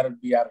 You ain't got to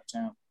be out of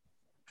town.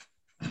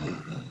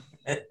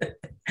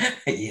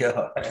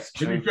 Yeah, that's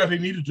true. He probably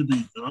needed to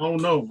be. I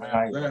don't know,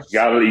 man.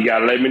 You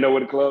gotta let me know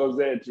where the club's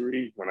at,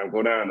 Tariq, when I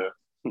go down there.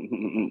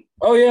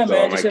 Oh yeah, so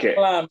man. Just hit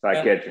the line.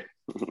 I catch you.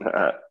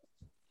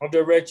 I'll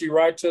direct you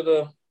right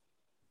to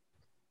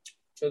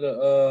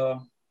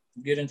the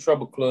get in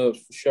trouble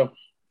clubs for sure.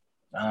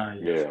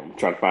 Yeah, I'm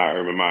trying to find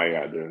Urban Meyer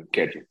out there,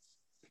 catch him.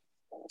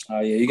 Oh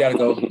yeah, you gotta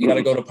go. You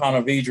gotta go to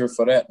Ponte Vedra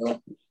for that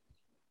though.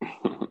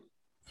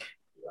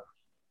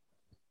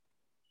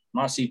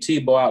 Might see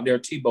Tebow out there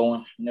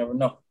Tebowing. You never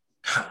know.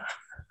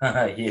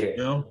 Yeah.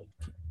 Yeah.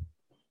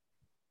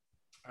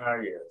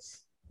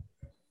 Yes.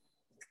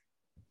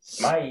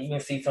 Might even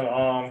see some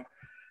y'all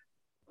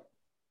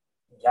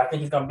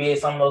think he's gonna be at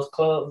some of those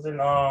clubs and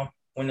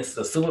when the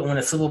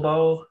Super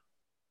Bowl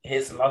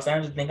hits Los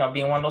Angeles, think I'll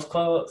be in one of those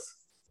clubs?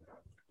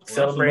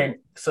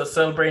 Celebrating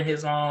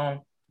his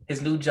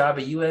new job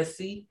at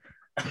USC.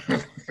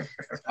 That's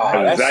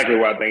exactly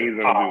what I think he's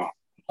gonna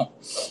do.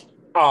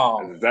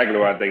 That's exactly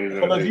what I think he's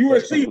gonna do.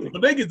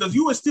 Does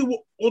USC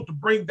want to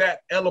bring that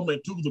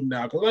element to them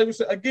now? Because like I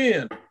said,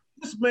 again,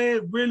 this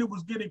man really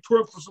was getting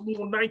twerked for some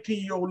little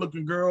 19-year-old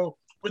looking girl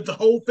with the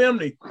whole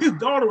family. His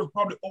daughter was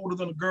probably older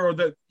than the girl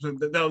that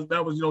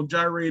was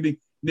gyrating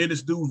near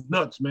this dude's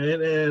nuts,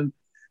 man. And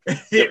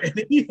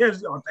he has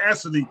the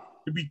audacity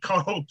to be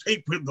caught on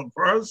tape with the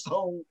first.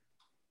 So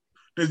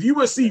does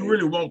USC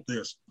really want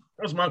this?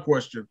 That's my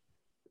question.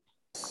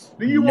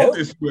 Do you want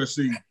this,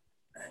 USC?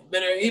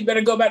 He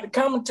better go back to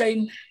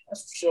commentating.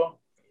 That's for sure.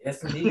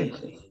 Yes, indeed.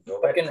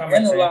 Go back and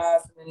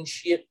analyze and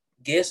shit.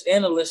 Guest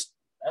analyst.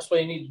 That's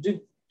what you need to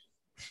do.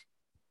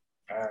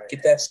 All right.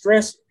 Get that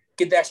stress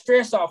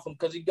off him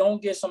because he gonna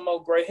get some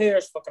more gray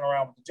hairs fucking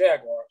around with the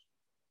Jaguars.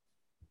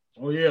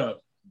 Oh yeah,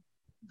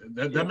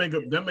 that man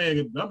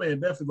definitely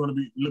gonna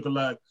be looking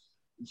like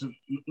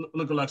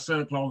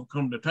Santa Claus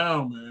coming to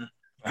town, man.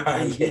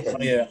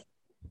 Yeah.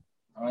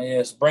 Oh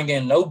yes, bring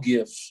in no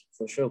gifts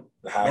for sure.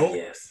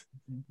 Yes.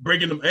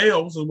 Bringing them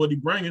L's is what he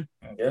bringing.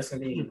 Yes,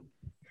 indeed.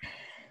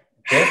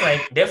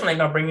 Definitely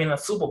gonna bring in a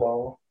Super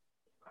Bowl.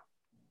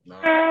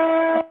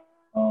 No.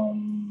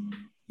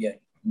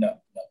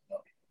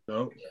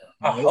 No.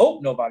 I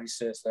hope nobody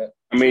says that.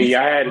 I mean,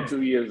 y'all had it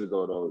 2 years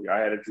ago, though. Y'all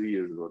had it 2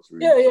 years ago.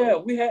 Yeah,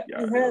 we had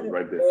it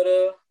right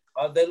there.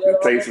 But they let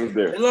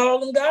all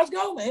them guys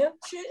go, man.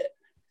 Shit.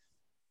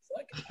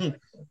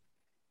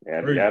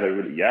 Y'all had a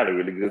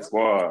really good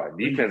squad,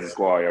 defensive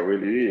squad. Y'all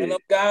really did. And the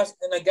guys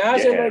that let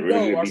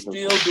go are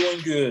still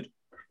doing good.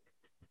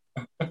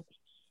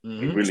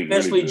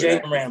 Especially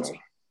Jalen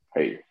Ramsey.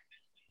 Hey.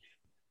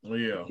 Oh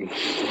yeah,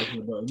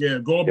 yeah.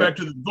 Going back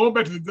to the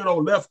good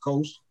old left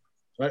coast,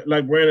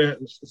 like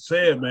Brandon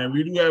said, man,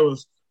 we do have a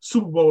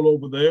Super Bowl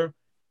over there,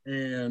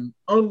 and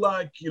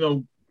unlike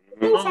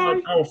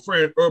our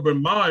friend Urban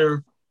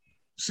Meyer,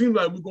 seems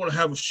like we're going to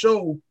have a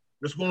show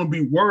that's going to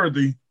be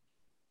worthy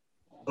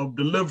of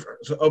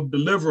deliverance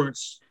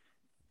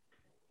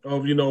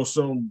of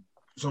some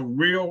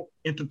real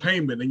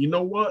entertainment. And you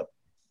know what?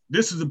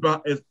 This is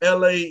about as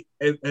LA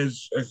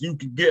as you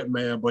can get,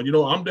 man. But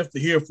I'm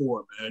definitely here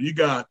for it, man. You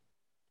got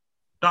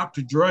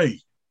Dr. Dre.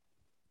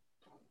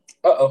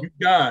 You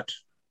got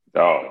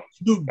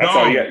Snoop Dogg. That's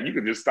all you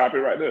can just stop it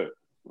right there.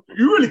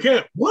 You really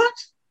can't. What?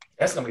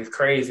 That's gonna be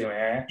crazy,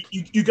 man.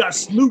 You got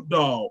Snoop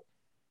Dogg.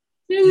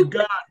 You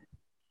got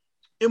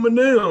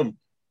Eminem.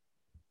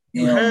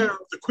 You have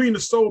the Queen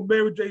of Soul,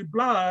 Mary J.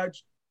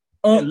 Blige.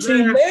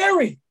 Auntie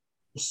Mary.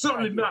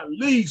 Certainly not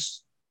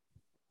least,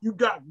 you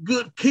got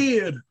Good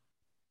Kid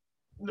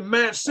in the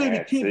Mad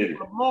City, Kendrick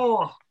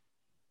Lamar.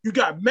 You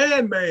got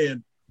Man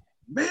Man.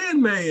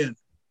 Man Man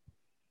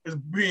is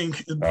going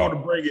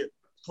to bring it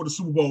for the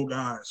Super Bowl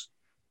guys.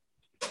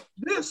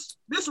 This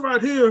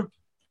right here.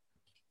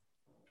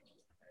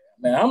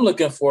 Man, I'm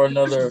looking for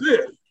another.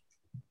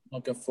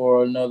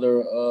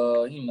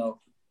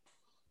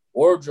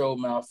 Wardrobe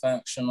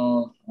malfunction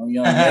on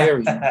young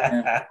Mary.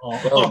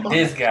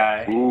 This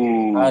guy.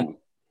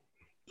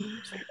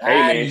 Hey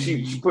man,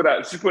 she put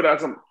out some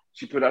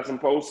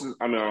posters.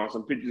 I mean,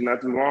 some pictures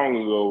not too long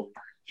ago.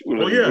 She was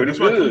looking pretty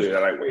good.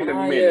 Like, wait a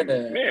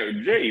minute, Mary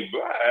J.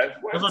 Blige.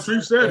 That's what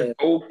Tree said.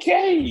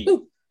 Okay.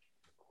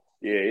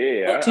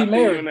 Yeah. Auntie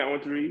Mary on that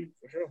one, Tree.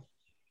 for sure.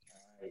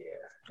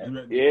 Yeah,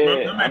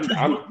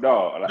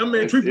 That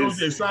man treated those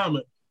the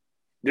assignment.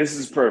 This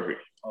is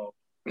perfect. Oh,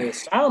 the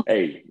assignment.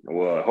 Hey,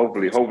 well,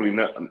 hopefully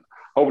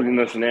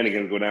no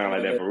shenanigans go down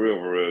like that for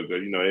real,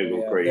 because they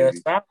go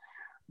crazy.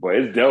 But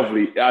it's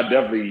I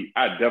definitely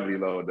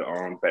love the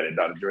fact that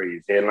Dr. Dre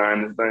is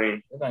headlining this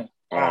thing.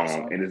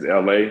 And it's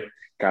LA.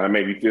 Kind of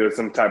made me feel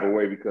some type of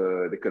way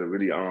because they could have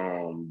really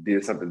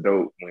did something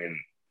dope when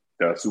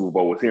the Super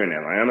Bowl was here in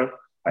Atlanta.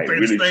 Like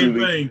really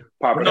truly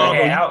popping off.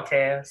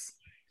 Outcast.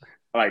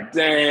 Like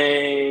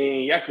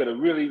dang, y'all could have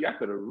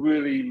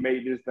really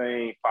made this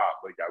thing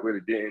pop, but y'all really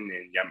didn't,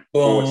 and y'all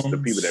forced the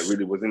people that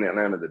really was in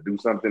Atlanta to do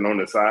something on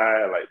the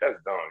side. Like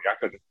that's dumb. Y'all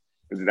could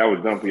that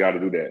was dumb for y'all to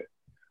do that.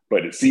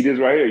 But to see this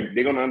right here,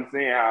 they're gonna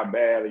understand how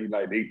bad they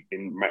might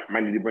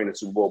need to bring the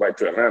Super Bowl back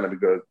to Atlanta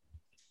because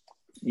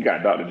you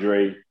got Dr.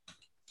 Dre,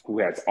 who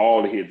has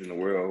all the hits in the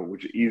world,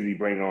 which you easily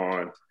bring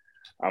on.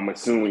 I'm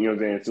assuming,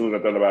 as soon as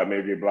I thought about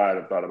Mary J. Blige,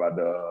 I thought about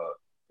the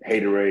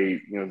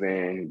Haterade, getting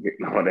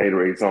on the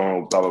Haterade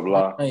song, blah, blah,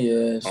 blah.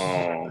 Yes.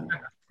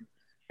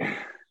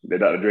 That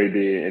Dr. Dre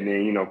did. And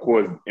then, of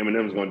course,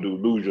 Eminem's going to do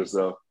Lose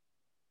Yourself.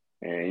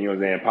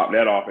 And, pop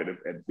that off at the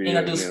field.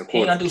 And then, of course,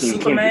 King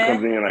Kempy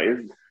comes in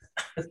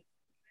like,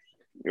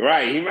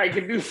 right, he might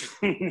can do,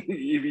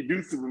 if he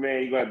do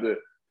Superman, he's going to have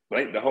to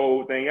blank the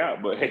whole thing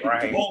out. But hey,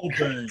 the whole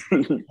thing.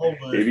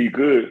 If he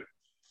could.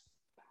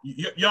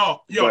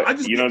 Y'all, but, I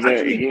just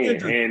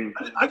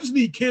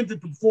need Kendrick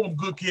to perform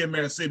Good Kid,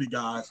 Mad City,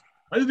 guys.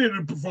 I just need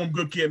to perform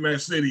Good Kid,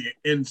 Mad City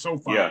in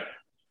SoFi. Yeah.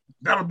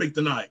 That'll make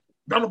the night.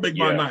 That'll make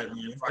my night,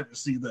 man, if I can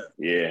see that.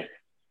 Yeah.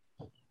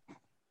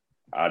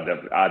 I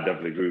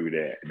definitely agree with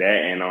that.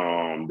 That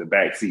and the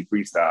backseat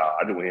freestyle.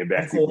 I do want to hear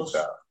backseat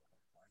freestyle.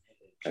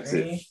 That's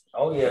it.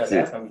 Oh yeah,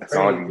 that's gonna be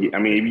crazy. I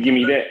mean, if you give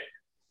me that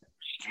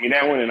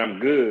one and I'm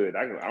good.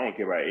 I don't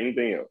care about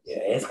anything else. Yeah,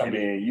 it's gonna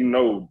and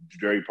then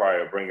Dre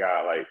probably will bring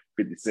out like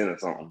 50 Cent or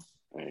something.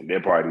 And they'll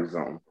probably do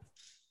something.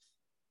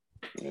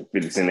 And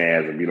 50 Cent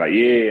ass will be like,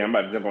 yeah, I'm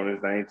about to jump on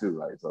this thing too.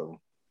 Like, so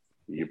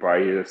you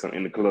probably hear something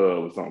in the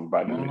club or something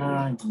about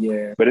this.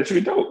 Yeah. But it should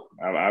be dope.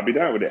 I'll be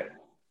down with that.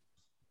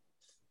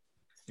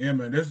 Yeah,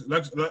 man. This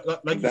like you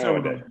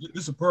said,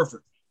 this is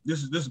perfect.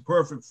 This is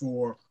perfect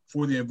for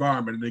the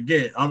environment. And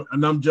again,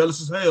 I'm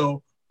jealous as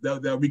hell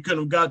that we couldn't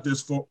have got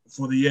this for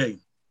the A.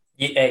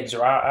 Yeah,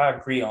 I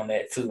agree on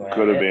that too, man.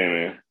 Could have been,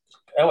 man.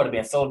 That would have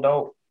been so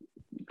dope.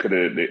 Could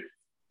have.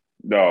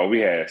 No, we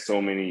had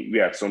so many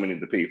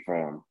to pick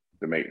from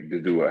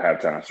to do a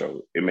halftime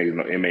show. It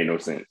made no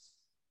sense.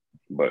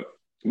 But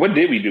what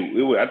did we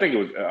do? I think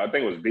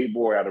it was Big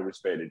Boy out of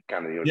respect. It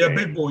kind of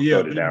Big Boy,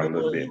 slowed it down a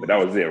little bit, but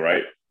that was it,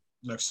 right?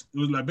 Like it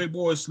was like Big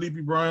Boy,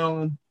 Sleepy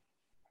Brown.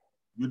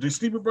 Did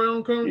Sleepy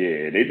Brown come?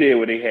 Yeah, they did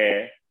what they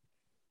had.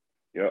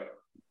 Yep.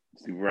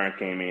 Sleepy Brown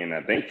came in.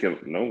 I think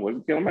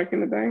wasn't Killer Mike in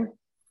the thing?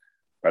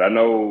 But I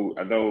know.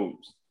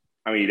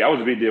 I mean, that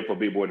was a big deal for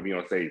Big Boy to be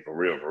on stage for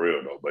real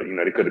though. But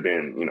they could have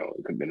been,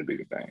 it could have been a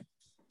bigger thing.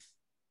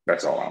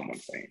 That's all I'm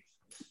saying.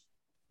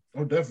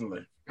 Oh,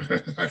 definitely.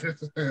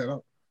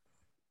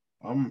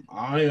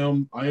 I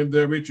am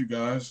there with you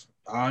guys.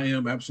 I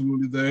am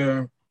absolutely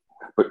there.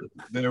 But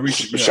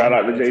shout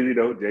out to Jay-Z. Jay-Z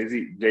though.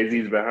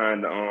 Jay-Z's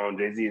behind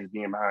Jay-Z is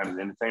being behind his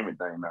entertainment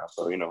thing now.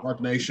 So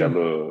Rock Nation.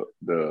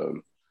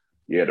 The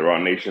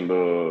Rock Nation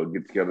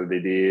get together they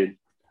did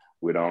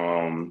with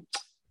the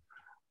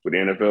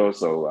NFL.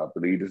 So I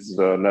believe this is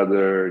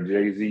another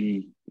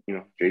Jay-Z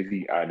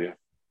idea.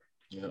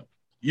 Yeah.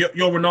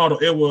 Yo,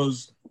 Ronaldo, it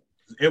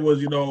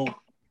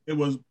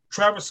was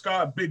Travis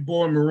Scott, Big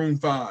Boy, Maroon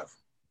 5.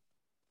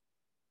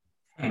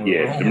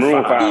 Yeah, the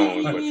Maroon 5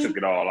 was what took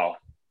it all off.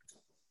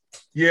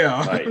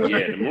 Yeah.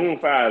 The Maroon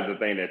 5 is the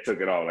thing that took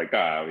it all. Like,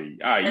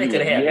 they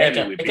could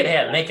have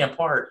had Linkin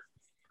Park.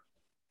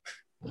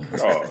 Oh,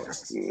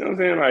 you know what I'm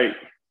saying? Like,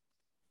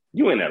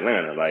 you in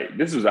Atlanta. Like,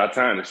 this was our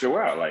time to show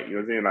out. Like, you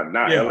know what I'm saying? Like,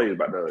 not LA is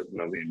about to,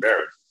 be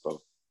embarrassed.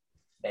 So,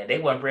 man, they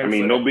wasn't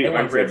ready.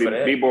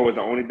 Big Boy was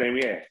the only thing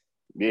we had.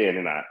 Yeah,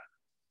 they're not.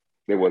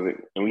 There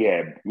wasn't, and we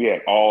had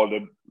all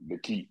the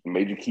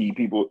major key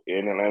people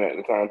in Atlanta at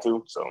the time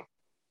too. So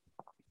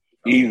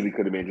easily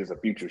could have been just a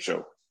Future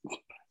show.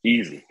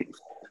 Easy, it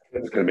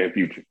could have been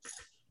Future,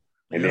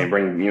 and then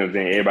bring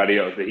everybody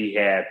else that he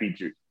had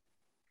featured.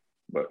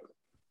 But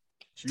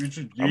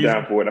I'm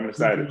down for it. I'm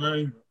excited.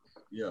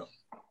 Yeah.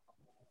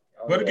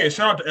 But again,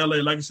 shout out to LA.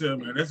 Like I said,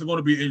 man, that's going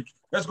to be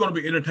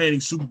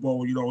entertaining Super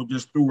Bowl.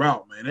 Just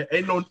throughout, man.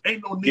 Ain't no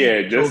need.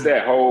 Yeah, just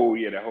that whole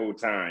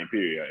time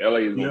period. LA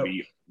is going to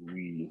be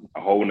a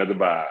whole nother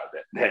vibe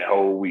that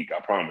whole week. I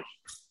promise.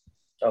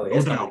 Oh,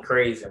 it's going to be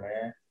crazy,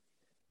 man.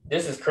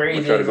 This is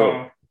crazy.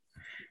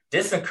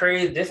 This is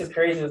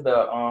crazy as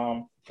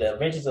the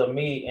Adventures of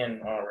Me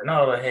and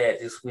Ronaldo had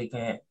this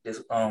weekend.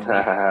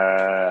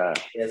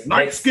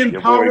 Light Skin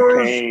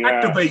Powers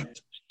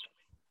activate.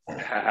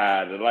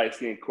 The light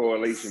skin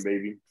correlation,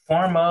 baby.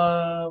 Form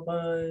of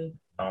I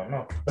don't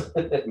know.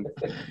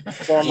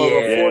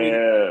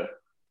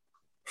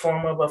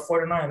 Form of a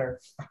 49er.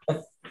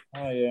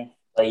 Oh yeah.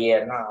 But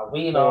yeah, nah,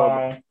 we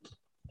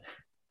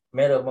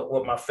met up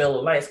with my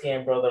fellow light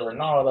skinned brother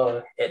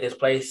Ronaldo at this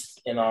place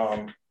in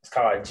it's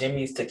called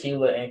Jimmy's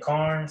Tequila and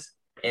Carnes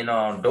in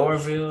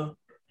Doraville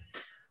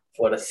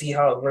for the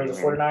Seahawks versus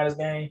 49ers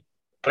game.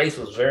 Place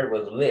was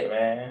lit,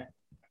 man.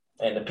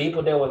 And the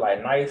people there were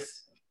like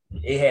nice.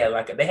 It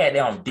had they had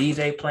their own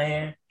DJ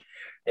playing.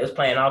 They was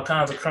playing all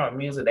kinds of crunk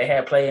music. They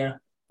had playing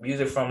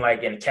music from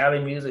like in Cali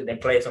music, then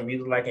played some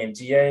music like in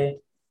GA.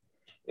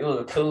 It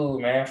was cool,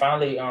 man.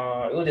 Finally,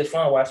 it was just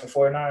fun watching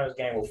 49ers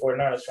game with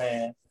 49ers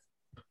fans.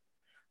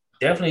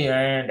 Definitely,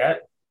 man.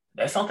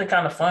 That's something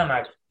kind of fun.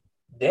 I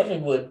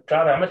definitely would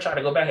try to. I'm gonna try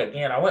to go back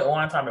again. I went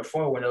one time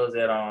before when it was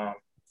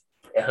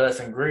at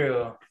Hudson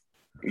Grill.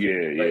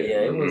 Yeah. But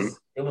yeah,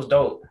 it was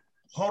dope.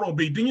 Hold on,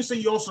 B. Didn't you say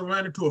you also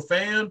ran into a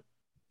fan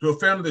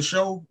of the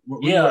show?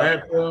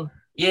 Yeah.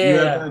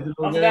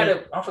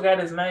 I forgot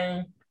his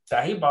name. So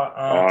he bought.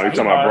 You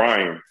talking about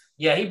Brian?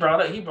 Yeah, he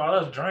brought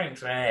us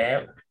drinks,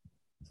 man.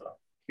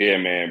 Yeah,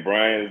 man,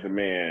 Brian's the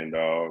man,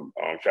 dog.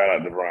 Shout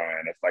out to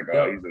Brian. That's like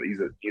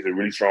he's a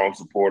really strong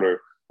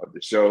supporter of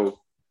the show.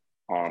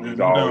 He's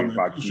always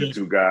my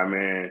Q2 guy,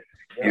 man.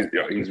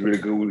 Yeah. He's really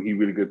good. He's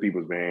really good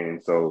people's man.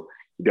 So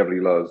he definitely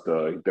loves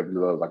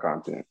our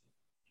content.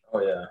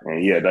 Oh yeah.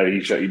 And yeah,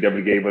 he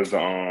definitely gave us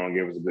a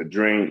good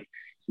drink.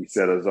 He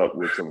set us up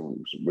with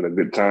a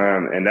good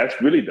time, and that's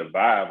really the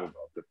vibe of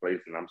the place.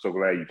 And I'm so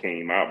glad you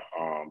came out,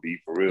 B,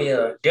 for real.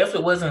 Yeah,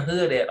 definitely wasn't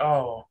hood at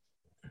all.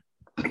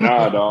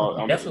 Nah,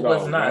 dog. Definitely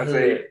was not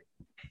hood.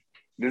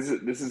 This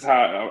is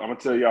how I'm gonna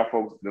tell y'all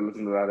folks that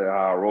listen to that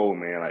how I roll,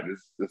 man. Like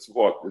this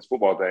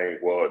football thing,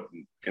 well,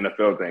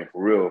 NFL thing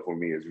for real for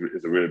me is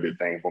a really big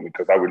thing for me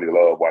because I really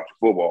love watching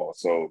football.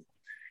 So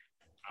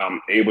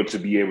I'm able to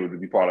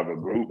be part of a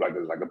group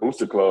like a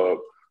booster club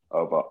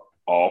of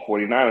all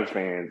 49ers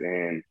fans,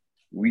 and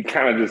we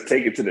kind of just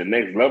take it to the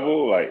next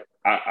level. Like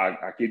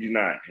I kid you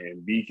not,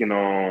 and B can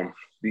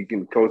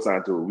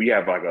co-sign to it. We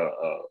have like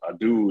a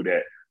dude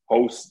that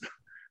hosts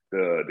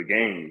the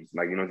games,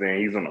 like, you know what I'm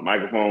saying? He's on the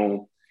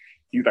microphone.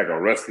 He's like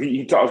a wrestler.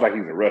 He talks like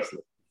he's a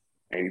wrestler,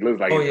 and he looks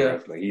like he's a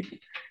wrestler.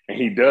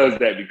 He does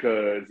that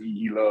because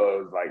he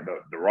loves like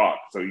the Rock.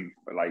 So he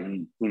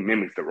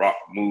mimics the Rock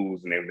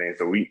moves and everything.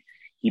 So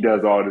he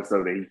does all this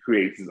stuff that he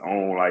creates his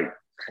own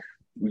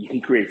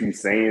he creates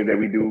these sayings that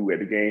we do at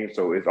the game.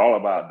 So it's all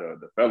about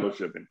the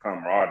fellowship and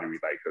camaraderie.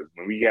 Like, because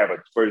when we have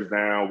a first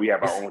down, we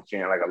have our own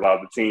chant. Like a lot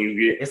of the teams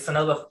get. It's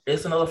another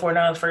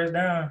 49ers first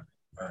down.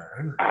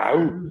 Ow.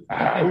 You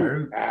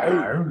know what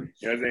I'm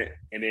saying?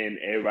 And then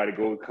everybody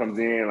comes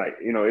in, like,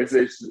 you know, it's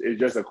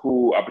just a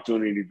cool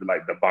opportunity to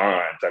like the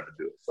bond type of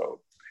deal. So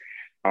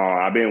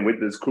I've been with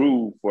this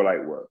crew for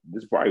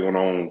this is probably going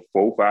on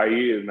 4 or 5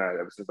 years now.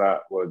 Ever since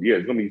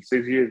it's gonna be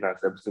 6 years now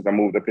ever since I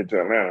moved up into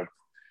Atlanta,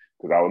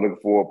 because I was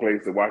looking for a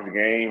place to watch the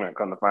game, and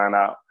come to find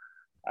out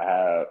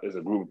there's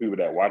a group of people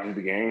that watches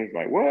the games.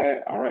 Like,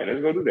 what? All right,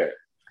 let's go do that.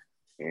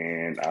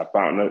 And I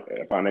found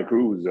that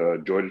crew was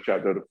Georgia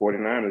chapter of the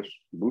 49ers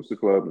Booster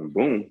Club, and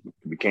boom,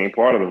 became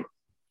part of them.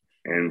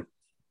 And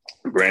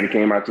Brandon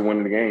came out to one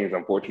of the games.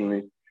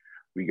 Unfortunately,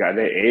 we got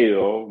that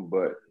L,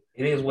 but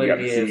it is what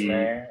it is,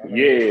 man.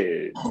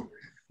 Yeah.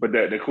 But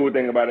the cool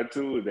thing about it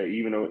too is that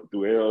even though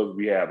through L's,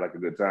 we have like a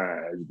good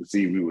time. As you can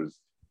see, we was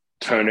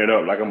turning it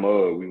up like a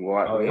mug. We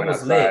went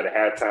outside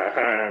at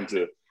halftime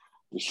to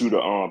shoot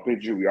a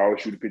picture. We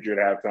always shoot a picture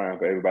at halftime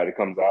for everybody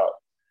comes out.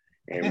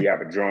 And we have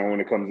a drone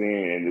that comes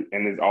in,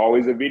 and there's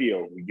always a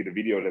video. We get a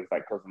video that's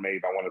like custom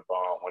made by one of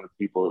the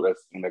people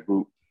that's in the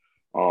group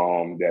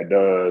that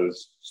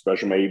does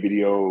special made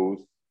videos,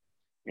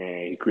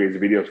 and he creates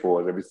videos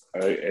for us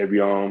every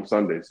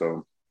Sunday.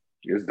 So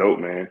it's dope,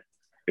 man.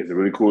 It's a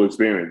really cool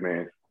experience,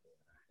 man.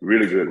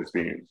 Really good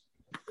experience.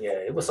 Yeah,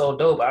 it was so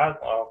dope. I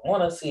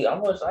want to see. I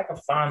wish I could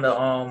find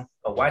a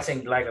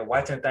watching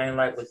thing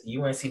like with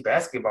UNC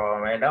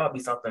basketball, man. That would be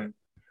something.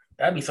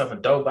 That'd be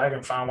something dope. I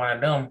can find one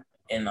of them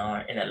in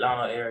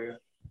Atlanta area.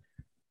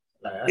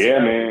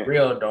 Man,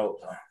 real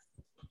dope.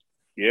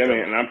 Yeah,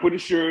 man, and I'm pretty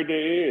sure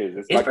there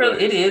is.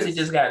 It is. You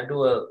just got to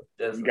do a.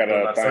 You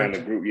gotta find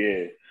a group.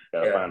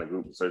 Yeah, find a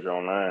group and search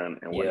online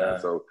and whatnot. Yeah.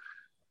 So,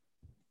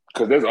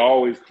 because there's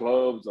always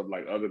clubs of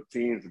like other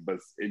teams, but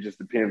it just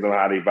depends on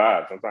how they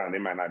vibe. Sometimes they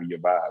might not be your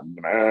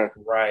vibe.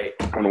 Right.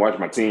 I want to watch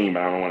my team,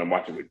 but I don't want to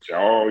watch it with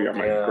y'all. Y'all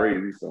might be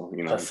crazy.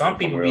 So some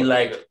people be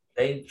like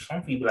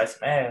some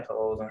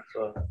assholes and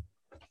stuff.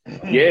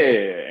 Yeah,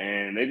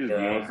 and they just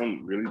be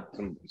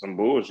on some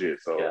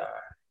bullshit. So you know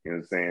what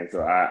I'm saying.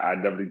 So I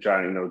definitely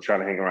try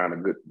to hang around a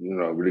good,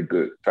 really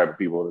good type of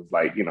people that's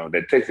like,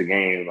 that takes a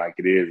game like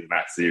it is, and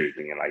not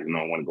seriously, and like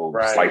want to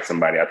go slice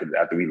somebody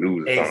after we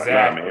lose or something.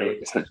 Exactly.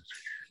 Like, man,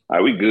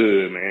 like we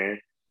good, man.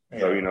 Yeah.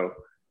 So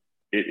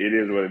it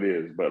is what it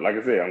is. But like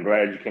I said, I'm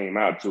glad you came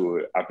out to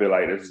it. I feel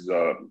like this is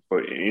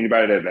for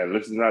anybody that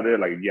listens out there,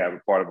 like if you have a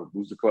part of a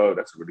booster club,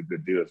 that's a really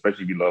good deal,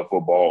 especially if you love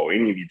football or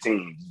any of your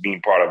teams.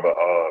 Being part of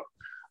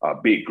a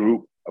big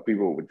group of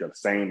people with the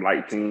same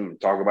light team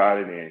and talk about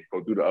it and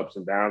go through the ups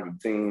and downs of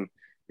the team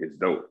is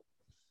dope.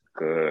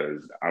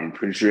 Because I'm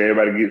pretty sure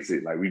everybody gets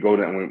it. Like we go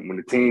down when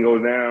the team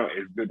goes down,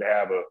 it's good to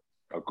have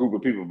a group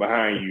of people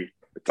behind you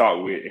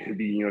talk with and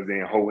be, you know what I'm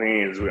saying, hold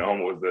hands with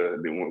almost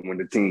when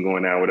the team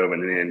going down, whatever,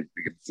 and then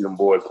we get to see them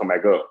boys come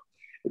back up.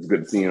 It's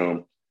good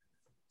to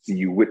see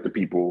you with the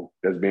people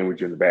that's been with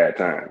you in the bad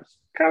times.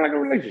 Kind of like a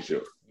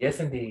relationship. Yes,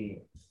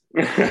 indeed.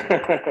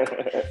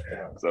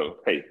 So,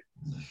 hey,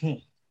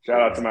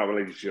 shout out to my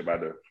relationship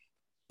out there.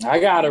 I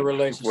got a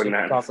relationship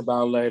to talk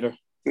about later.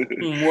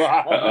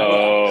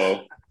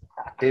 Uh-oh.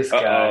 This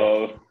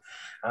guy.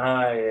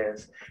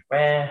 Yes.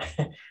 Man,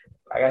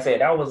 like I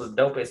said, that was a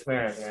dope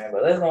experience, man.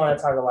 But let's go on and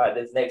talk about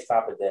this next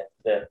topic,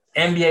 the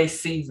NBA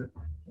season,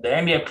 the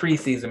NBA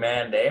preseason,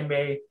 man. The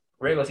NBA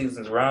regular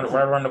season is right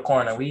around the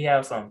corner. We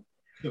have some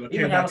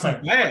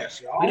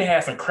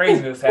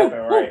craziness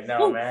happening right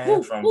now,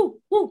 man.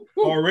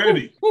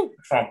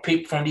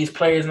 From these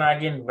players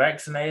not getting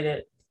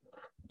vaccinated.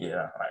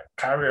 Yeah, like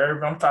Kyrie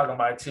Irving, I'm talking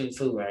about too,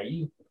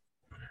 man.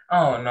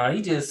 I don't know.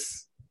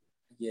 He's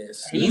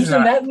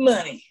losing that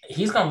money.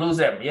 He's gonna lose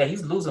that. Yeah,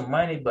 he's losing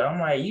money. But I'm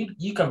like,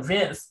 you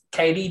convinced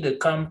KD to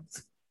come.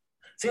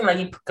 Seems like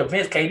you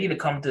convinced KD to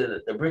come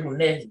to the Brooklyn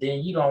Nets. Then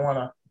you don't want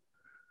to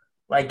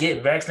like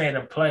get vaccinated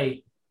and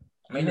play.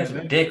 I mean, it's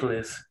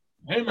ridiculous.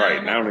 Hey,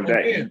 right now,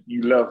 that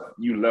you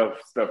love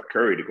Steph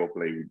Curry to go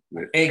play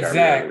with.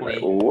 Exactly.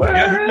 Like, what?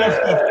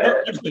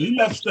 Yeah, he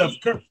left Steph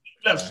Curry.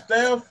 Left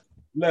Steph.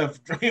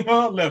 Left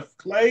Draymond. Left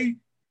Clay.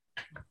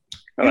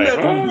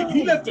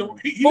 He left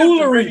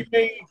the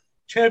ready-made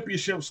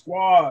championship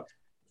squad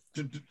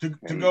to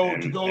go.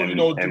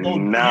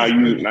 Now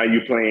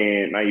you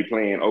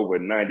playing over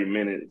 90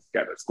 minutes.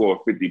 Got to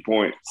score 50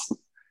 points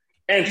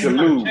and to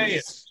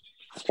lose.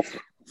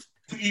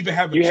 To even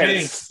have a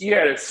chance. You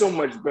had it so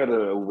much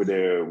better over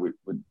there with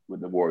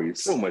the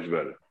Warriors. So much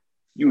better.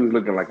 You was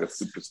looking like a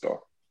superstar.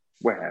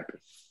 What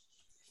happened?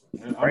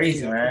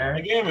 Crazy, man.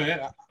 Again,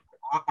 man.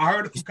 I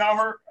heard it from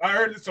Kyle. I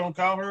heard this on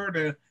Kyle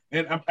Hurd,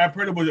 and I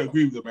pretty much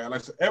agree with it, man.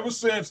 Like I said, ever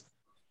since,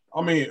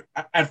 I mean,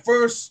 at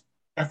first,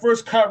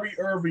 Kyrie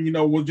Irving,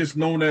 was just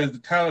known as the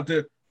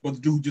talented, but the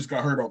dude who just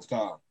got hurt all the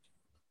time.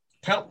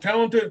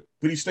 Talented,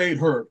 but he stayed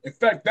hurt. In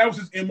fact, that was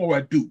his MO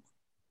at Duke.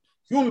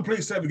 He only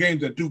played 7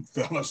 games at Duke,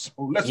 fellas. So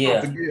let's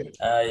not forget.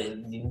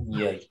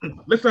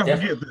 Let's not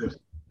forget this.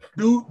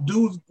 Dude,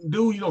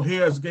 he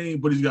has game,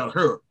 but he's got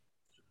hurt.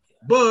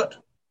 But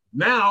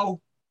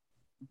now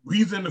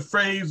he's in the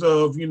phase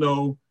of,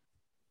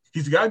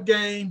 he's got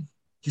game,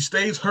 he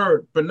stays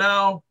hurt, but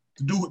now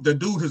the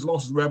dude has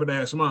lost his rabbit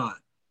ass mind.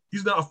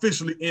 He's not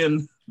officially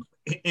in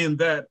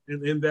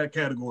that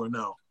category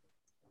now.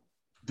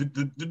 The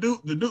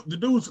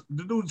dude's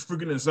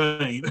freaking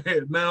insane.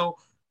 Now,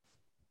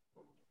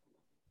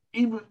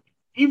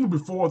 even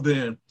before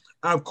then,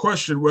 I've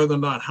questioned whether or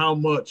not how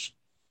much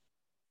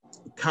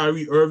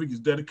Kyrie Irving is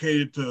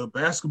dedicated to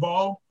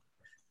basketball,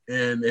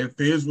 and if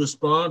his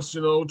response,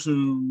 to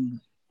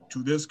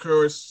his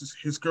current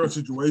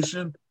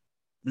situation,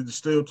 is to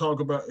still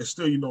talk about, is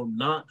still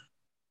not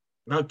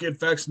get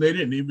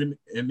vaccinated, and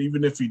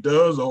even if he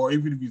does, or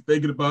even if he's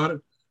thinking about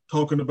it,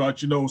 talking about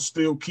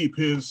still keep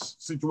his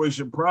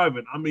situation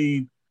private. I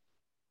mean,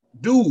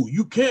 dude,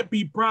 you can't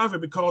be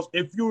private, because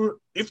if you're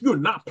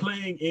not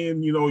playing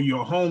in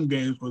your home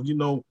games, because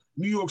New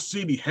York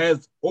City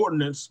has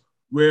ordinance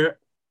where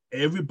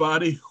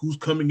everybody who's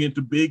coming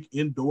into big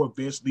indoor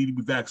events need to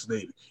be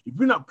vaccinated. If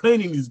you're not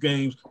playing in these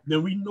games,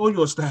 then we know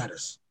your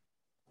status.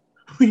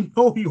 We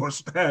know your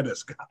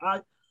status,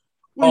 guy.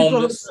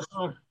 Homeless.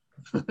 Talking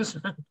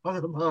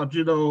about,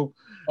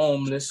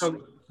 homeless.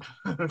 Talking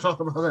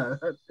about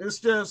that. It's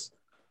just,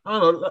 I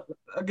don't know.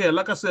 Again,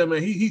 like I said,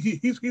 man,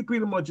 he's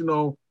pretty much,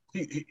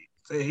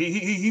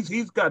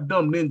 he's got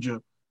dumb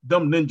ninja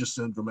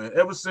syndrome, man.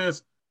 Ever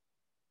since,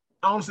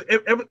 honestly,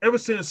 ever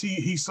since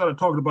he started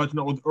talking about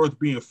the Earth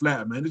being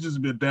flat, man, it's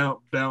just been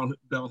downhill from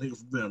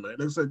there, man.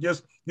 Like I said,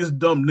 just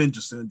dumb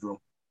ninja syndrome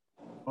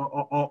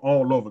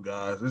all over,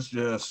 guys.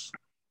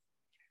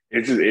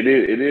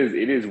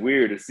 It is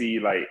weird to see,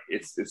 like,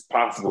 it's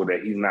possible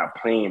that he's not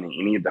playing in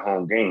any of the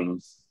home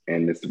games,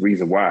 and it's the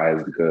reason why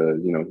is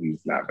because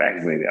he's not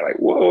vaccinated. Like,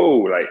 whoa,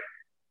 like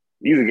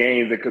these are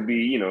games that could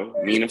be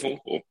meaningful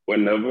or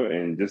whatever,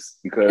 and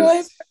just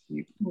because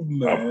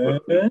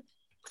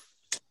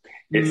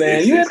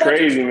it's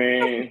crazy,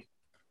 man.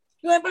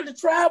 You ain't about to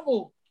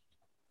travel.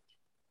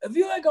 If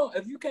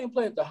you can't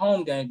play at the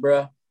home game,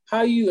 bro,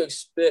 how you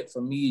expect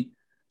for me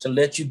to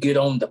let you get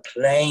on the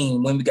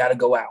plane when we got to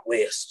go out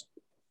west?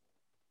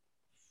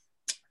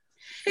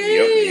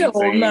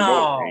 Hell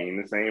no. Ain't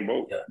in the same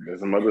boat. Yeah.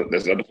 There's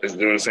other places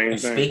doing the same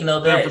thing. Speaking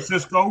of that,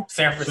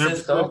 San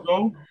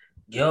Francisco.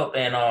 Yep,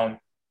 and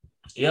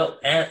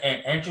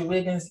Andrew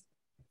Wiggins,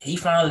 he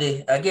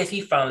finally got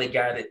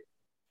it.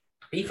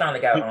 He finally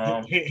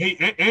got Hey,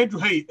 Andrew.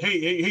 Hey,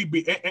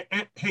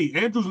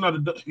 Andrew's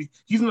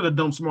he's not a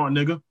dumb smart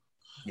nigga.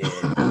 Yeah. He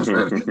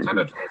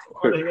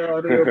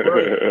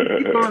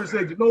finally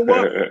said, you know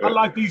what? I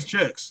like these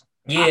checks.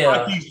 Yeah, I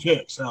like these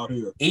checks out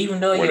here. Even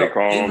though he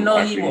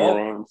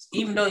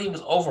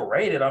was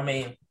overrated. I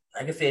mean,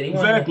 like I said, he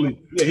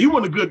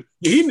wasn't a good.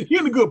 He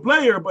ain't a good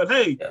player, but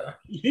hey,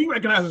 he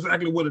recognizes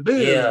exactly what it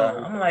is.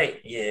 Yeah, I'm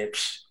like,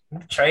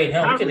 Trade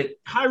him.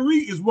 Kyrie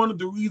is one of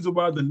the reasons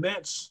why the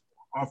Nets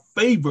are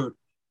favored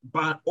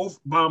by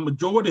a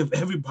majority of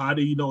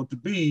everybody, to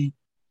be,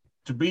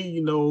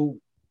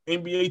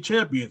 NBA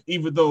champions.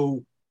 Even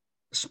though,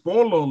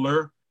 spoiler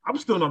alert, I'm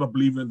still not a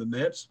believer in the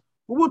Nets.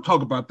 But we'll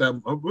talk about that.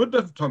 We'll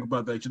definitely talk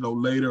about that,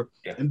 later.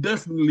 Yeah. And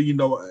definitely,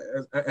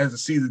 as the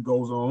season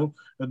goes on,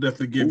 I'll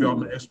definitely give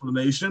y'all an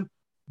explanation.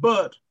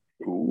 But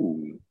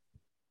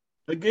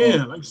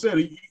again, like I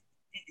said,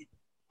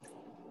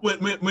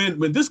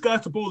 when this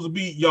guy's supposed to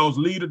be y'all's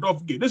leader, don't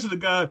forget, this is the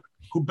guy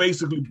who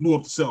basically blew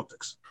up the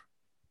Celtics.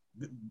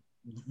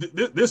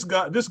 This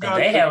guy. And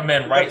they haven't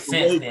been right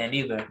since then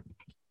either.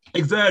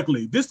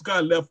 Exactly. This guy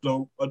left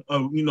a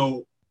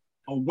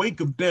wake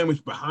of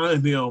damage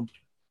behind him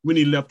when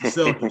he left the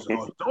Celtics.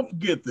 Don't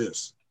forget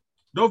this.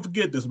 Don't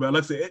forget this, man.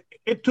 Like I said,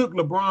 it took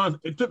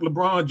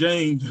LeBron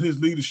James and his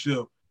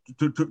leadership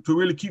to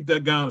really keep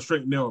that guy on the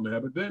straight and narrow,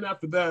 man. But then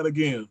after that,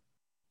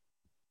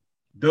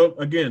 don't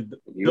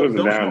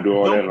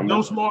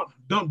smart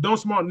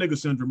nigga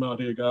syndrome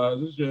out here,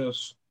 guys. It's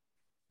just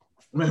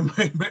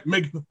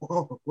making the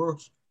world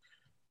worse.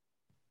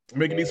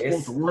 Making these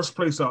sports the worst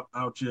place out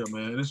here,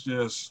 man. It's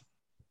just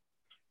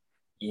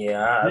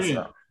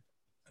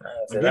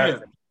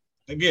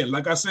Again,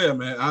 like I said,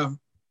 man,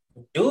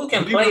 dude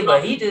can play,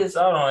 but he just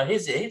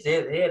his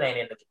head ain't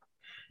in the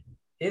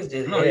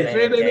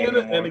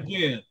and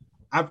again,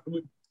 I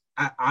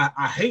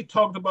hate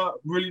talking about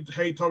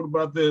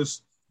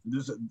this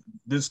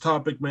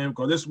topic, man,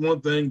 because this is one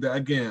thing that,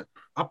 again,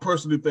 I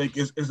personally think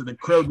is an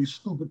incredibly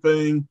stupid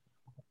thing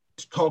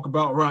to talk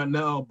about right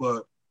now.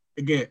 But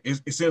again,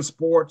 it's in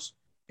sports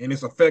and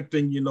it's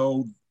affecting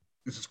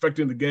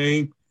the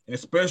game, and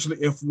especially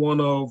if one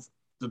of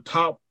the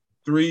top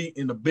three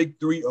in the big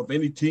three of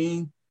any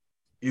team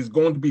is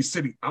going to be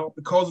sitting out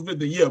because of it,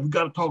 then we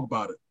got to talk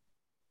about it.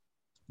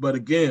 But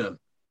again,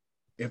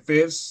 if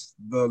it's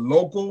the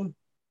local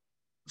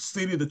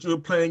city that you're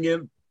playing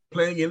in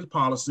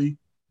policy,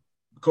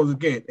 because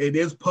again, it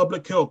is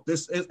public health.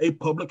 This is a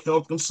public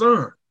health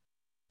concern.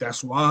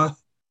 That's why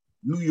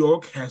New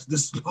York has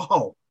this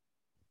law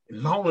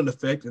in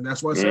effect, and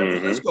that's why San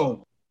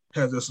Francisco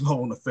has this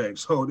law in effect.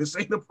 So this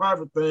ain't a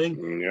private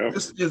thing. Yeah.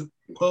 This is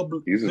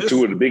public. These are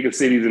two of the biggest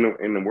cities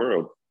in the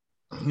world.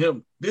 Yeah,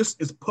 this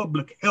is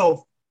public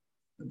health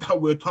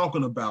that we're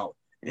talking about.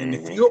 And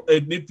if you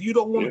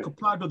don't want to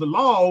comply to the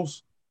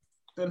laws,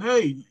 then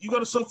hey, you got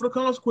to suffer the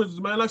consequences,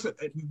 man. Like I said,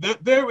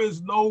 there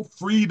is no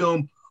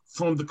freedom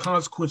from the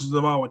consequences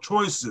of our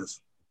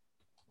choices.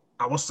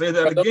 I will say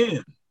that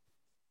again.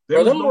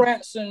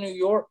 Rats in New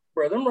York,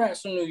 bro,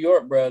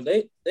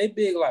 they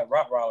big like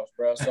rock rollers,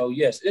 bro. So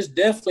yes, it's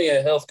definitely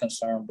a health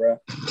concern, bro.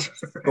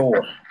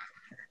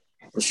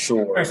 For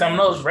sure. Some of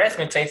those rats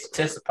can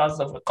tested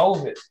positive for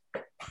COVID.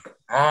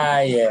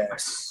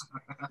 Yes.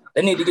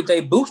 They need to get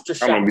their booster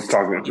shot. Don't be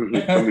talking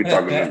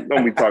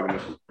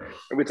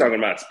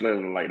about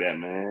splitting like that,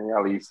 man.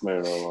 Y'all leave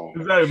splitting alone.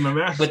 Exactly,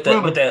 man. With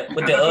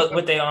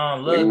their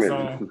lugs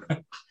on.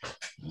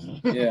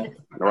 Yeah.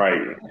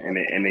 Right.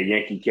 And the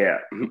Yankee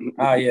cap.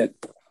 Yeah.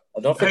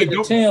 Don't forget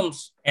the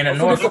Timbs. And the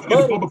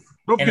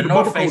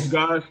North Face,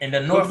 guys. And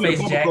the North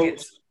Face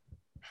jackets.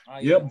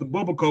 Yep, the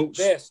bubble coats.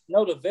 Vest.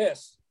 No, the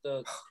vest.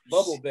 The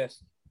bubble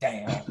vest.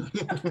 Damn.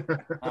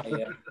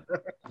 Yeah.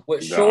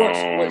 With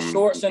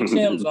shorts and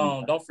Timbs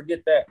on. Don't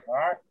forget that. All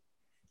right.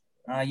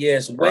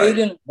 Yes. Wade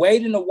in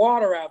the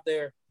water out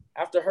there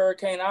after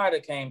Hurricane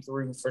Ida came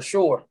through for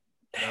sure.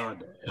 Oh,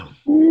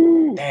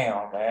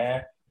 damn,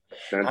 man.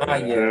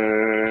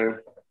 Yeah.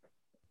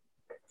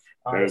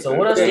 So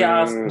what else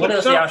y'all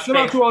shout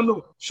out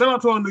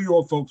to our New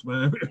York folks,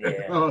 man.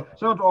 Yeah.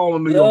 Shout out to all the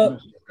New York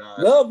guys.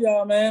 Love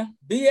y'all, man.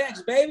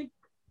 BX, baby.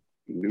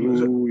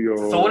 New York.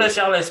 So what else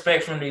y'all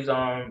expect from these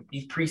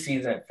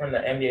preseason, from the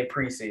NBA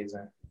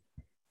preseason?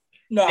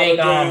 No, think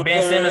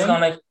Ben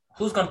Simmons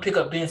who's gonna pick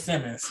up Ben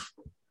Simmons?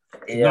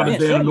 Not a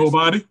damn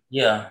nobody.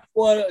 Yeah.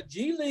 Well,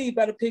 G League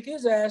better pick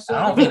his ass up.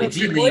 I don't think the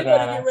G League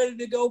better get ready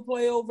to go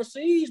play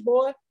overseas,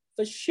 boy.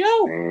 For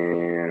sure.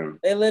 Damn.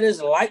 They let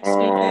his light skin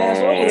ass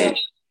over there.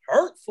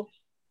 Hurtful.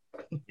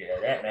 Yeah,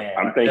 that man.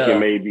 I'm thinking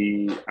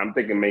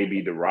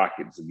maybe the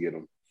Rockets will get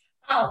him.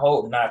 I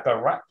hope not,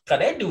 cause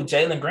that dude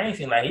Jalen Green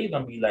seems like he's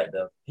gonna be like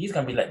the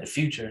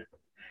future.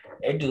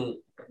 That dude,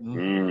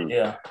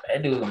 yeah,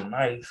 that dude is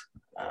nice.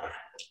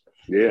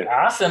 Yeah,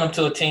 I'll send him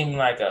to a team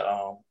like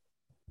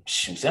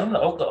send him to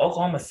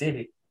Oklahoma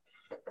City.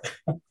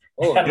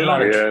 Oh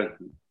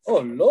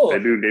Lord, they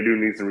do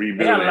need some rebuilding.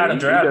 They got a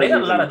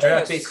lot of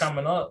draft picks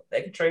coming up.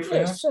 They can trade for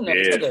him. Send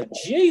him to the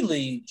G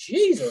League.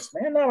 Jesus,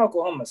 man, not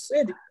Oklahoma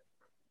City.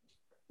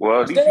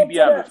 Well, at least he be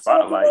out of the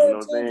spotlight, you know what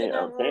I'm saying?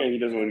 I'm saying he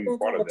doesn't want to be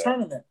part of that.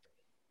 Tournament.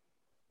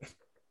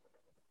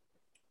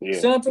 Yeah.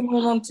 Send him to one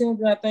of them teams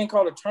in that thing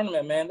called a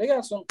tournament, man. They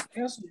got some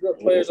good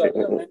players out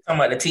there, man.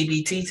 Talking about the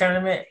TBT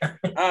tournament?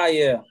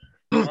 Yeah.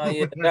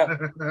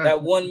 That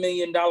 $1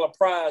 million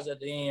prize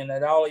at the end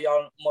that all of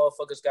y'all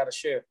motherfuckers got to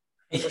share.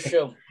 For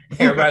sure.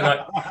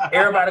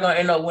 Everybody gonna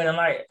end up winning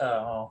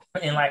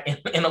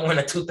end up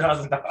winning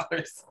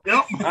 $2,000.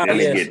 Yep. And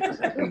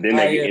then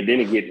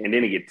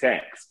it get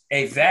taxed.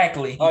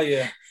 Exactly. Oh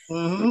yeah.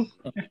 Mm-hmm.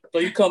 So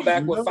you come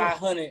back with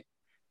 500.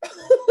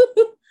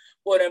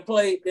 Boy,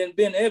 then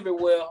been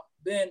everywhere,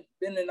 been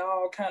in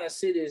all kind of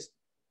cities.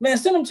 Man,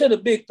 send them to the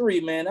big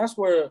three, man. That's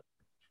where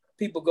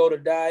people go to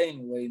die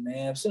anyway,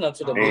 man. Send them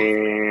to the big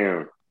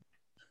three.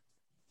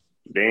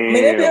 Damn. I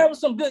mean, they be having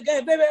some good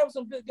games.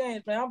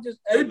 Man.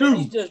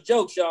 These just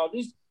jokes, y'all.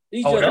 These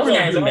those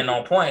games have been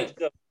on point.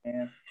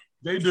 Man.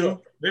 They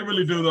do. They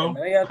really do, though.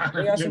 Man, they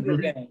got some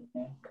good games,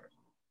 man.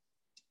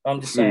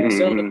 I'm just saying,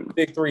 send them to the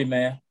big three,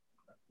 man.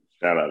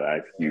 Shout out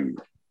to IQ.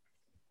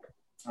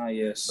 Ah,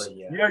 yes. But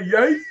yeah.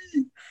 Yeah.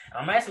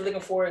 I'm actually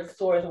looking forward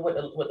to what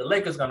the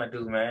Lakers gonna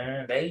do,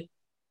 man. They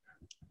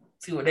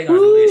see what they're gonna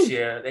do this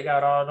year. They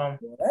got all them.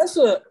 That's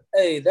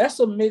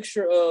a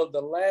mixture of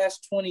the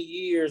last 20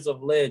 years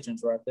of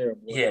legends right there,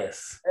 boy.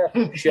 Yes.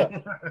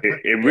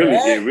 It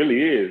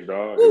really is,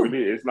 dog. It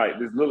really is. It's like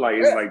it's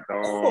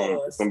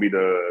gonna be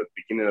the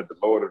beginning of the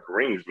Lord of the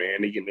Rings,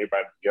 man. They getting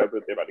everybody together.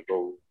 They about to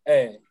go.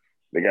 Hey.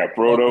 They got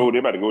Frodo. They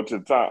about to go to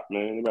the top,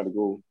 man. They about to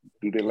go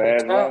do their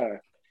last ride.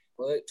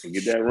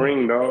 Get that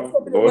ring, dog.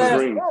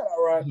 Lord's ring.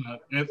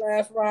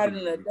 Last ride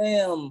in the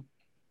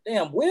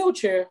damn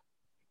wheelchair.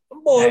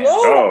 Boy,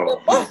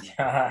 yes.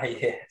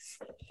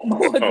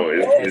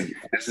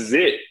 This is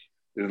it.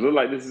 It look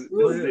like this is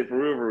it for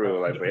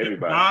real, like for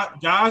everybody.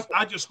 Guys,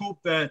 I just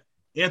hope that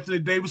Anthony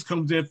Davis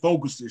comes in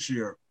focused this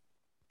year.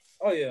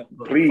 Oh yeah,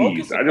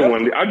 please. I just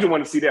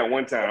want to see that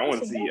one time. I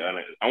want to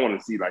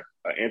see like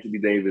Anthony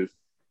Davis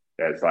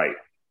that's like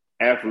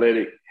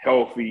athletic,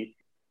 healthy.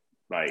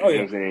 Like, you know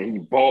what I'm saying? He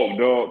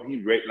bulked up.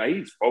 He's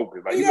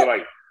focused. Like, he's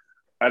like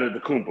out of the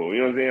Kumpo. You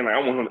know what I'm saying? Like, I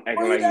want him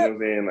acting like, you know what I'm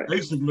saying? Like,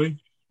 basically.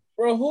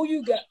 Bro, who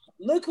you got?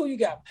 Look who you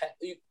got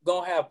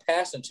going to have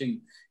passing to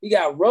you. You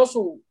got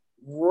Russell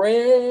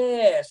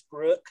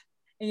Westbrook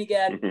and you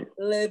got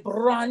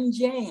LeBron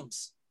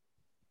James.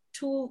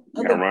 You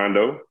got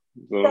Rondo.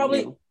 So,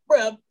 probably,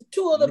 bro,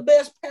 two of the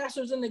best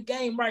passers in the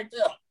game right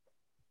there.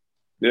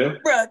 Yeah.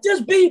 Bro,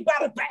 just be by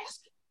the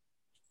basket.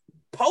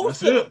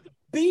 Post it.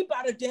 Be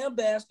by the damn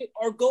basket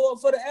or go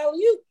up for the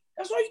alley-oop.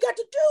 That's all you got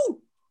to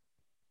do.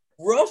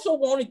 Russell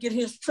want to get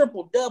his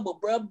triple-double,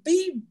 bro.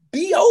 Be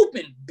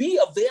open. Be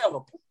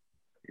available.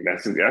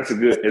 It's a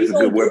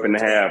good weapon to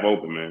have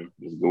open, man.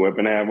 It's a good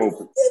weapon to have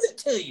open. Give it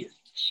to you.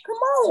 Come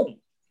on.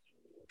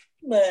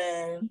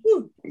 Man.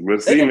 We'll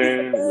see,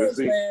 man. We'll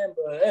see. Man,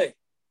 but hey.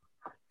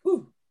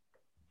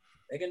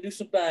 They can do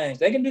some things.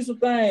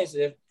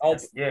 If on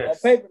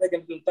paper they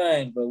can do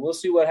things, but we'll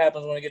see what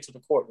happens when they get to the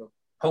court, though.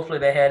 Hopefully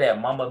they had that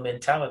mama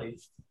mentality.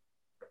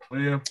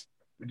 Yeah.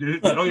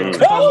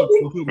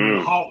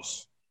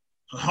 Hawks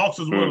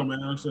as well,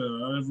 man. I said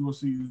we'll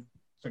see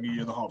second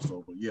year of the Hawks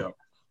though, but yeah.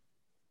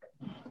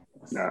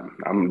 Nah,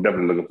 I'm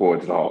definitely looking forward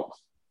to the Hawks.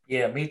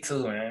 Yeah, me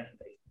too, man.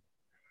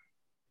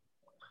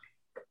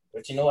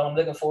 But you know what I'm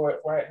looking for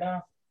right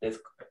now? This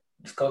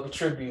Kobe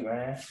tribute,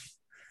 man.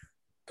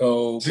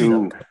 Go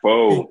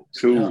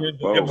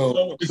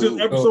 2-4. This is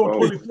episode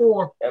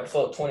 24.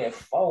 Episode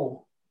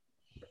 24.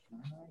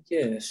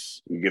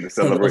 Yes. You get to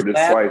celebrate this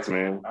twice,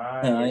 man.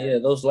 Yeah,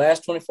 those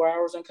last 24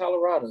 hours in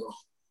Colorado.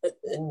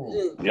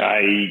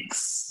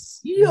 Yikes.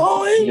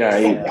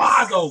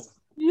 Why though,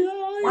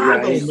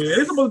 man?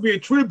 It's supposed to be a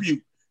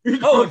tribute.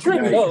 A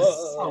tribute.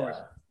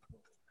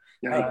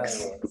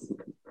 Yikes.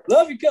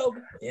 Love you,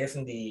 Kobe. Yes,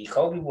 indeed.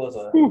 Kobe was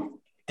a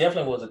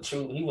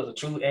true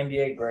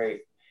NBA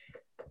great.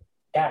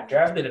 Got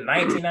drafted in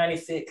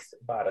 1996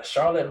 by the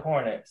Charlotte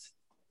Hornets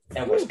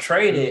and was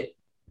traded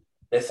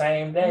the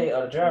same day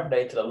of the draft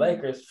day to the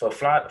Lakers for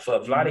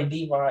Vlade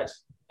Divac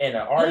and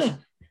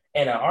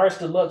an Arch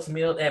Deluxe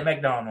meal at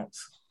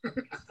McDonald's.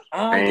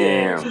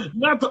 Damn.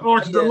 Not the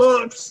Arch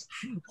Deluxe.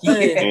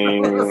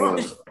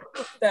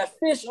 That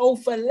fish au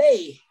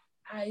filet.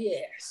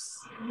 Yes.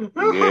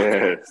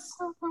 Yes.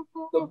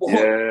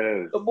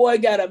 The boy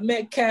got a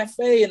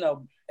McCafe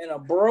and a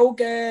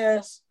broke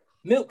ass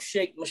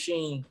milkshake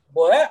machine.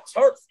 Boy, that's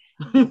hurtful.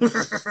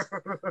 That's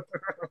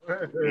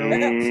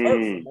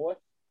hurtful, boy.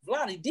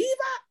 Vlade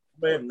Divac?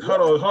 Man,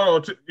 hold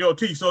on. Yo,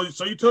 T, so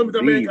you told me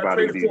that man got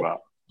traded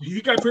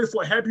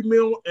for a Happy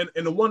Meal and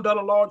a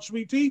 $1 large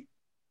sweet tea?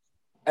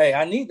 Hey,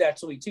 I need that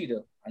sweet tea,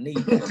 though. I need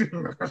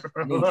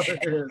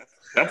that.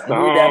 That's a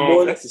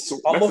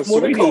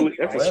sweetie meal.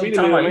 That's a sweetie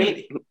meal, ain't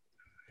it?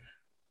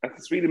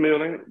 That's a sweetie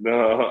meal, ain't it?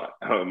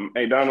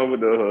 Hey, Donald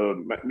with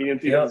the medium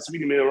tea, that's a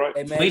sweetie meal, right?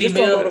 Hey, man, just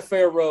don't go to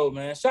Fair Road,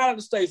 man. Shout out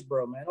to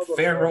Statesboro, man.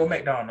 Fair Road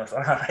McDonald's.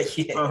 Yes.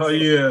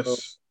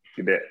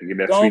 Get that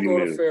don't sweetie go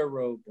meal. To Fair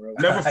Road, bro.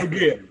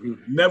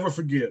 Never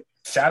forget.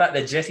 Shout out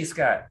to Jesse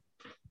Scott.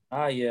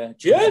 Yeah.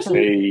 Jesse.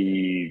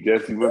 Hey,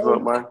 Jesse, what's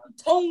up, man?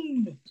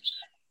 Tone.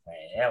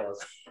 Man, that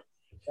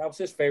was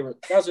his favorite.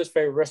 That was his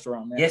favorite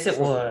restaurant, man. Yes, it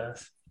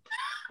was.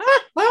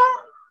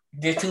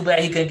 Just too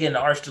bad he couldn't get an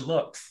Arch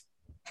Deluxe.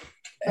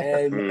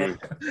 Hey, man.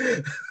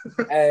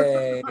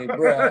 Hey,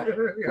 bro.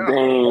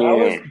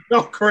 That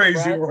was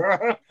crazy,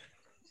 bro.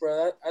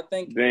 bro. I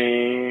think.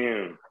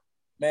 Damn.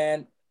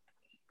 Man,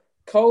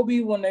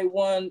 Kobe when they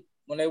won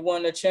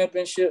the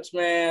championships,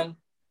 man.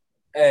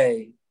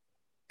 Hey,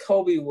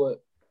 Kobe all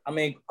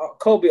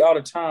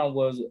the time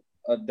was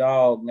a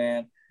dog,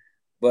 man.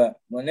 But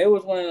when they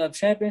was winning the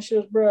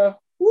championships, bro,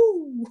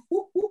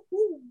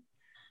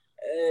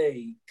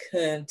 hey,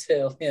 couldn't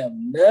tell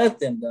him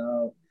nothing,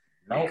 dog.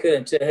 No.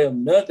 Couldn't tell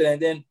him nothing.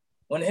 And then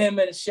when him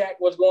and Shaq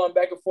was going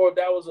back and forth,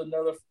 that was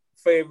another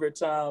favorite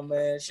time,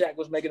 man. Shaq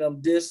was making them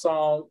diss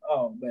songs.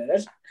 Oh man,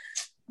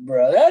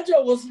 that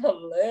joke was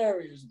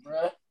hilarious,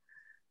 bro.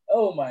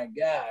 Oh my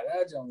God,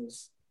 that joke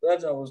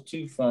was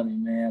too funny,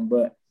 man.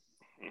 But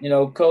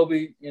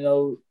Kobe,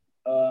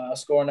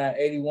 scoring that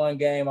 81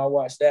 game, I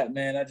watched that,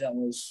 man. That joke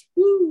was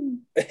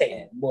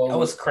man, boy, that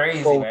was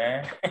crazy,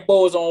 man.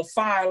 Boy was on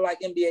fire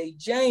like NBA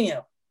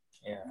Jam.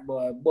 Yeah.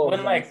 Boy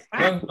when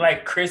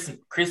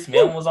Chris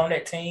Milne was on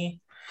that team.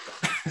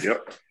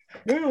 Yep.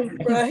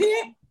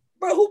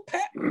 Bro, who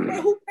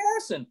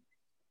passing?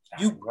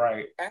 You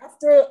right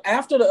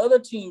after the other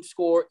team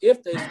score,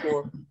 if they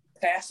score,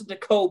 pass it to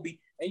Kobe,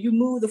 and you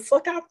move the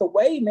fuck out the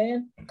way,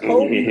 man.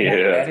 Kobe,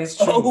 that is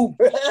true. Oh,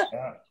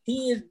 yeah.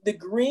 He is the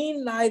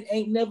green light.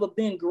 Ain't never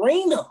been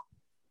greener.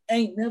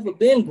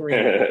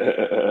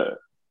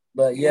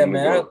 But yeah,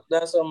 man,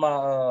 that's some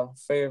of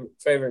my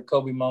favorite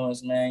Kobe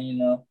moments,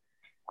 man.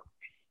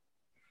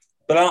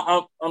 But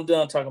I'm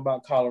done talking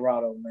about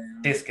Colorado,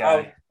 man. This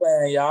guy,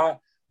 y'all.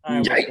 I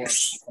am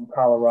from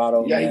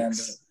Colorado, man.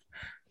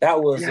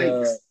 That was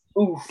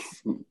oof.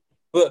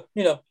 But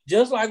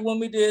just like when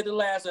we did the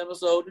last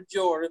episode to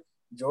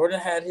Jordan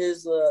had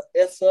his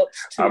F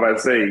ups too. I'm about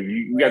to say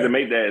you got to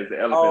make that as the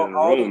elephant in the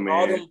room,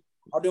 man.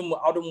 All them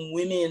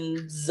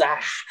women's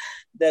that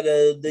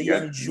the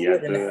young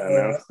Jordan had.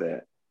 Announce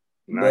that.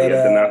 No, you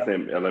have to announce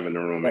that elephant in the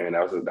room, man.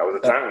 That was a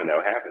time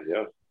that happened,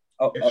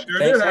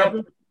 Things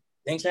happen.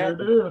 Things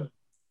happen.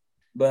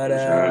 But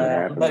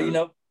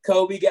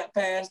Kobe got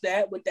past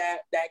that with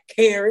that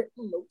carrot,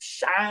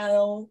 shine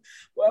on.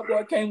 Well,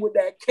 boy came with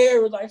that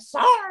carrot, like,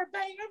 sorry,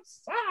 babe, I'm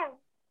sorry.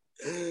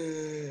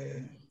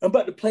 I'm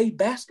about to play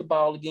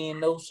basketball again,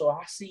 though, so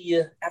I'll see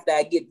you after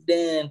I get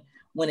done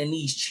winning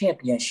these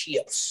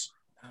championships.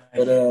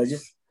 But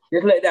just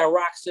let that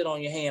rock sit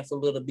on your hand for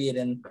a little bit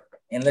and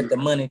let the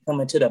money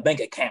come into the bank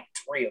account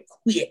real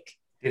quick.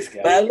 This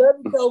guy. But I love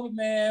you, Kobe,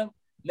 man.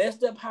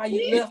 Messed up how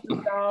you left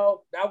us,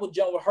 dog. That was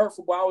jump with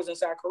hurtful while I was in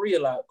South Korea,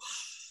 like,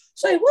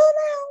 say, what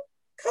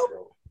now?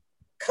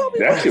 Kobe.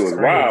 That shit was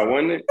wild,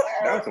 wasn't it?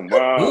 That was some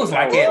wild. It was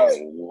like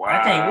wow.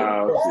 I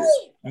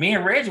think me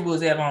and Reggie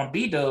was at on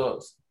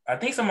B-Dubs. I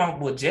think someone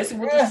with Jesse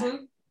with us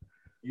too.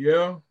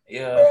 Yeah.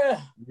 That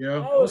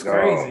was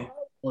crazy.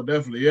 Oh,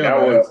 definitely,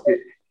 yeah.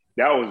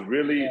 That was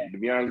really, to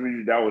be honest with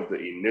you, that was the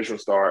initial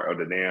start of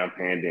the damn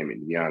pandemic,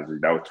 to be honest with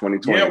you. That was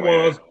 2020. Yeah, it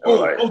was.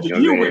 The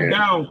year went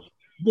down.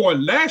 Boy,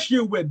 last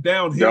year went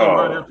downhill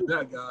right after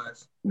that,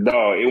 guys.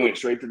 No, it went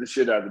straight to the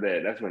shit after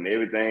that. That's when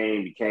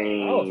everything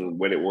became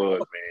what it was,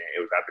 man.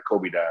 It was after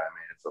Kobe died,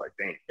 man. So, like,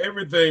 dang.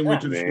 Everything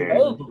went to the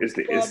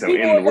shit. It's some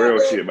end of the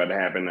world shit about to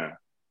happen now.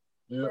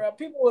 Yeah. Bro,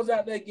 people was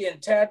out there getting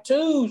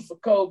tattoos for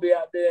Kobe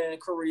out there in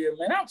Korea,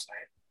 man.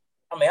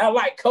 I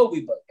like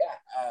Kobe, but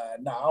I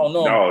don't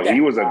know. No, he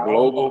was a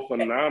global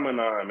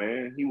phenomenon,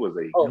 man. He was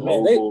a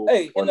global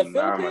phenomenon. In the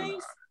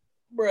Philippines,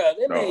 bro,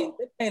 they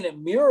painted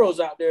murals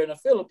out there in the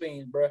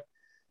Philippines, bro.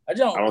 I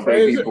don't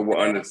think people will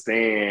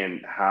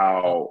understand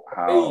how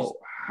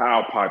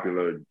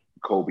popular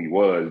Kobe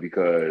was,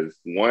 because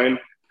one,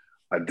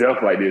 a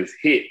death like this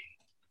hit.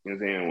 You know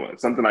what I'm saying?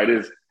 Something like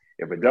this.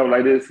 If a death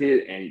like this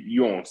hit and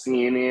you on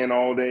CNN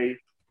all day,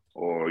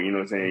 or you know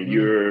what I'm saying,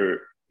 you're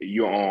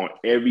on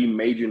every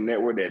major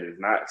network that is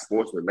not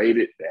sports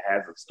related that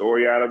has a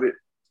story out of it,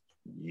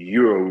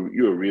 you're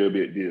a real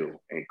big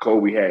deal. And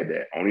Kobe had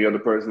that. Only other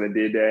person that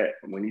did that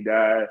when he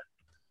died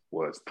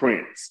was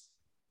Prince.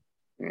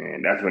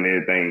 And that's when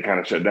everything kind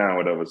of shut down,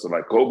 whatever. So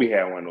like Kobe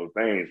had one of those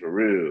things for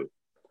real.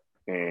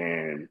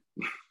 And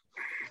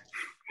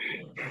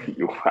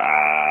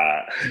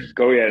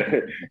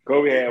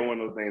Kobe had one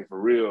of those things for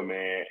real,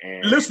 man.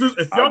 And listeners,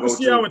 if y'all can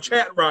see our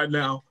chat right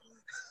now,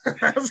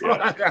 that's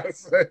what I gotta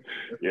say.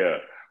 Yeah,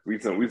 we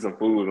some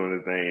fools on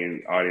this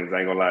thing, audience. I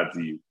ain't gonna lie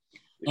to you,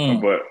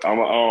 but I'm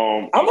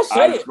gonna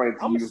say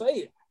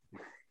it.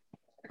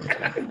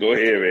 Go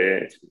ahead,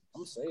 man.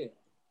 I'm gonna say it.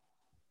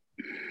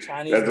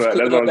 Chinese was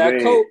cooking up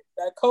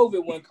that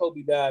COVID when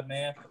Kobe died,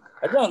 man.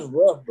 That was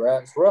rough, bro.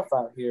 It's rough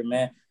out here,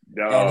 man.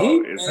 No, I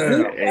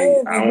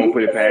won't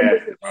put it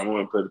past him. I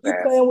won't put it past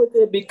him. Playing with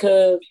it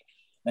because,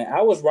 man,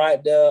 I was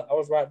right there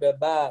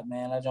by it,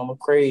 man. That was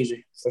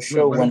crazy for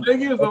sure. The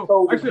thing is,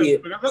 though,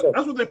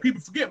 that's what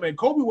people forget, man.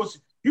 Kobe was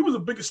the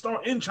biggest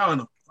star in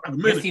China.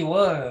 Yes, he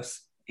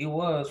was. He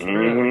was.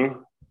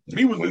 Mm-hmm.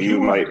 He was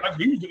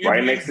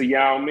right next to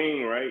Yao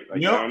Ming, right?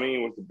 Like Yao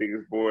Ming was the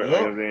biggest boy. You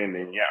know what I'm saying?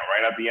 And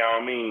right after Yao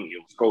Ming, it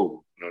was Kobe.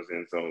 You know what I'm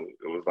saying? So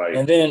it was like,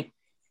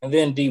 and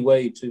then D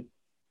Wade too.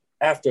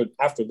 After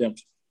them.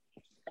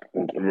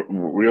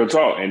 Real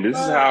talk, and this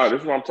is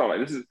what I'm talking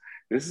about. This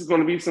this is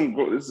going to be this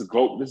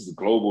is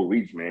global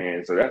reach,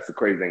 man. So that's the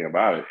crazy thing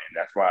about it, and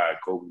that's why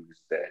Kobe was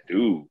that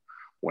dude.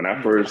 When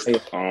I first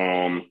got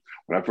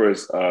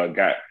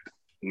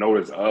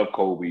notice of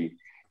Kobe,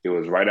 it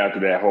was right after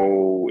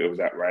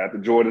right after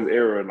Jordan's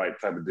era, like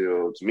type of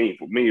deal. To me,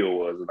 for me, it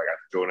was like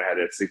after Jordan had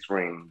that 6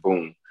 ring,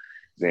 boom.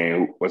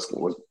 Then what's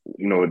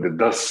the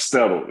dust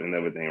settled and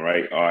everything,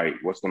 right? All right,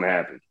 what's going to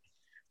happen?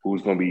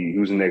 Who's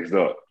next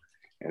up?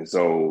 And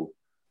so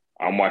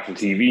I'm watching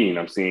TV and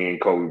I'm seeing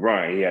Kobe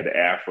Bryant. He had the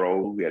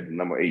afro, he had the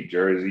number 8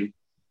 jersey,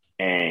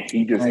 and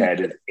he just had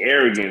this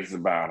arrogance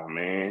about him,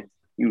 man.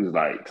 He was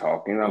like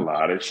talking a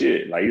lot of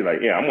shit. Like he's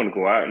like, yeah, I'm gonna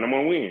go out and I'm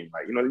gonna win.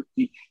 Like,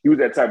 he was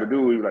that type of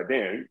dude. He was like,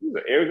 damn, he's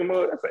an arrogant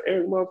that's an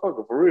arrogant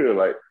motherfucker for real.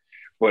 Like,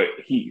 but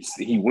he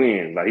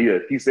wins. Like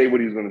he say what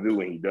he's gonna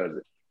do and he does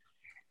it.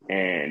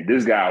 And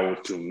this guy was,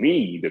 to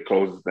me, the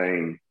closest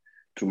thing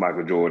to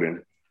Michael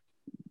Jordan,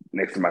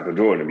 next to Michael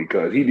Jordan,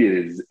 because he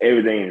did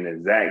everything in the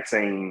exact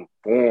same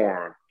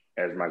form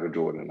as Michael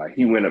Jordan. Like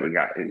he went up and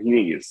he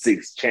didn't get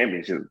 6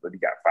 championships, but he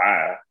got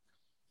 5,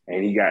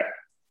 and he got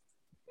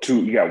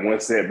 2. He got 1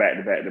 set back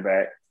to back to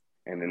back,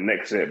 and the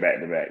next set back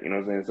to back. You know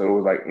what I'm saying? So it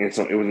was like,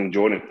 it was in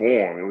Jordan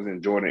form. It was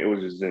in Jordan. It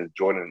was just in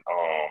Jordan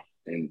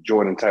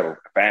type of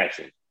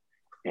fashion,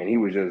 and he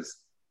was just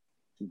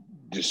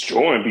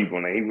destroying people.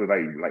 And he was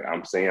like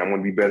I'm saying, I'm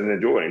going to be better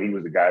than Jordan. He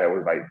was the guy that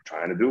was like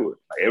trying to do it.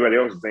 Like everybody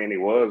else was saying he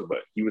was, but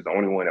he was the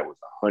only one that was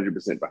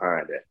 100%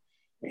 behind that.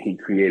 And he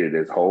created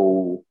this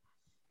whole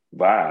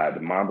vibe,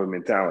 the Mamba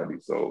mentality.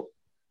 So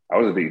that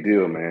was a big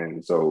deal,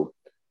 man. So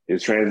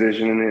his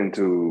transitioning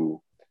into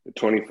the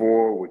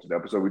 24, which is the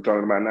episode we're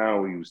talking about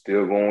now, he was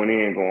still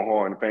going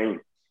hard in the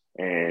paint.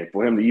 And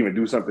for him to even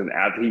do something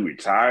after he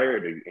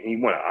retired, and he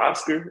won an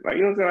Oscar, like,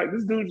 you know what I'm saying? Like,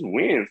 this dude just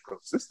wins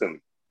consistently.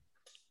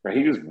 Like,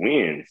 he just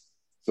wins.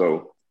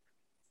 So,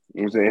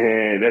 you know what I'm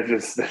saying?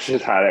 That's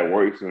just how that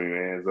works for me,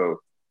 man. So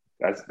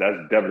that's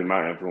definitely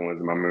my influence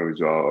and my memories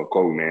of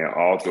Kobe, man,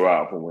 all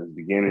throughout from the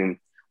beginning.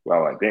 Where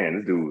I was like, damn,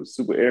 this dude was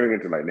super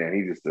arrogant to like, damn,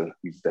 he's just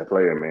that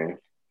player, man.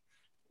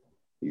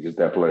 He's just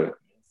that player.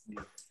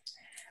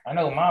 I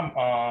know one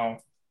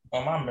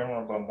of my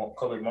memorable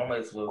Kobe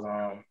moments was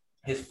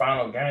his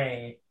final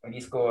game when he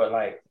scored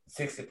like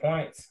 60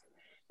 points.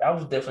 That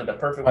was definitely the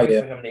perfect way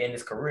for him to end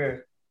his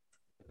career.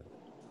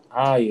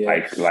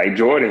 Yeah. Like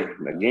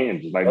Jordan again,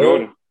 just like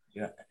Jordan.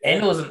 Yeah,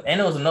 and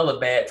it was another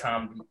bad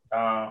time.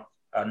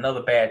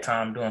 Another bad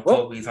time doing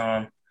Kobe's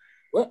 10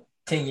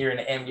 year in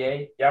the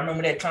NBA. Y'all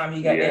remember that time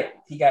he got that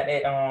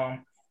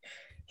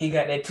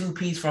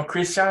 2-piece from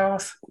Chris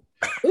Charles?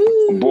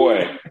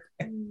 Boy.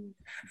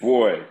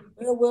 Well.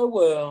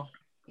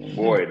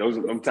 Boy, those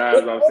are them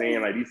times I'm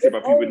saying, like, these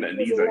people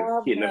these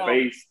are hitting the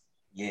face.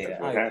 Yeah.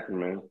 That's what happened,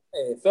 man.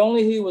 Hey, if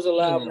only he was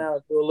alive now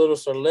to do a little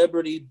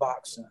celebrity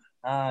boxing.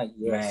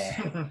 Yes.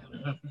 Man.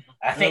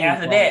 I think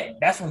after that,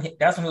 that's when he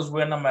was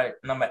wearing number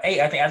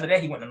 8. I think after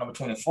that he went to number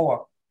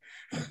 24.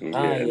 You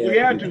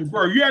had to,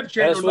 bro. You had to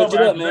change the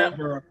number after that,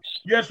 bro.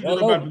 You had to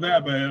do after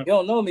that, man. You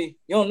don't know me.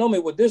 You don't know me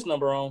with this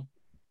number on.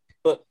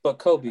 But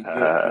Kobe,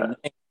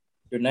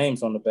 your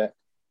name's on the back.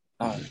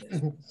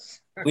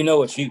 We know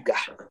what you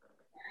got.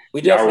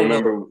 Y'all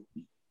remember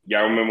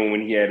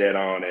when he had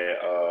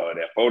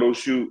that photo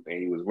shoot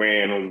and he was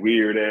wearing those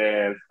weird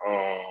ass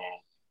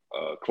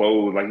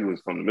clothes like he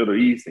was from the Middle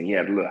East, and he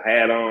had a little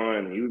hat on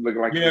and he was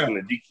looking like he was in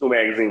the GQ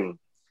magazine.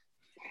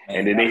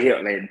 And then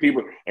the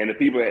people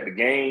at the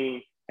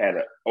game had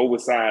an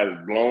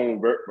oversized blown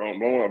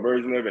up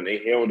version of it, and they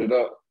held it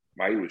up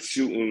while he was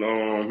shooting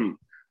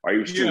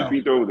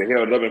free throws. They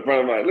held it up in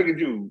front of him like, look at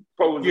you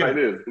posing like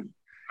this.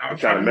 I'm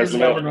trying to mess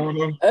him up.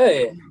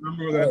 Hey,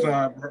 remember that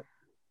time, bro.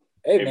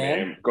 Hey,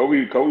 man.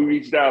 Kobe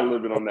reached out a little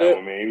bit on that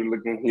one, man. He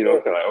was looking,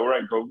 like, all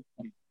right, Kobe.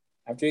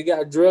 After he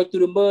got drugged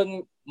through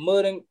the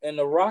mud and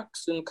the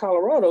rocks in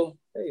Colorado,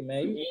 hey,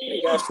 man,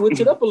 you got to switch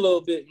it up a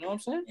little bit. You know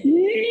what I'm saying?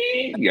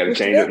 You got to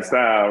change up the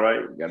style,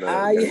 right? You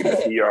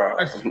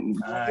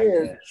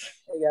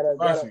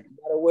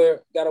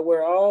got to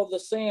wear all the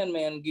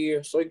Sandman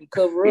gear so he can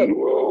cover up.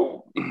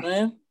 Whoa.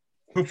 Man.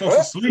 Put folks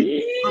to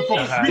sleep. Put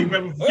folks to sleep,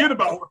 man. Forget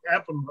about what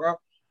happened, bro.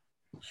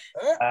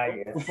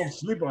 Put folks to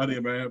sleep out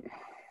here, man.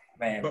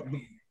 But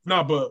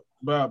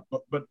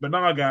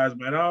guys,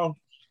 man. I'll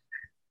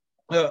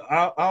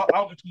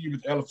continue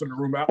with the elephant in the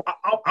room.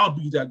 I'll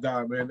be that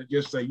guy, man, to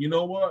just say, you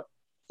know what?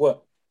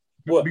 What?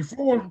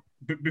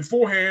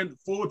 Beforehand,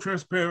 full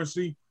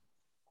transparency,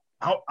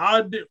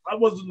 I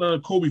wasn't a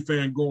Kobe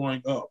fan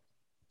growing up,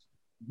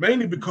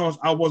 mainly because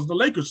I wasn't a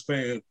Lakers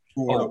fan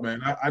growing up,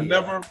 man. I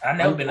never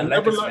been a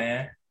Lakers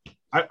fan.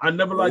 I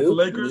never liked the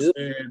Lakers,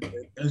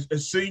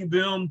 and seeing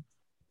them,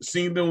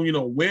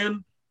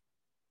 win.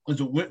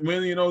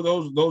 When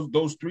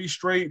those 3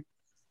 straight,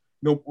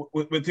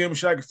 with him,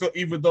 Shaq and Phil,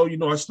 even though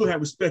I still have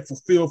respect for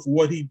Phil for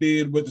what he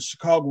did with the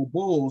Chicago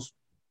Bulls,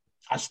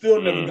 I still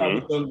never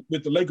got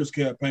with the Lakers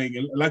campaign.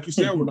 And like you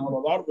said, Ronaldo,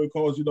 a lot of it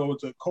because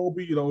it's a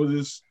Kobe,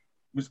 this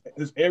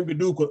arrogant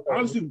dude. Because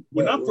honestly,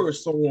 when I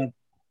first saw him,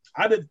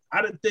 I didn't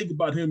think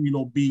about him,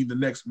 being the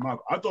next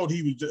Michael. I thought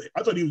he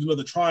was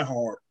another try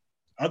hard.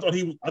 I thought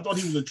he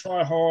was a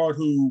try hard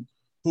who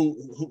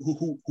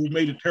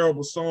made a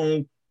terrible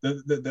song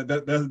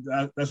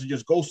that should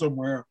just go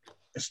somewhere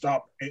and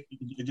stop and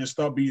just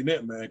stop being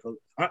that, man. Cause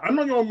I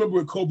know y'all remember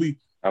when Kobe.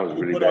 That was a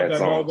really bad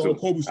song too.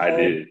 Kobe song. I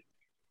did.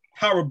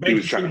 Tyra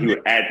Banks.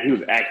 He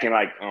was acting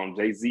like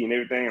Jay-Z and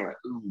everything. Like,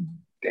 ooh,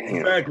 damn.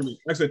 Exactly.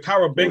 Like I said,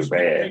 Tyra Banks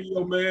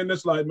video, man.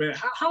 That's like, man,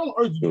 how on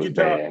earth did you get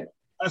Tyra?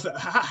 I said,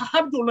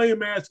 how did your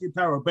lame ass get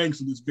Tyra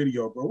Banks in this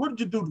video, bro? What did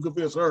you do to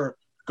convince her to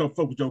come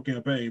fuck with your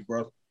campaign,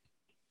 bro?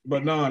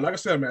 But nah, like I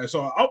said, man.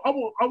 So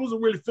I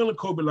wasn't really feeling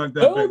Kobe like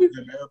that back then,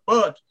 man.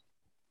 But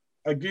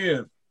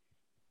again,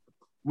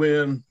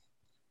 when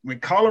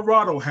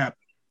Colorado happened,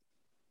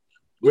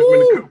 when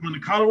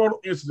the Colorado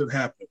incident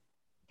happened,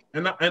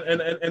 and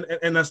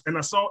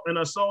I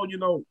saw, you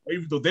know,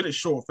 even though they didn't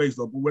show a face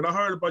though, but when I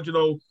heard about, you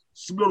know,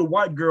 some little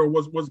white girl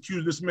was accused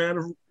of this man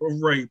of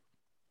rape,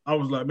 I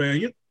was like,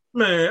 man,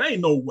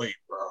 ain't no way,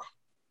 bro.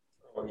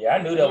 Oh, yeah,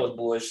 I knew that was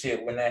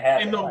bullshit when that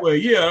happened. Ain't no way.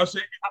 Yeah, I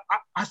said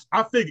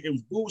I figured it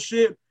was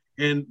bullshit.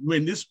 And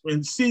when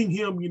seeing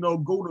him, you know,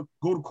 go to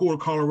court of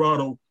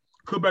Colorado,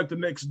 come back the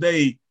next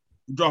day,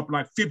 drop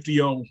like 50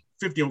 on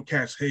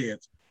cats'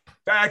 heads.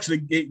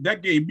 That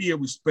gave me a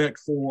respect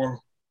for.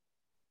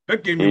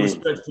 That gave me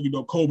respect for, you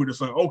know, Kobe to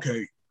say,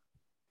 okay,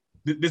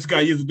 this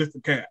guy is a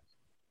different cat.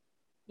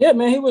 Yeah,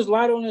 man, he was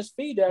light on his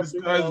feet after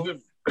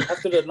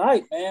the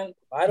night, man.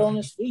 Light on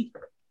his feet.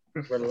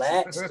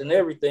 Relaxed and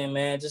everything,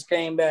 man. Just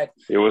came back.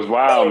 It was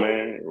wild,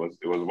 man. It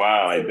was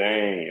wild. Like,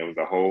 dang, it was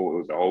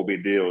a whole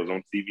big deal. It was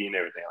on TV and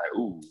everything. Like,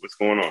 ooh, what's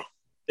going on?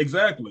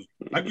 Exactly.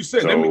 Like you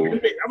said, that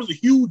was a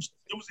huge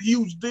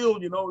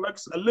deal, you know. Like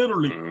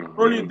literally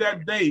earlier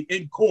that day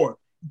in court,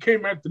 he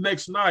came out the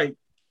next night.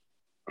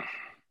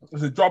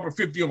 It's a dropping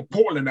 50 on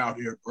Portland out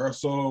here, bro.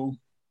 So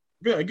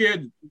yeah,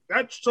 again,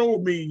 that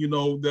showed me, you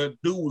know, that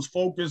dude was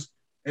focused.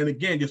 And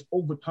again, just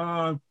over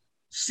time,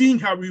 seeing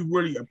how he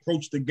really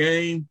approached the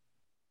game,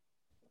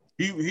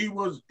 he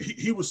was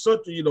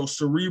such a, you know,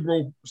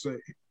 cerebral.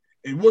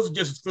 It wasn't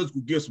just his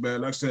physical gifts,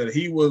 man. Like I said,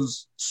 he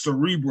was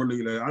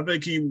cerebrally. I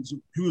think he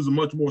was a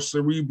much more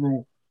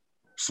cerebral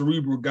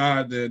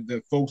guy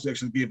that folks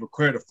actually gave him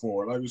credit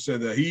for. Like you said,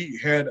 that he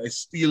had a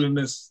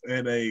steeliness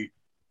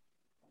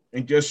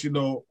and just, you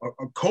know,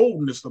 a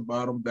coldness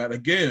about him that,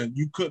 again,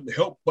 you couldn't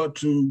help but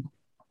to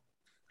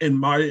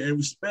admire and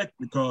respect,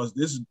 because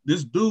this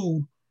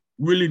dude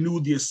really knew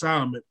the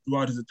assignment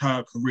throughout his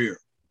entire career.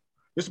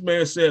 This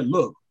man said,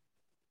 look,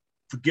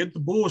 forget the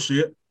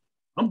bullshit.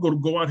 I'm going to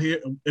go out here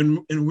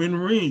and win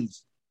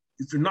rings.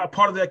 If you're not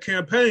part of that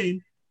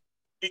campaign,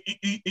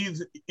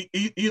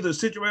 either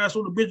sit your ass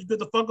on the bench or get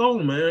the fuck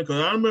on, man.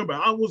 Because I remember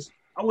I was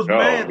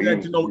mad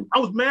that, you know, I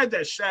was mad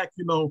that Shaq,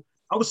 you know,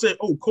 I would say,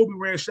 oh, Kobe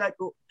ran Shaq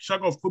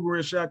off, Kobe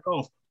ran Shaq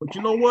off. But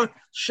you know what?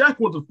 Shaq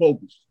wasn't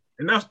focused.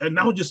 And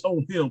that was just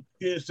on him.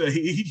 He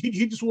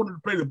just wanted to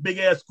play the big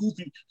ass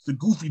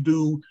goofy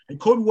dude. And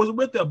Kobe wasn't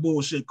with that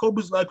bullshit.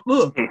 Kobe's like,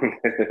 look,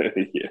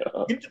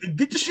 yeah.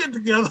 get your shit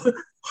together.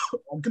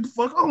 Get the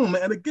fuck on,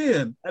 man.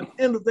 Again, at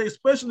the end of the day,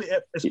 especially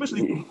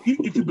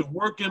if you've been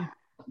working,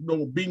 you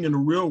know, being in the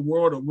real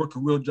world or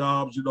working real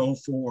jobs, you know,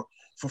 for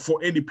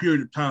any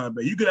period of time,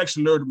 man, you can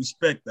actually learn to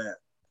respect that.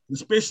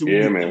 Especially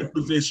when you're in a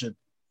position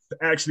to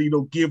actually, you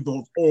know, give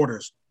those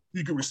orders.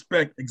 You can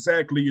respect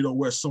exactly, you know,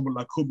 where someone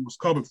like Kobe was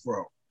coming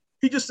from.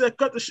 He just said,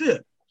 "Cut the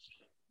shit.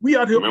 We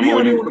out here."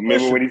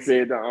 Remember what he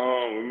said to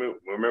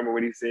remember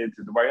what he said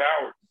to Dwight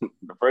Howard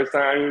the first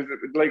time he was at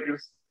the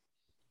Lakers.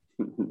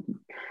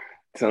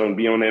 Tell him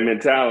be on that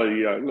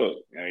mentality. Like, look,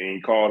 I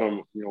ain't called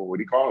him. You know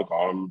what he called him?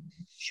 Called him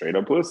straight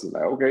up pussy.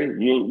 Like, okay,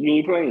 you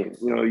ain't playing.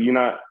 You know, you're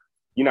not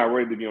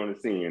ready to be on the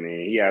scene. And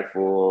he asked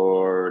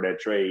for that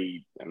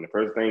trade, and the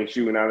first thing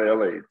shooting out of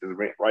LA, just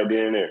right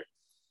there and there.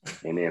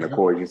 And then, of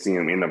course, you see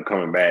him end up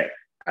coming back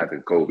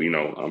after Kobe, you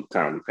know,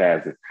 time was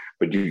passing.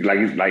 But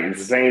it's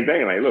the same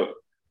thing. Like, look,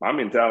 my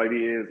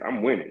mentality is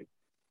I'm winning.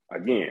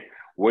 Again,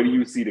 where do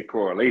you see the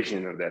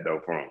correlation of that, though,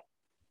 from?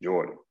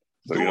 Jordan.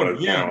 So, you know,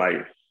 it's kind of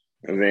like,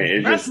 I'm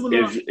saying,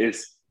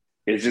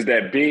 it's just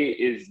that big.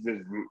 It's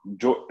just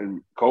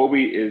Jordan,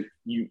 Kobe is,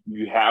 you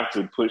have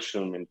to push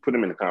him and put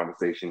him in the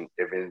conversation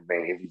if he's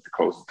the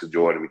closest to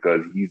Jordan,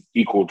 because he's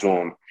equal to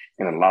him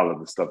in a lot of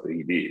the stuff that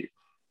he did.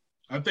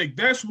 I think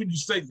that's when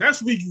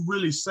you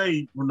really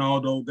say,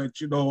 Ronaldo, that,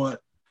 you know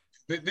what,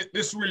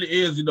 this really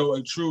is, you know,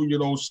 a true, you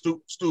know,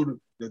 student.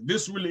 That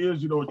this really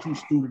is, you know, a true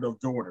student of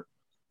Jordan.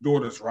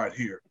 Jordan's right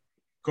here,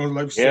 because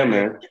like I said,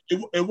 man,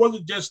 it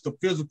wasn't just the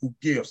physical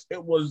gifts.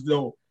 It was,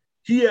 though,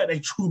 he had a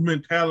true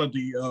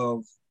mentality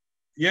of,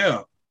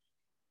 yeah.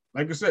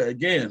 Like I said,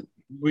 again,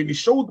 when he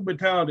showed the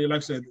mentality, like I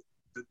said,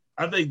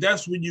 I think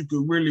that's when you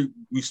could really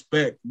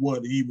respect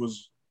where he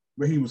was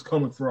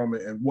coming from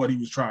and what he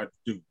was trying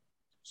to do.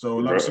 So,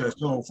 like I said,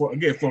 so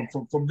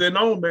from then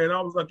on, man,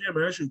 I was like, yeah,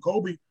 man, shoot,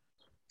 Kobe.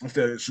 I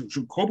said,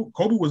 shoot,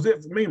 Kobe was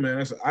it for me, man.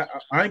 I said,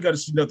 I ain't got to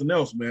see nothing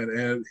else, man.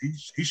 And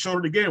he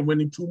showed it again,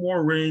 winning 2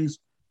 more rings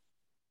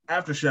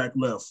after Shaq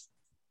left.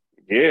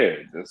 Yeah,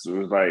 it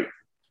was like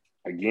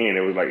again,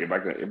 it was like if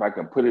I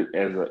could put it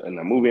as in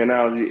a movie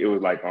analogy, it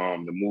was like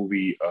the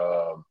movie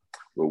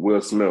with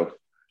Will Smith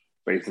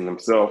facing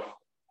himself.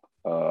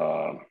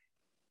 What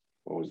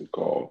was it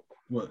called?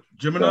 What,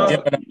 Gemini?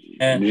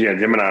 Yeah,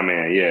 Gemini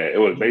Man. Yeah, it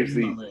was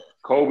basically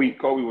Kobe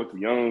was the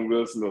young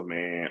Will Smith,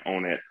 man,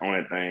 on that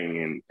thing,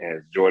 and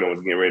as Jordan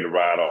was getting ready to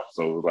ride off.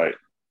 So it was like,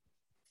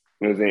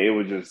 you know what I'm saying?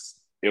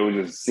 It was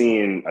just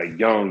seeing a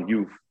young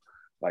youth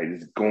like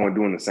just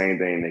doing the same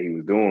thing that he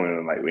was doing.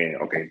 And like, man,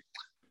 okay,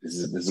 this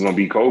is gonna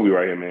be Kobe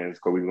right here, man.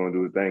 Kobe's gonna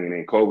do his thing, and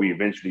then Kobe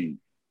eventually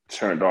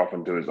turned off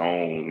into his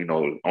own,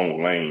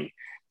 own lane,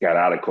 got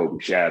out of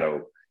Kobe's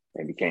shadow,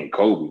 and became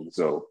Kobe.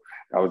 So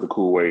that was a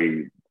cool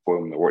way for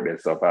him to work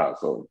that stuff out.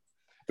 So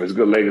it was a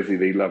good legacy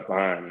that he left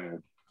behind,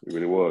 man. It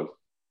really was.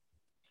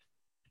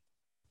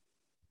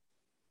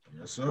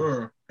 Yes,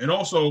 sir. And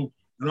also,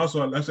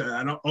 like I said,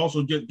 and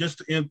also just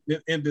to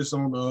end this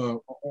on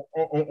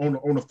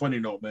a funny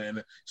note,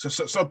 man. So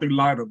something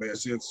lighter, man.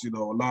 Since a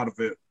lot of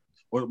it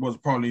was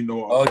probably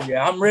oh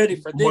yeah, I'm ready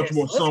for this. Much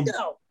more somber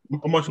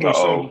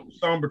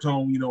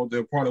tone.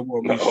 There probably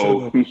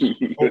will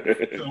be.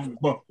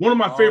 But one of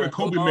my favorite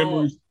Kobe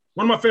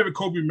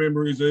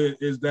memories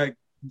is that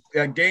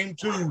game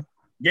two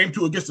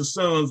against the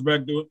Suns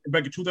back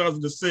in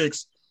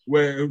 2006,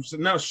 where it was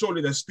announced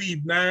shortly that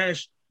Steve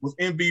Nash was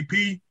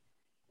MVP,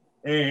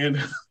 and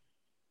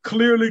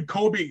clearly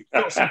Kobe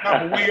felt some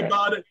type of way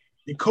about it,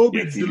 and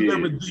Kobe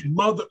delivered the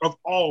mother of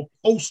all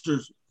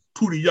posters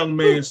to the young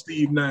man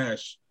Steve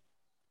Nash.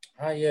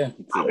 Oh yeah,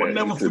 I would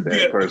never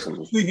forget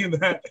seeing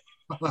that.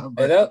 He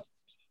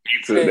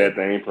took that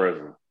thing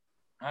personal.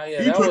 Oh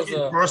yeah, he took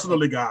it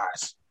personally,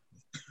 guys.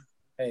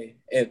 Hey,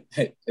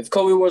 if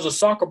Kobe was a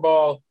soccer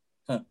ball,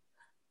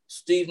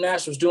 Steve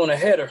Nash was doing a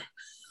header.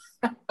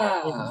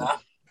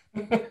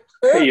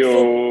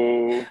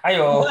 Hey-yo.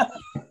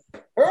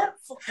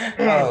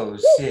 Oh,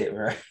 shit,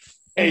 bro.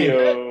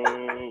 Hey-yo.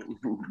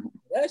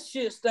 That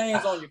shit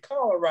stains on your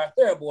collar right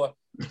there, boy.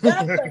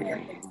 That thing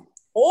is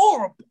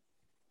horrible.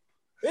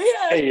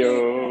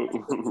 Hey-yo.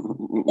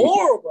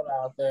 Horrible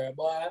out there,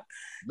 boy.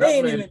 They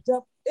ain't even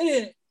jump.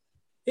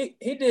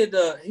 He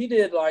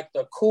did like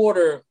the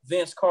quarter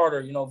Vince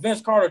Carter.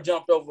 Vince Carter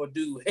jumped over a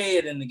dude's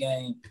head in the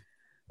game.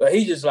 But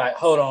he just like,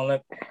 hold on,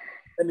 let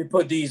me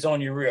put these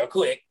on you real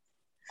quick.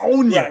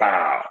 On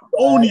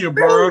you,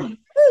 bro.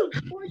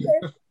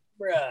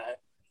 Bruh.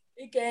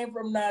 He came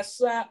from that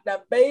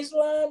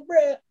baseline,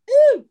 bruh.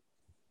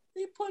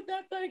 He put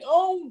that thing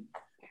on.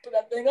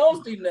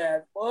 Steve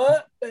Nash, boy.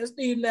 That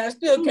Steve Nash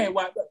still can't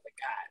wipe up the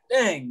god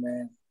dang,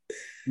 man.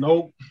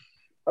 Nope.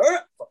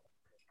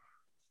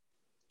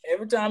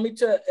 Every time he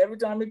tell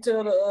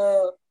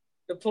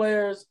the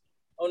players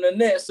on the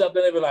net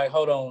something, they be like,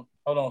 hold on,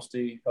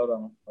 Steve. Hold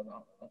on.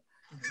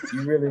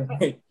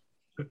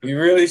 You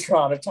really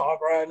trying to talk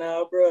right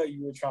now, bro?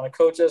 You were trying to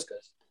coach us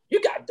because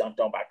you got dunked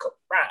on by Kobe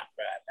Bryant,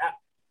 bro.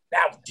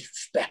 That was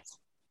disrespectful.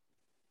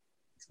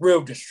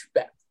 Real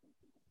disrespectful.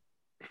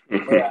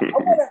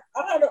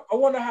 I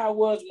wonder how it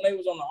was when they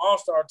was on the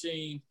All-Star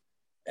team,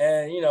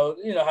 and you know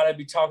how they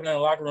be talking in the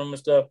locker room and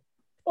stuff.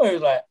 Oh, he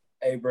was like,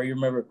 "Hey, bro, you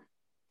remember?"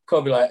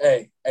 Kobe like,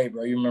 "Hey,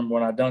 bro, you remember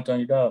when I dunked on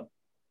you, dog?"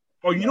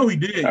 Oh, he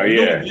did. Oh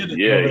yeah,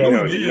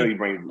 he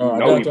brings.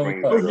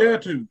 Oh yeah,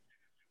 too.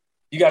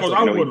 You got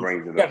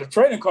the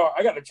trading card.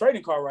 I got the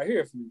trading card right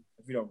here if you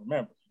don't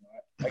remember.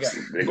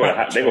 They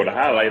go to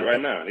highlight right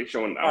now. They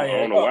showing. I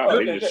don't know why.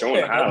 They just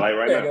showing the highlight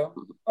right now.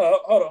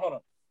 Hold on.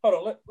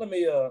 Let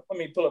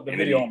me pull up the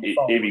video on my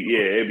phone.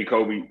 It'd be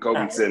Kobe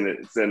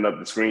setting up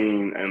the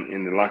screen and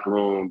in the locker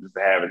room just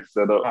to have it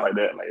set up like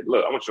that. Like,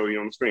 look, I'm gonna show you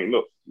on the screen.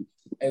 Look.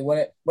 Hey,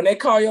 when they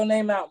call your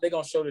name out, they're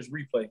gonna show this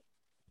replay.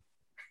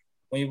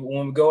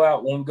 When we go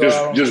out,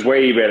 just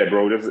wave at it,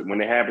 bro.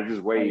 When it happens,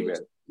 just wave at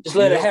it. Just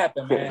let it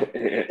happen,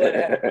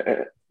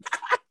 man.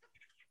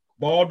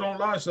 Ball don't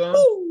lie, son.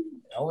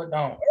 No, it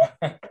don't.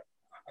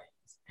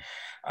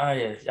 Oh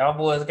yeah, y'all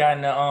boys got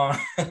in the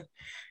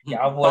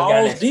y'all boys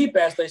balls deep,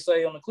 as they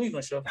say on the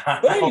Cleveland show.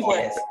 But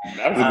anyway,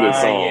 that was a good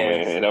song,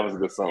 man. That was a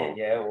good song.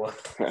 Yeah, it was.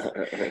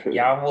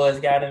 Y'all boys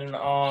got in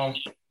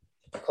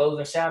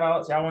closing shout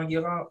outs. Y'all want to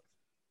give out?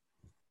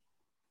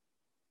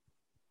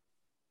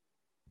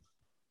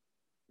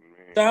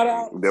 Shout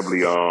out. I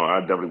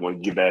definitely want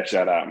to give that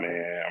shout out,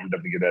 man. I'm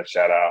definitely give that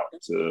shout out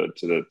to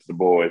the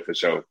boys for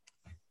sure.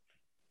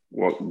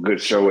 Well,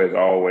 good show as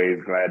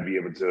always. Glad to be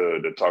able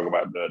to talk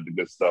about the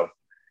good stuff.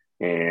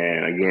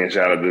 And again,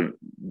 shout out to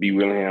B.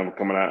 Willingham for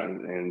coming out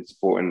and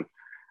supporting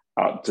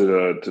out to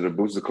the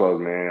Booster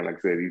Club, man. Like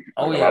I said,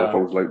 a lot of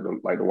folks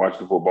like to watch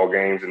the football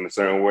games in a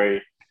certain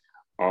way.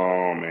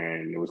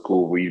 And it was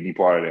cool for you to be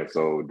part of that.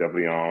 So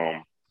definitely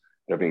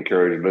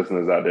encourage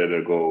listeners out there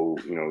to go,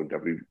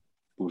 definitely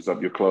boost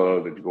up your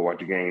club, that you go watch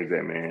your games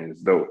at, man.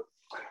 It's dope.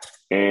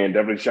 And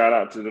definitely shout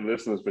out to the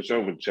listeners for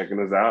sure for checking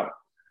us out.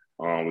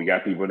 We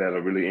got people that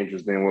are really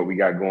interested in what we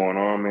got going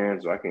on, man.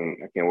 So I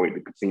can't wait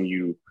to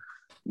continue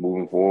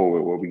moving forward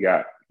with what we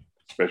got.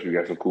 Especially we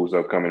got some cool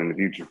stuff coming in the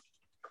future.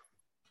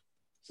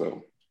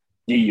 So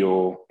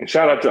Dio. And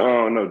shout out to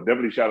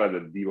definitely shout out to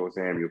Devo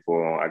Samuel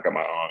for I got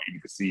my you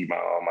can see my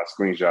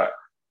screenshot.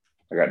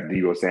 I got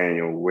Devo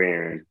Samuel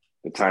wearing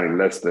the Tiny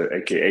Lester,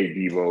 aka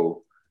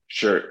Devo,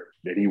 shirt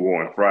that he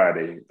wore on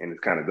Friday, and it's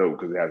kind of dope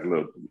because it has a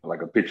little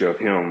like a picture of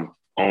him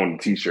on the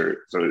T-shirt.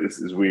 So it's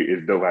weird.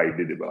 It's dope how he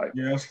did it, but like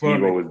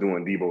Devo is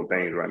doing Devo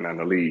things right now in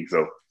the league.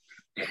 So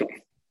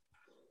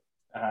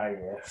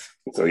yes.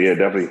 So yeah,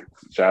 definitely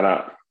shout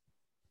out.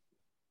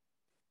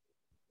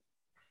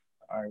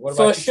 All right, what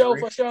about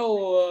for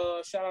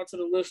sure. Shout out to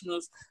the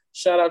listeners.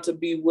 Shout out to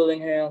B.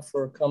 Willingham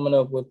for coming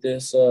up with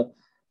this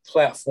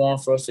platform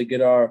for us to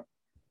get our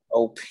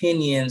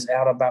opinions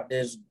out about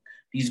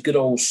these good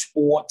old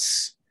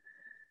sports.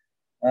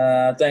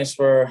 Thanks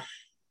for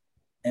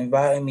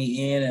inviting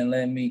me in and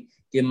letting me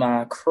give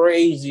my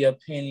crazy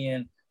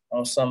opinion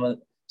on some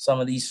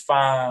of these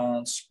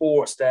fine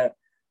sports that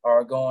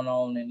are going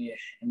on in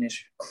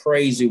this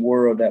crazy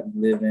world that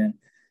we live in.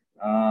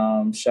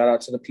 Shout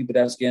out to the people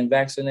that's getting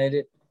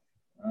vaccinated,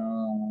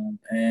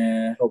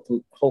 and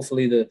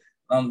hopefully the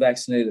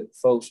unvaccinated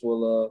folks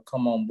will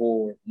come on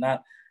board.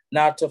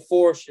 Not to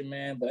force you,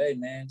 man, but hey,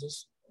 man,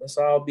 just let's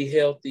all be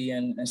healthy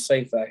and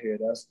safe out here.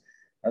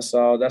 That's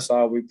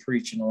all we're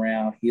preaching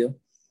around here.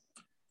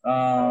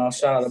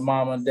 Shout out to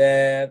mom and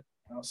dad.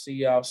 I'll see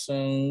y'all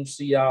soon.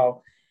 See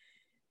y'all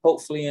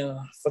hopefully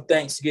for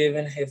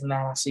Thanksgiving. If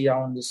not, I'll see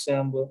y'all in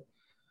December.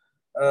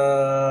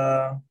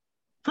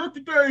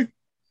 Turkey Day.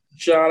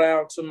 Shout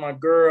out to my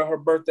girl. Her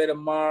birthday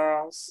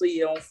tomorrow. See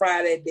you on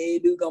Friday,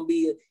 baby. We're gonna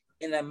be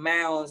in the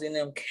mountains, in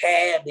them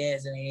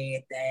cabins and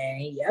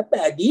everything. Yeah,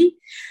 buddy.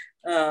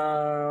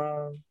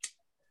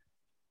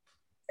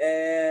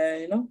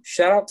 And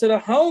shout out to the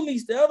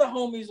homies, the other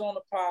homies on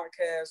the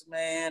podcast,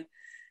 man.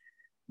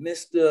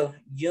 Mr.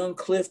 Young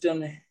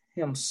Clifton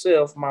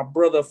himself, my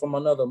brother from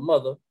another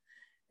mother,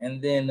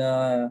 and then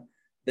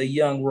the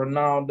young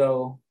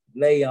Ronaldo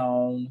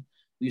Leon.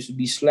 We used to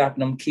be slapping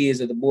them kids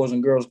at the Boys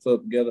and Girls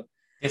Club together.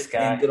 This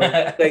guy. Good old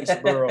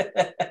Statesboro.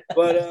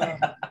 But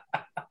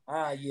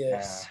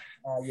yes.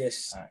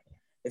 Right.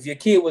 If your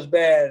kid was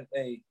bad,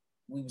 hey,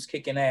 we was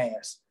kicking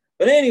ass.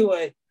 But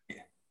anyway,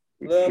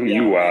 love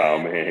you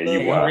wild, man.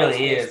 You wild. It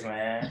really is,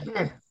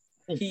 man.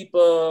 Keep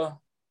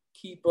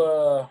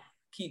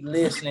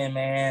listening,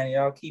 man.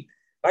 Y'all keep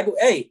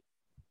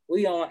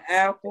we on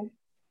Apple,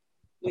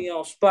 we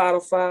on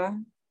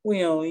Spotify,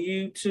 we on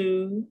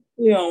YouTube,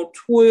 we on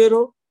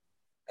Twitter.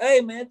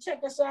 Hey, man,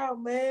 check us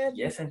out, man.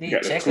 Yes, indeed.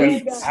 Check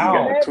us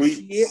out.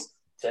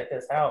 Check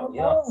us out.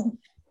 Yeah.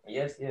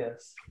 Yes.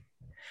 Yes,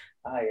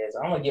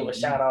 I'm gonna give a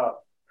shout out.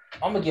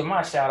 I'm gonna give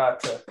my shout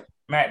out to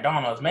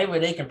McDonald's. Maybe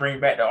they can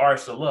bring back the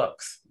Arch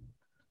Deluxe.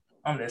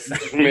 I'm just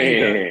saying.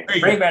 Man.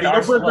 Bring back the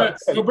Arch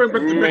Deluxe. Y'all bring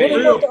back the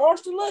McRib. The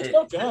Arch Deluxe,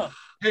 don't you?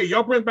 Hey,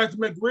 y'all bring back the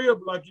McRib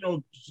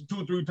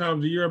 2-3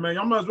 times a year, man.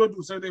 Y'all might as well do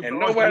the same thing. And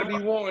nobody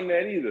be wanting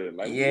that either.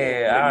 Like,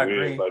 I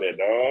agree. About that,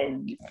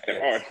 dog.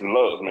 Arch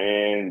Deluxe,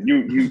 man.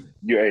 You.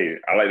 Hey,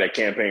 I like that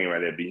campaign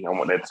right there, B. I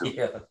want that too.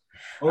 Yeah.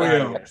 Oh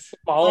yeah. It's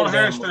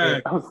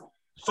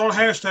on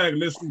hashtag.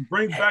 Let's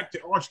bring back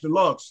the Arch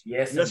Deluxe.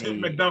 Yes, let's hit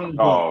McDonald's.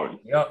 Oh,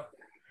 yep.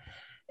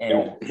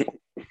 And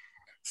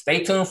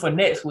stay tuned for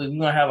next week. We're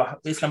gonna have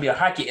it's gonna be a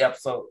hockey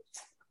episode.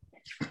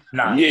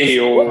 Nah.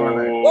 Yeah.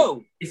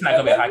 Whoa. It's not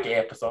gonna be a hockey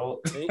episode.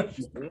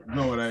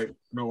 No, it ain't.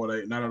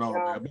 Not at all,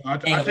 man. I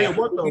tell you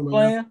what, though,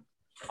 man.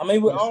 I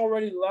mean, we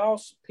already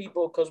lost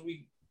people because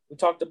we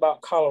talked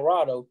about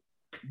Colorado,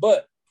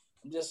 but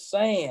I'm just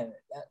saying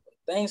that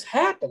things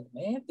happen,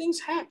 man. Things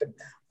happen.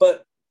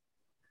 But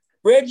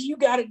Reggie, you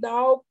got it,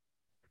 dog.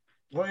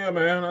 Well, yeah,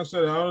 man. I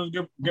said I'll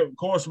give of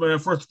course, man.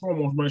 First and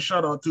foremost, man.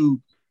 Shout out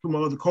to my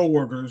other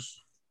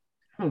coworkers.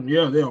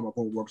 Yeah, they are my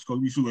co-workers because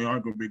we sure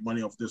aren't going to make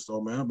money off this,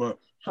 though, man. But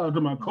shout out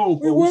to my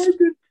co-host.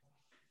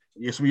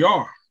 Yes, we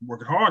are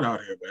working hard out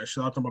here, man.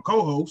 Shout out to my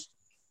co-host,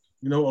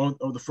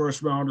 of the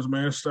first rounders,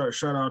 man.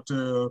 Shout out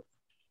to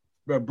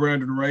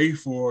Brandon Ray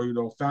for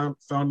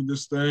founding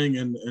this thing,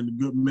 and the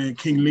good man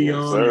King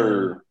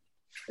Leon,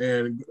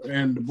 and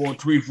the boy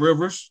Tweef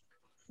Rivers,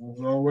 as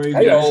always.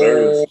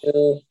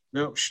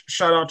 Yep.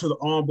 Shout out to the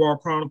Armbar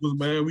Chronicles,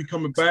 man. We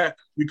coming back.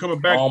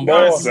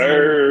 Armbar,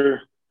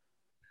 sir.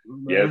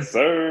 Yes,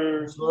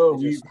 sir. So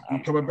we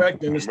coming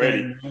back in this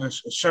thing.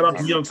 Shout out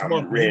to Young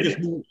Smith.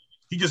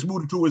 He just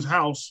moved into his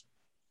house,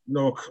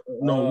 a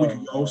week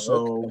ago.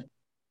 So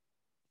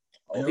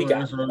he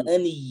got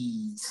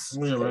monies.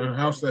 Yeah, man.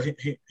 House that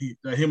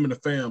him and the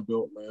fam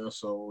built, man.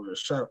 So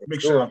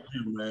big shout out to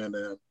him, man.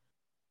 And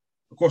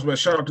of course, man,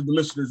 shout out to the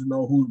listeners,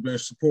 who've been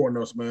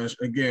supporting us, man.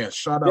 Again,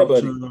 shout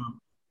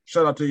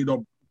out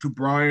to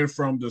Brian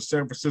from the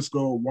San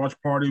Francisco watch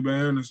party,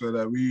 man. And so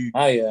that we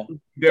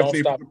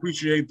definitely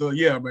appreciate the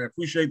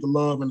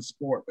love and the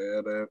support,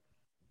 man. And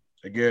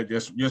again,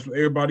 just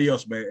everybody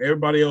else, man.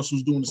 Everybody else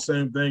who's doing the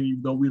same thing,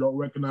 even though we don't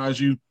recognize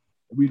you,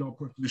 we don't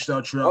personally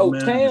shout you out,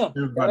 man. Tam.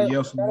 Everybody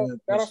else, man.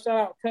 Gotta shout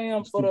out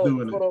Tam for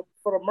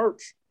the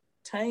merch.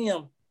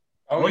 Tam.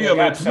 Oh yeah,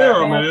 man.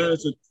 Tamara, man.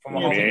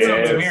 Tamara,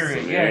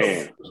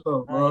 yes.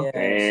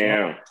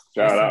 Damn.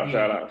 Shout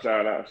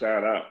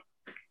out.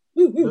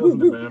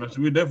 Definitely, man.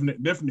 So we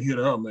definitely hit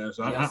her up, man.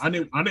 So I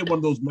need one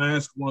of those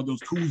masks, one of those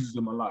koozies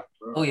in my life,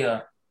 bro. Oh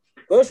yeah.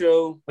 For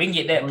sure. We can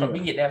get that. We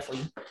can get that for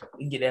you.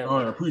 We can get that. All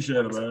right,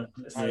 appreciate it, man.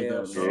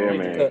 Yeah,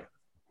 man.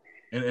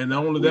 And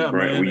not only that,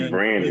 man. We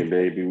branded,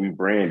 baby. We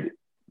branded.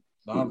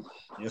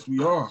 Yes,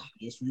 we are.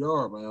 Yes, we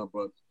are, man.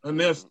 But and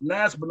that's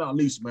last but not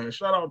least, man.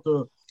 Shout out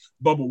to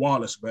Bubba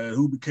Wallace, man,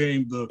 who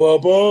became the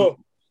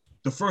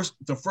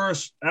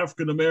first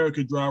African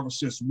American driver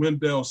since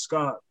Wendell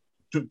Scott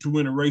to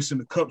win a race in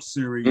the Cup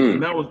Series,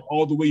 and that was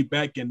all the way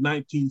back in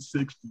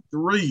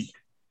 1963.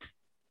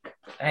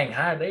 Dang,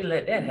 how they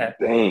let that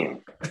happen?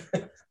 Damn.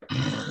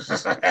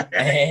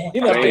 He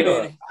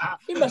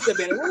must have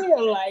been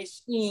real light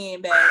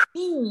skinned back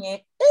then.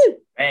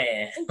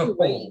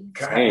 Man,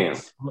 damn.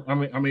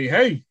 I mean,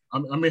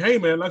 hey,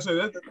 man. Like I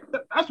said,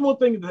 that's one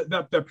thing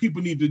that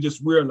people need to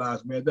just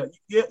realize, man. That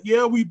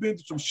we've been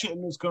through some shit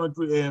in this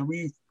country,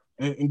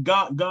 and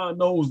God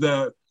knows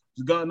that.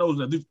 God knows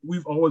that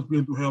we've always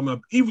been through hell,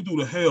 man. Even through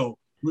the hell,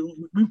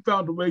 we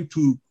found a way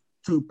to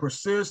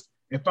persist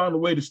and found a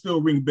way to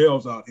still ring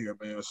bells out here,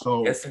 man.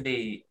 So yes,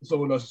 indeed.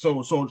 So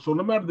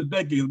no matter the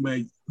decade,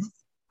 man,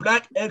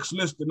 Black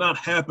excellence did not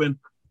happen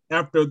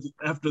after the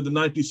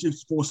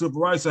 1964 Civil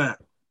Rights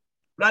Act.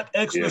 Black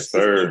excellence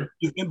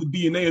is in the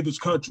DNA of this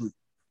country,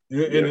 and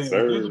there's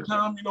a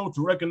time,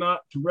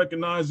 to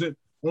recognize it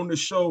on this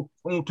show.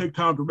 I'm gonna take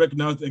time to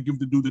recognize it and give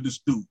the due to this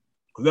due,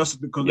 because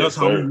that's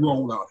how we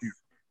roll out here.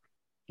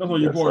 That's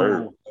what you're going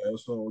on.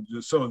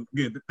 So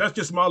again, that's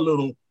just my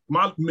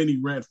mini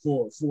rant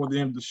for the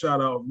end of the shout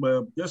out.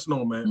 But yes,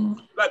 no,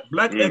 man.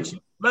 Black excellence,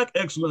 Black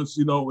excellence,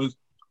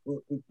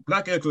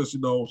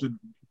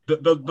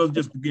 doesn't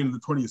just begin in the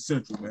 20th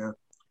century, man.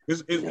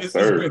 It's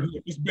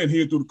been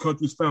here through the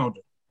country's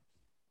founding.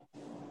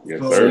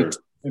 Yes, sir.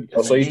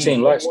 So you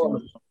team light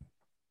skin.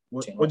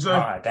 What's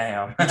that? Oh,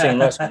 damn. You team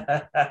light skin.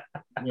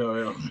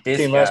 Yeah. This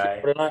team light skin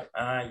for tonight?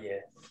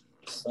 Yeah.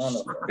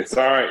 It's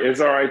all right.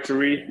 It's all right,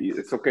 Tariq.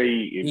 It's okay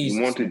if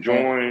you want to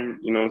join.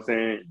 You know what I'm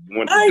saying? You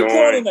want to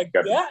join?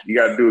 You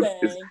got to do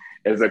it.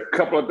 There's a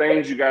couple of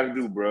things you got to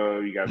do,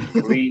 bro. You got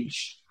to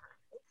bleach.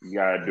 You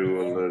got to do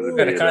a little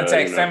bit.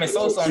 Contact Sammy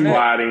Sosa on that.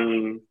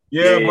 Swatting.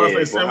 Yeah,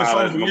 but Sammy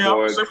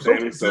Sosa.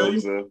 Sammy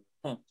Sosa.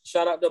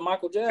 Shout out to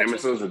Michael Jackson. Sammy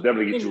Sosa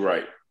definitely get you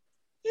right.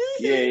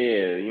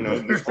 Yeah.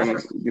 Get some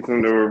of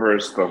the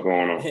reverse stuff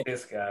going on.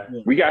 This guy.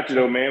 We got you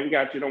though, man. We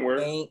got you. Don't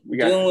worry. We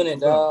got doing it,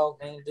 dog.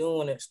 Ain't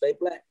doing it. Stay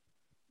black.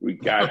 We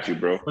got you,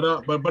 bro.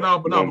 But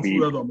man.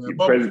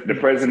 The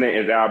president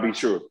is. I'll be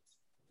sure.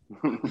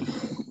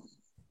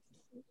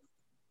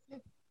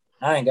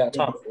 I ain't got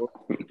time for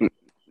it.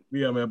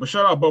 Yeah, man. But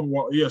shout out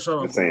Bubba. Yeah,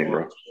 shout out. Same,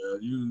 bro. Yeah,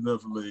 you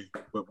definitely.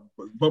 But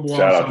Bubba.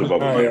 Shout out to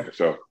Bubba for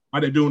sure. How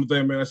they doing the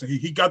thing, man? I said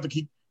he got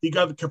the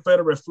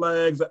Confederate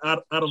flags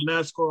out of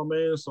NASCAR,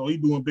 man. So he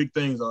doing big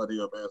things out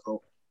here, man.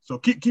 So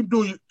keep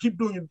doing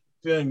your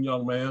thing,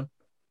 young man.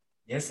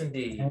 Yes,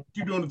 indeed.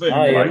 Keep doing the thing.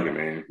 I like it,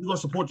 man. You're gonna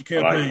support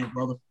your campaign,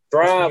 brother.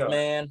 Drive,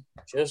 man.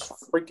 Just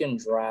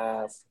freaking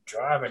drive.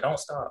 Drive and don't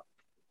stop.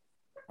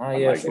 Oh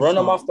yes, run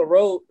them off the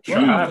road.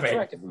 Run off the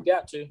track if you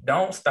got to.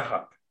 Don't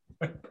stop.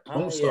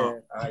 Don't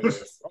stop.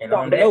 Yes. And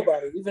on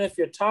nobody, even if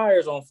your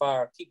tire's on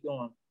fire, keep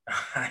going.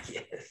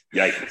 Yes.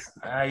 Yikes.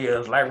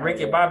 Yes. Like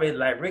Ricky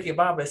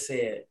Bobby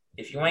said,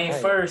 if you ain't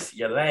first,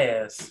 you're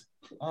last.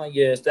 Oh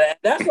yes,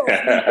 that's all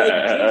baby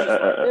Jesus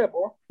right there,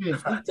 boy.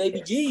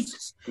 Baby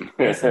Jesus.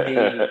 Yes,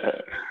 indeed.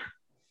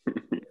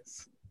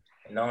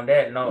 And on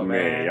that note,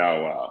 man.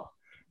 Y'all wow.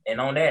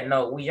 And on that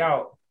note, we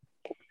out.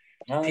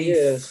 Oh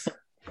Peace.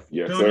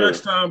 Yes, Till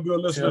next time, good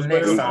listeners.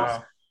 Next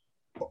time.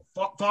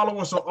 Follow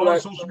us on all our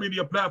social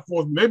media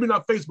platforms. Maybe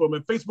not Facebook,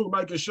 man. Facebook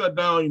might get shut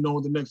down, in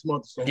the next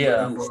month or so.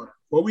 Yeah.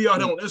 But we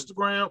out here on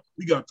Instagram.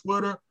 We got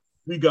Twitter.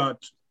 We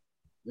got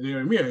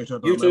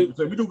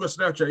YouTube. We do got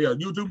Snapchat. Yeah,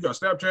 YouTube. We got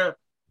Snapchat.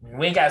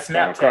 We ain't got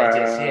Snapchat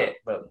just yet,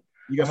 but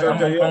you got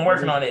Snapchat. I'm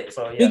working on it.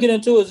 So yeah. Speaking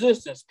into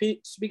existence.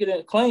 Speaking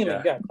of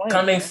claiming. Yeah.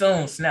 Coming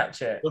soon,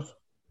 Snapchat.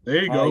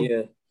 There you go.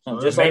 Yeah.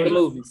 Just like the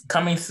movies.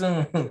 Coming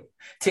soon,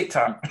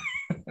 TikTok.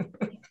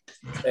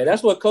 Hey,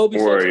 that's what Kobe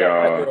said.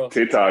 Y'all.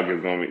 TikTok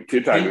is gonna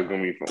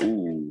be fun.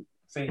 Ooh.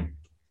 See.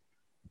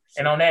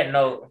 And on that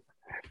note,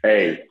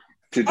 hey,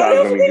 TikTok is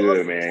gonna be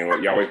good,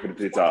 man. Y'all wait for the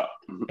TikTok.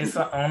 It's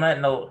on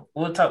that note.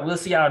 We'll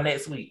see y'all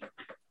next week.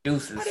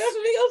 Deuces.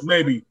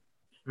 Maybe.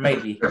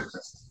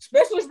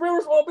 Specialist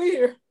Rivers won't be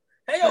here.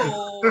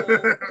 Hey-o.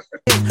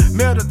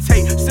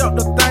 Meditate, accept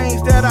the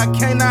things that I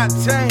cannot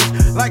change.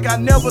 Like I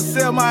never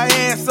sell my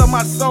ass or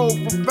my soul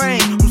for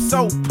fame. I'm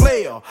so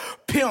player,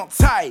 pimp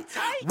tight,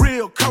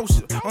 real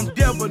kosher. I'm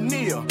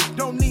debonair.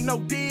 Don't need no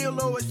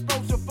deal or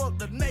exposure for